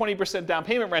buying 20% down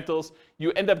payment rentals,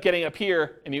 you end up getting up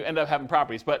here and you end up having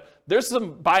properties. But there's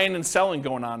some buying and selling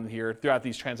going on here throughout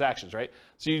these transactions, right?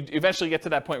 So you eventually get to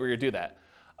that point where you do that.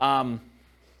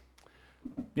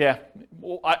 Yeah,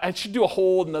 well, I should do a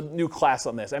whole new class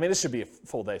on this. I mean, this should be a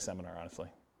full day seminar, honestly,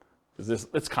 because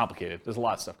it's complicated. There's a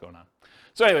lot of stuff going on.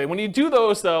 So anyway, when you do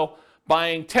those, though,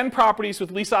 buying 10 properties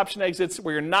with lease option exits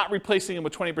where you're not replacing them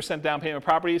with 20% down payment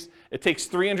properties, it takes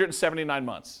 379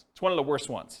 months. It's one of the worst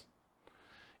ones.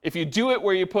 If you do it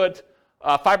where you put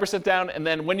 5% down, and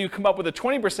then when you come up with a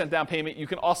 20% down payment, you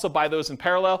can also buy those in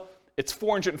parallel, it's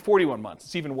 441 months.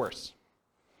 It's even worse.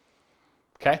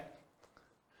 Okay?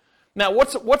 Now,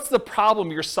 what's the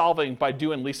problem you're solving by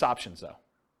doing lease options, though?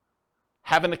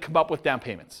 Having to come up with down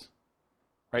payments,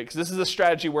 right? Because this is a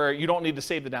strategy where you don't need to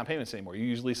save the down payments anymore. You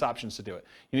use lease options to do it.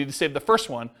 You need to save the first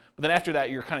one, but then after that,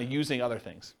 you're kind of using other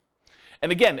things.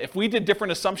 And again, if we did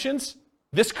different assumptions,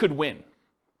 this could win.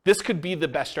 This could be the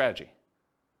best strategy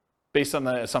based on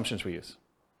the assumptions we use.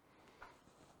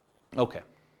 Okay.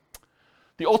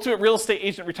 The ultimate real estate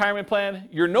agent retirement plan,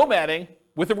 you're nomading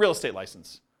with a real estate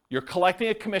license. You're collecting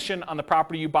a commission on the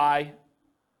property you buy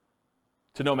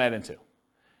to nomad into.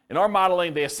 In our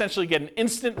modeling, they essentially get an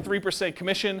instant 3%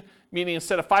 commission, meaning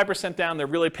instead of 5% down, they're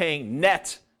really paying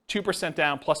net 2%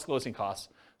 down plus closing costs.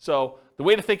 So the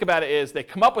way to think about it is they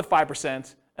come up with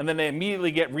 5%, and then they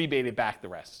immediately get rebated back the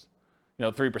rest.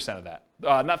 3% of that.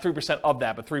 Not 3% of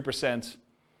that, but 3%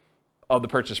 of the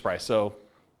purchase price, so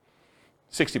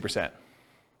 60%.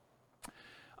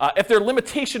 If their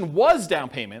limitation was down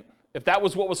payment, if that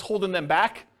was what was holding them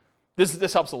back,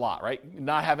 this helps a lot, right?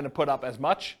 Not having to put up as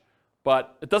much,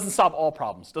 but it doesn't solve all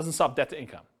problems. It doesn't solve debt to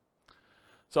income.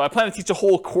 So I plan to teach a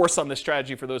whole course on this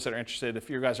strategy for those that are interested. If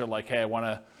you guys are like, hey, I want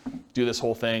to do this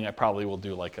whole thing, I probably will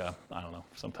do like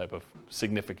some type of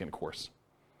significant course.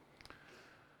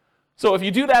 So if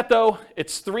you do that, though,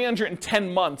 it's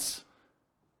 310 months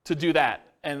to do that.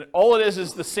 And all it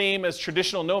is the same as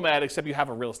traditional Nomad, except you have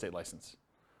a real estate license.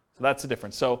 So that's the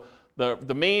difference. So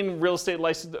the main real estate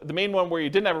license, the main one where you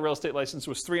didn't have a real estate license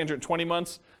was 320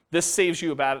 months. This saves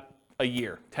you about a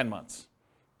year, 10 months,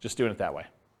 just doing it that way.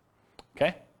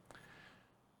 Okay?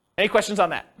 Any questions on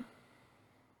that?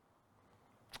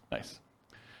 Nice.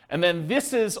 And then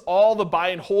this is all the buy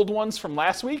and hold ones from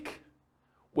last week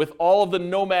with all of the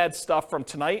Nomad stuff from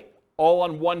tonight, all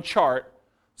on one chart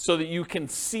so that you can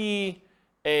see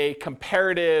a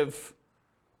comparative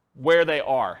where they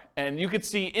are. And you can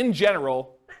see in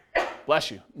general,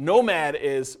 bless you, Nomad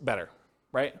is better,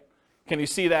 right? Can you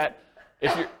see that?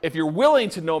 If you're willing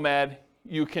to Nomad,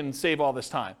 you can save all this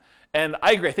time. And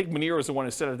I agree. I think Munir was the one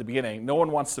who said at the beginning, no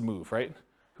one wants to move, right?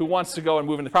 Who wants to go and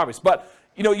move into properties? But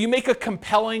you make a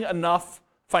compelling enough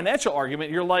financial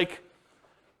argument. You're like,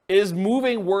 is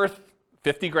moving worth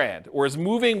 50 grand? Or is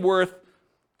moving worth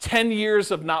 10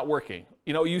 years of not working?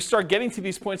 You start getting to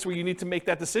these points where you need to make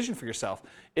that decision for yourself.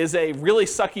 Is a really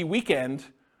sucky weekend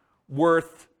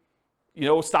worth,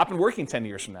 stopping working 10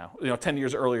 years from now? 10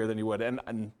 years earlier than you would.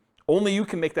 And only you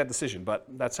can make that decision, but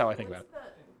that's how I think about it. What's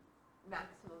the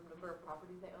maximum number of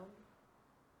properties they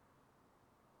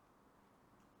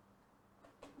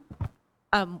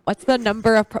own? What's the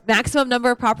maximum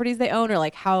number of properties they own, or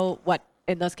like what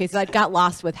in those cases? I got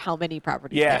lost with how many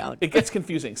properties they own. It gets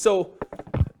confusing. So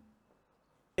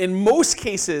in most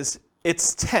cases,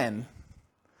 it's 10.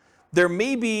 There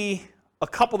may be a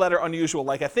couple that are unusual.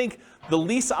 Like I think the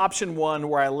lease option one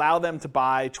where I allow them to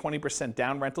buy 20%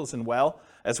 down rentals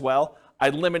as well, I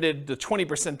limited the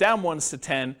 20% down ones to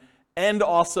 10 and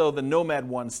also the Nomad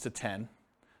ones to 10.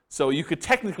 So you could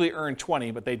technically earn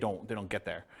 20, but they don't get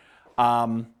there.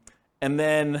 And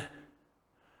then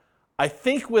I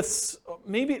think I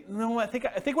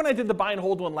think when I did the buy and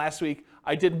hold one last week,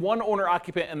 I did one owner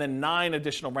occupant and then 9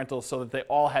 additional rentals so that they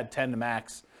all had 10 to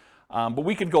max. But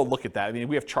we could go look at that. I mean,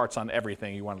 we have charts on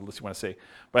everything you want to see.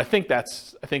 But I think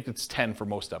it's 10 for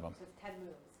most of them. So it's 10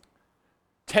 moves.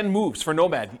 10 moves for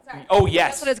Nomad. Sorry. Oh,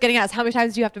 yes. That's what I was getting at. Is how many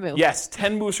times do you have to move? Yes,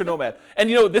 10 moves for Nomad. And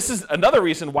this is another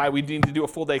reason why we need to do a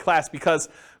full day class, because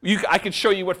I could show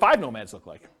you what 5 Nomads look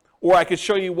like. Or I could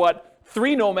show you what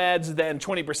 3 Nomads, then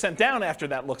 20% down after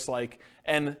that looks like.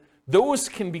 And those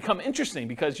can become interesting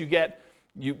because you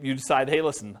decide, hey,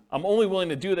 listen, I'm only willing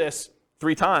to do this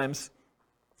 3 times,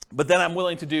 but then I'm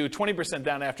willing to do 20%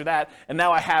 down after that. And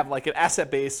now I have like an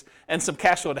asset base and some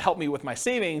cash flow to help me with my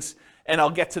savings, and I'll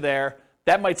get to there.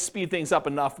 That might speed things up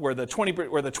enough where the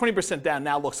 20% down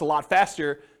now looks a lot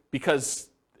faster because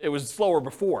it was slower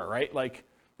before, right? Like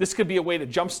this could be a way to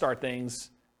jumpstart things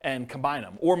and combine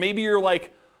them. Or maybe you're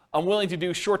like, I'm willing to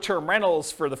do short-term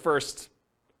rentals for the first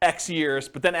X years,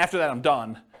 but then after that I'm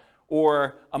done.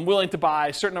 Or I'm willing to buy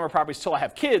a certain number of properties till I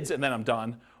have kids and then I'm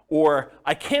done. Or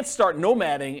I can't start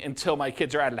nomading until my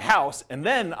kids are out of the house and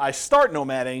then I start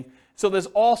nomading. So there's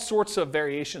all sorts of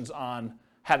variations on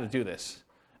how to do this.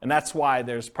 And that's why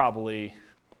there's probably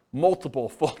multiple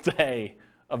full-day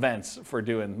events for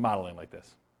doing modeling like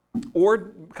this.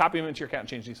 Or copy them into your account and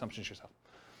change the assumptions yourself.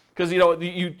 Because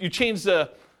you change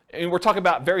and we're talking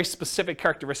about very specific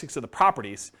characteristics of the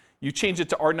properties. You change it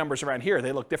to our numbers around here,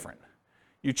 they look different.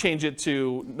 You change it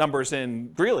to numbers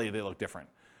in Greeley, they look different.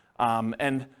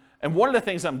 And one of the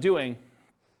things I'm doing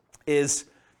is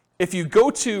if you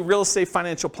go to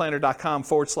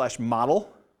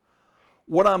realestatefinancialplanner.com/model,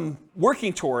 what I'm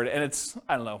working toward, and it's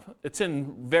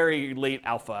in very late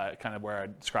alpha, kind of where I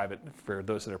describe it for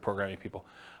those that are programming people.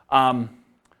 I'm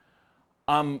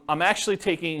actually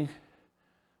taking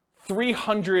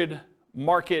 300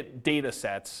 market data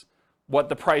sets, what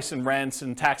the price and rents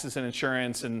and taxes and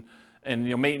insurance and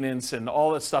maintenance and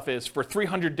all that stuff is for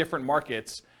 300 different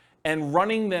markets, and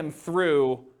running them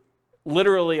through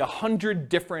literally 100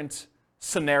 different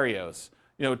scenarios.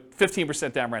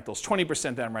 15% down rentals,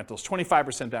 20% down rentals,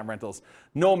 25% down rentals,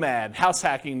 Nomad, house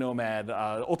hacking Nomad,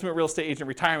 ultimate real estate agent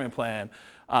retirement plan,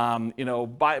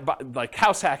 like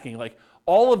house hacking, like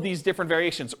all of these different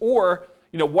variations. Or,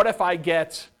 what if I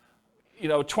get,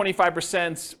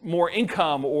 25% more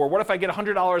income, or what if I get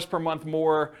 $100 per month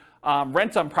more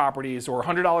rent on properties, or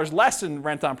 $100 less in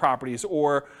rent on properties,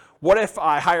 or what if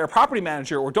I hire a property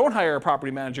manager or don't hire a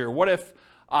property manager? What if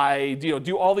I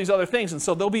do all these other things? And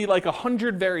so there'll be like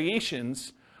 100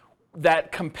 variations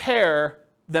that compare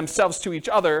themselves to each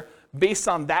other based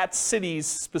on that city's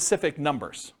specific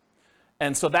numbers.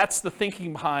 And so that's the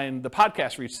thinking behind the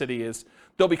podcast for each city is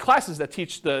there'll be classes that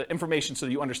teach the information so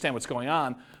that you understand what's going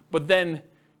on, but then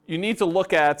you need to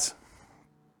look at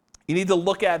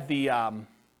the, I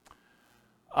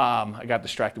got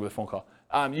distracted with a phone call.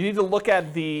 You need to look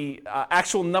at the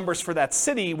actual numbers for that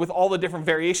city with all the different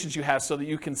variations you have so that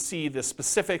you can see the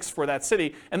specifics for that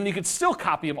city. And then you can still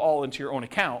copy them all into your own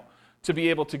account to be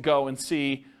able to go and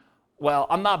see, well,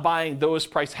 I'm not buying those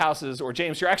price houses, or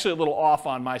James, you're actually a little off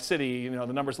on my city, the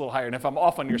number's a little higher. And if I'm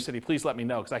off on your city, please let me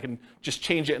know, because I can just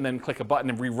change it and then click a button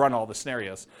and rerun all the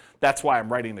scenarios. That's why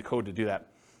I'm writing the code to do that.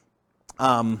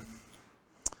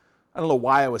 I don't know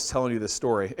why I was telling you this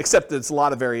story, except that it's a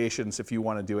lot of variations if you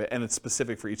want to do it, and it's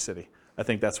specific for each city. I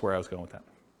think that's where I was going with that.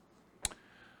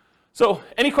 So,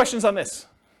 any questions on this?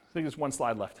 I think there's one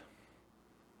slide left.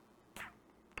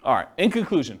 All right, in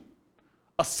conclusion,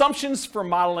 assumptions for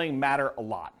modeling matter a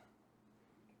lot.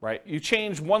 right? You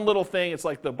change one little thing, it's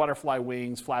like the butterfly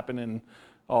wings flapping and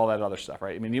all that other stuff,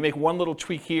 right? I mean, you make one little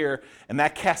tweak here, and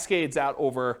that cascades out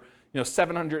over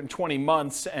 720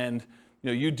 months, and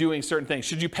you doing certain things.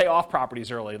 Should you pay off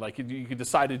properties early? Like you could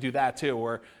decide to do that too.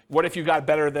 Or what if you got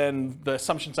better than the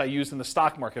assumptions I used in the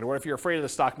stock market? Or what if you're afraid of the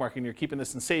stock market and you're keeping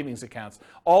this in savings accounts?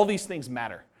 All these things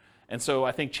matter. And so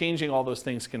I think changing all those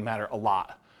things can matter a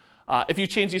lot. If you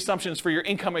change the assumptions for your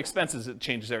income expenses, it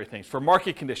changes everything. For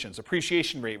market conditions,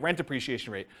 appreciation rate, rent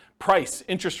appreciation rate, price,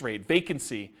 interest rate,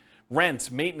 vacancy,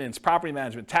 rent, maintenance, property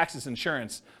management, taxes,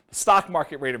 insurance, the stock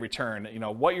market rate of return,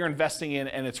 what you're investing in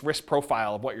and its risk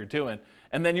profile of what you're doing,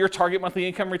 and then your target monthly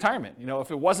income retirement.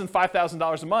 If it wasn't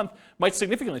 $5,000 a month, might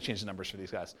significantly change the numbers for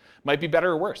these guys. Might be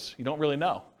better or worse. You don't really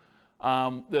know.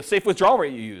 The safe withdrawal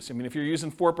rate you use. I mean, if you're using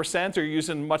 4% or you're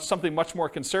using something much more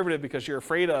conservative because you're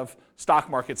afraid of stock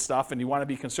market stuff and you want to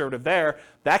be conservative there,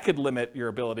 that could limit your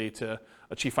ability to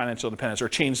achieve financial independence or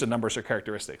change the numbers or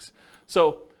characteristics.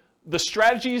 So the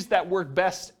strategies that work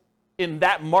best in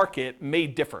that market may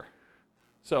differ.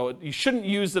 So you shouldn't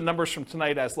use the numbers from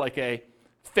tonight as like a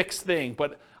fixed thing,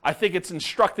 but I think it's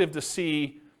instructive to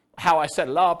see how I set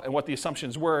it up and what the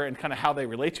assumptions were and kind of how they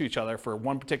relate to each other for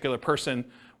one particular person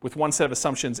with one set of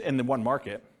assumptions in the one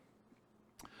market.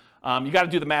 You got to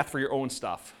do the math for your own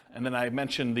stuff. And then I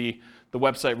mentioned the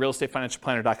website,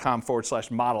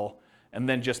 realestatefinancialplanner.com/model, and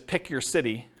then just pick your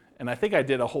city. And I think I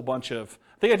did a whole bunch of,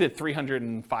 I think I did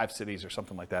 305 cities or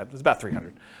something like that. It was about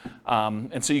 300.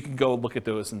 And so you can go look at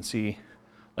those and see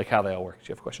like how they all work. Do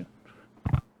you have a question?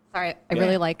 Sorry, I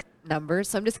really like numbers.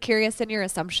 So I'm just curious in your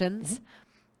assumptions,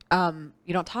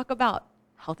 you don't talk about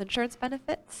health insurance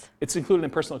benefits? It's included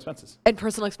in personal expenses. And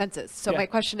personal expenses. So my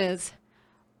question is,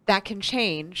 that can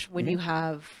change when you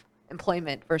have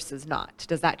employment versus not.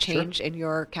 Does that change in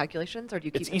your calculations, or do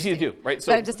you keep it? It's easy to do, right?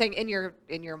 So I'm just saying, in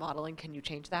your modeling, can you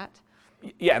change that?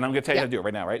 Yeah, and I'm going to tell you how to do it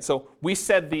right now, right? So we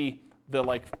said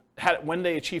when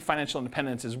they achieve financial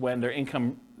independence is when their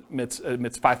income emits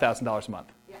 $5,000 a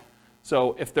month. Yeah.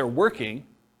 So if they're working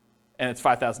and it's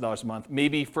 $5,000 a month,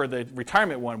 maybe for the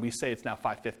retirement one we say it's now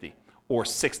 $550 or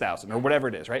 $6,000 or whatever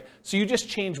it is, right? So you just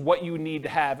change what you need to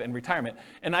have in retirement.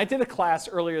 And I did a class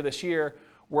earlier this year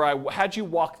where I had you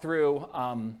walk through.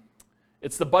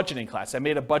 It's the budgeting class. I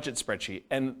made a budget spreadsheet,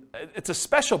 and it's a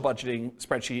special budgeting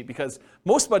spreadsheet because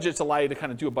most budgets allow you to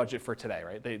kind of do a budget for today,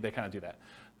 right? They kind of do that.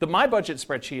 My budget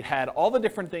spreadsheet had all the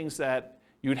different things that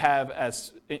you'd have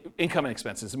as income and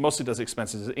expenses. It mostly does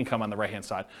expenses, income on the right-hand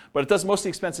side, but it does mostly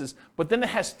expenses, but then it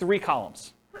has 3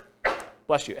 columns.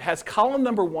 Bless you. It has column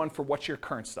number 1 for what's your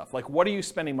current stuff, like what are you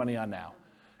spending money on now?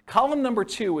 Column number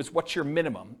 2 is what's your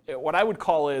minimum. What I would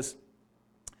call is,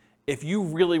 if you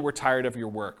really were tired of your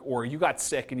work, or you got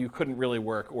sick and you couldn't really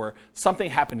work, or something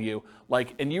happened to you,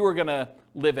 and you were gonna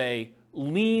live a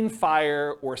lean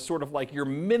fire, or sort of like your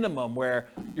minimum where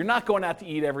you're not going out to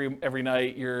eat every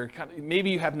night,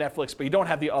 maybe you have Netflix, but you don't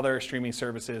have the other streaming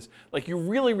services. Like you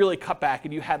really, really cut back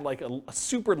and you had like a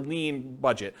super lean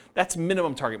budget. That's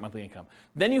minimum target monthly income.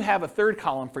 Then you have a 3rd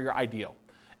column for your ideal.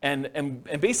 And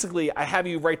basically I have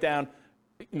you write down,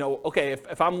 okay,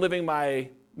 if I'm living my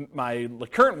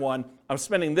current one, I'm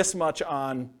spending this much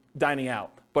on dining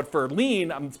out. But for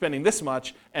lean, I'm spending this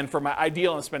much, and for my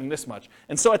ideal, I'm spending this much.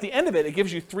 And so at the end of it, it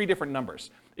gives you 3 different numbers.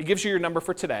 It gives you your number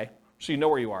for today, so you know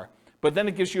where you are. But then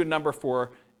it gives you a number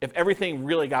for if everything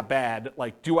really got bad,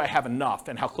 like do I have enough,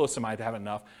 and how close am I to have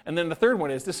enough? And then the 3rd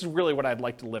one is, this is really what I'd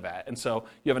like to live at. And so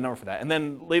you have a number for that. And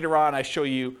then later on, I show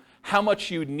you how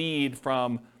much you need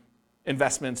from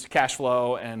investments, cash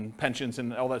flow, and pensions,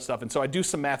 and all that stuff. And so I do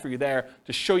some math for you there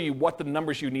to show you what the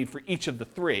numbers you need for each of the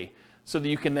 3, so that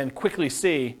you can then quickly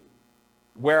see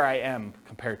where I am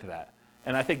compared to that.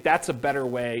 And I think that's a better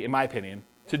way, in my opinion,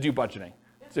 to do budgeting,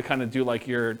 to kind of do like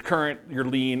your current, your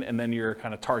lean, and then your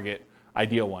kind of target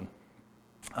ideal one.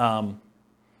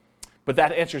 But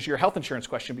that answers your health insurance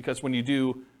question, because when you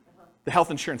do the health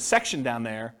insurance section down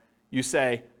there, you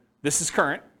say, this is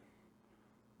current.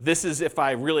 This is if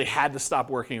I really had to stop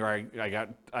working, or I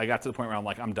got to the point where I'm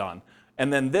like, I'm done.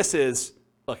 And then this is,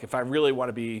 look, if I really want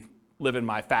to be living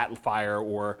my fat fire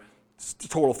or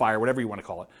total fire, whatever you want to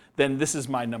call it, then this is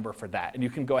my number for that. And you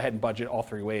can go ahead and budget all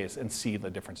 3 ways and see the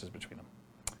differences between them.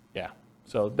 Yeah.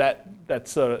 So that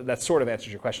sort of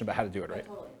answers your question about how to do it, right?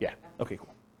 Totally. Yeah. Okay, cool.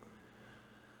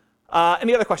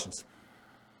 Any other questions?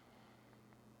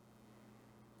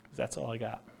 That's all I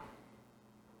got.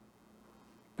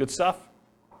 Good stuff?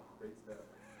 Great stuff.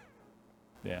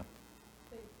 Yeah.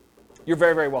 You're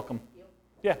very, very welcome.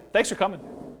 Yeah, thanks for coming.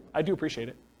 I do appreciate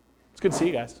it. It's good to see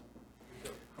you guys.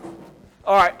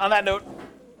 All right, on that note,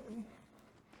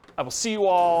 I will see you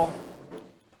all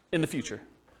in the future.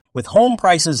 With home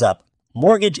prices up,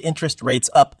 mortgage interest rates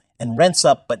up, and rents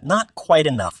up, but not quite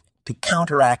enough to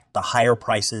counteract the higher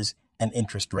prices and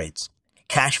interest rates.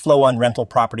 Cash flow on rental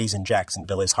properties in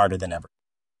Jacksonville is harder than ever.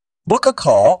 Book a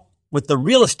call with the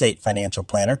Real Estate Financial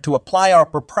Planner to apply our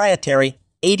proprietary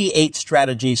 88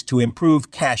 strategies to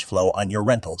improve cash flow on your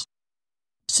rentals.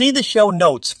 See the show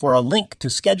notes for a link to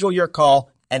schedule your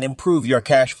call and improve your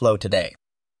cash flow today.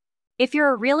 If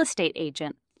you're a real estate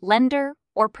agent, lender,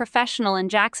 or professional in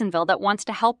Jacksonville that wants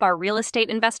to help our real estate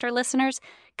investor listeners,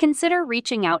 consider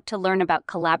reaching out to learn about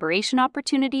collaboration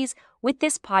opportunities with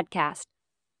this podcast.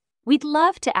 We'd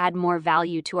love to add more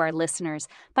value to our listeners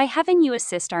by having you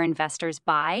assist our investors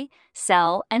buy,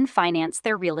 sell, and finance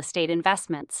their real estate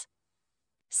investments.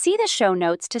 See the show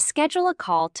notes to schedule a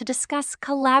call to discuss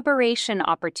collaboration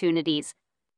opportunities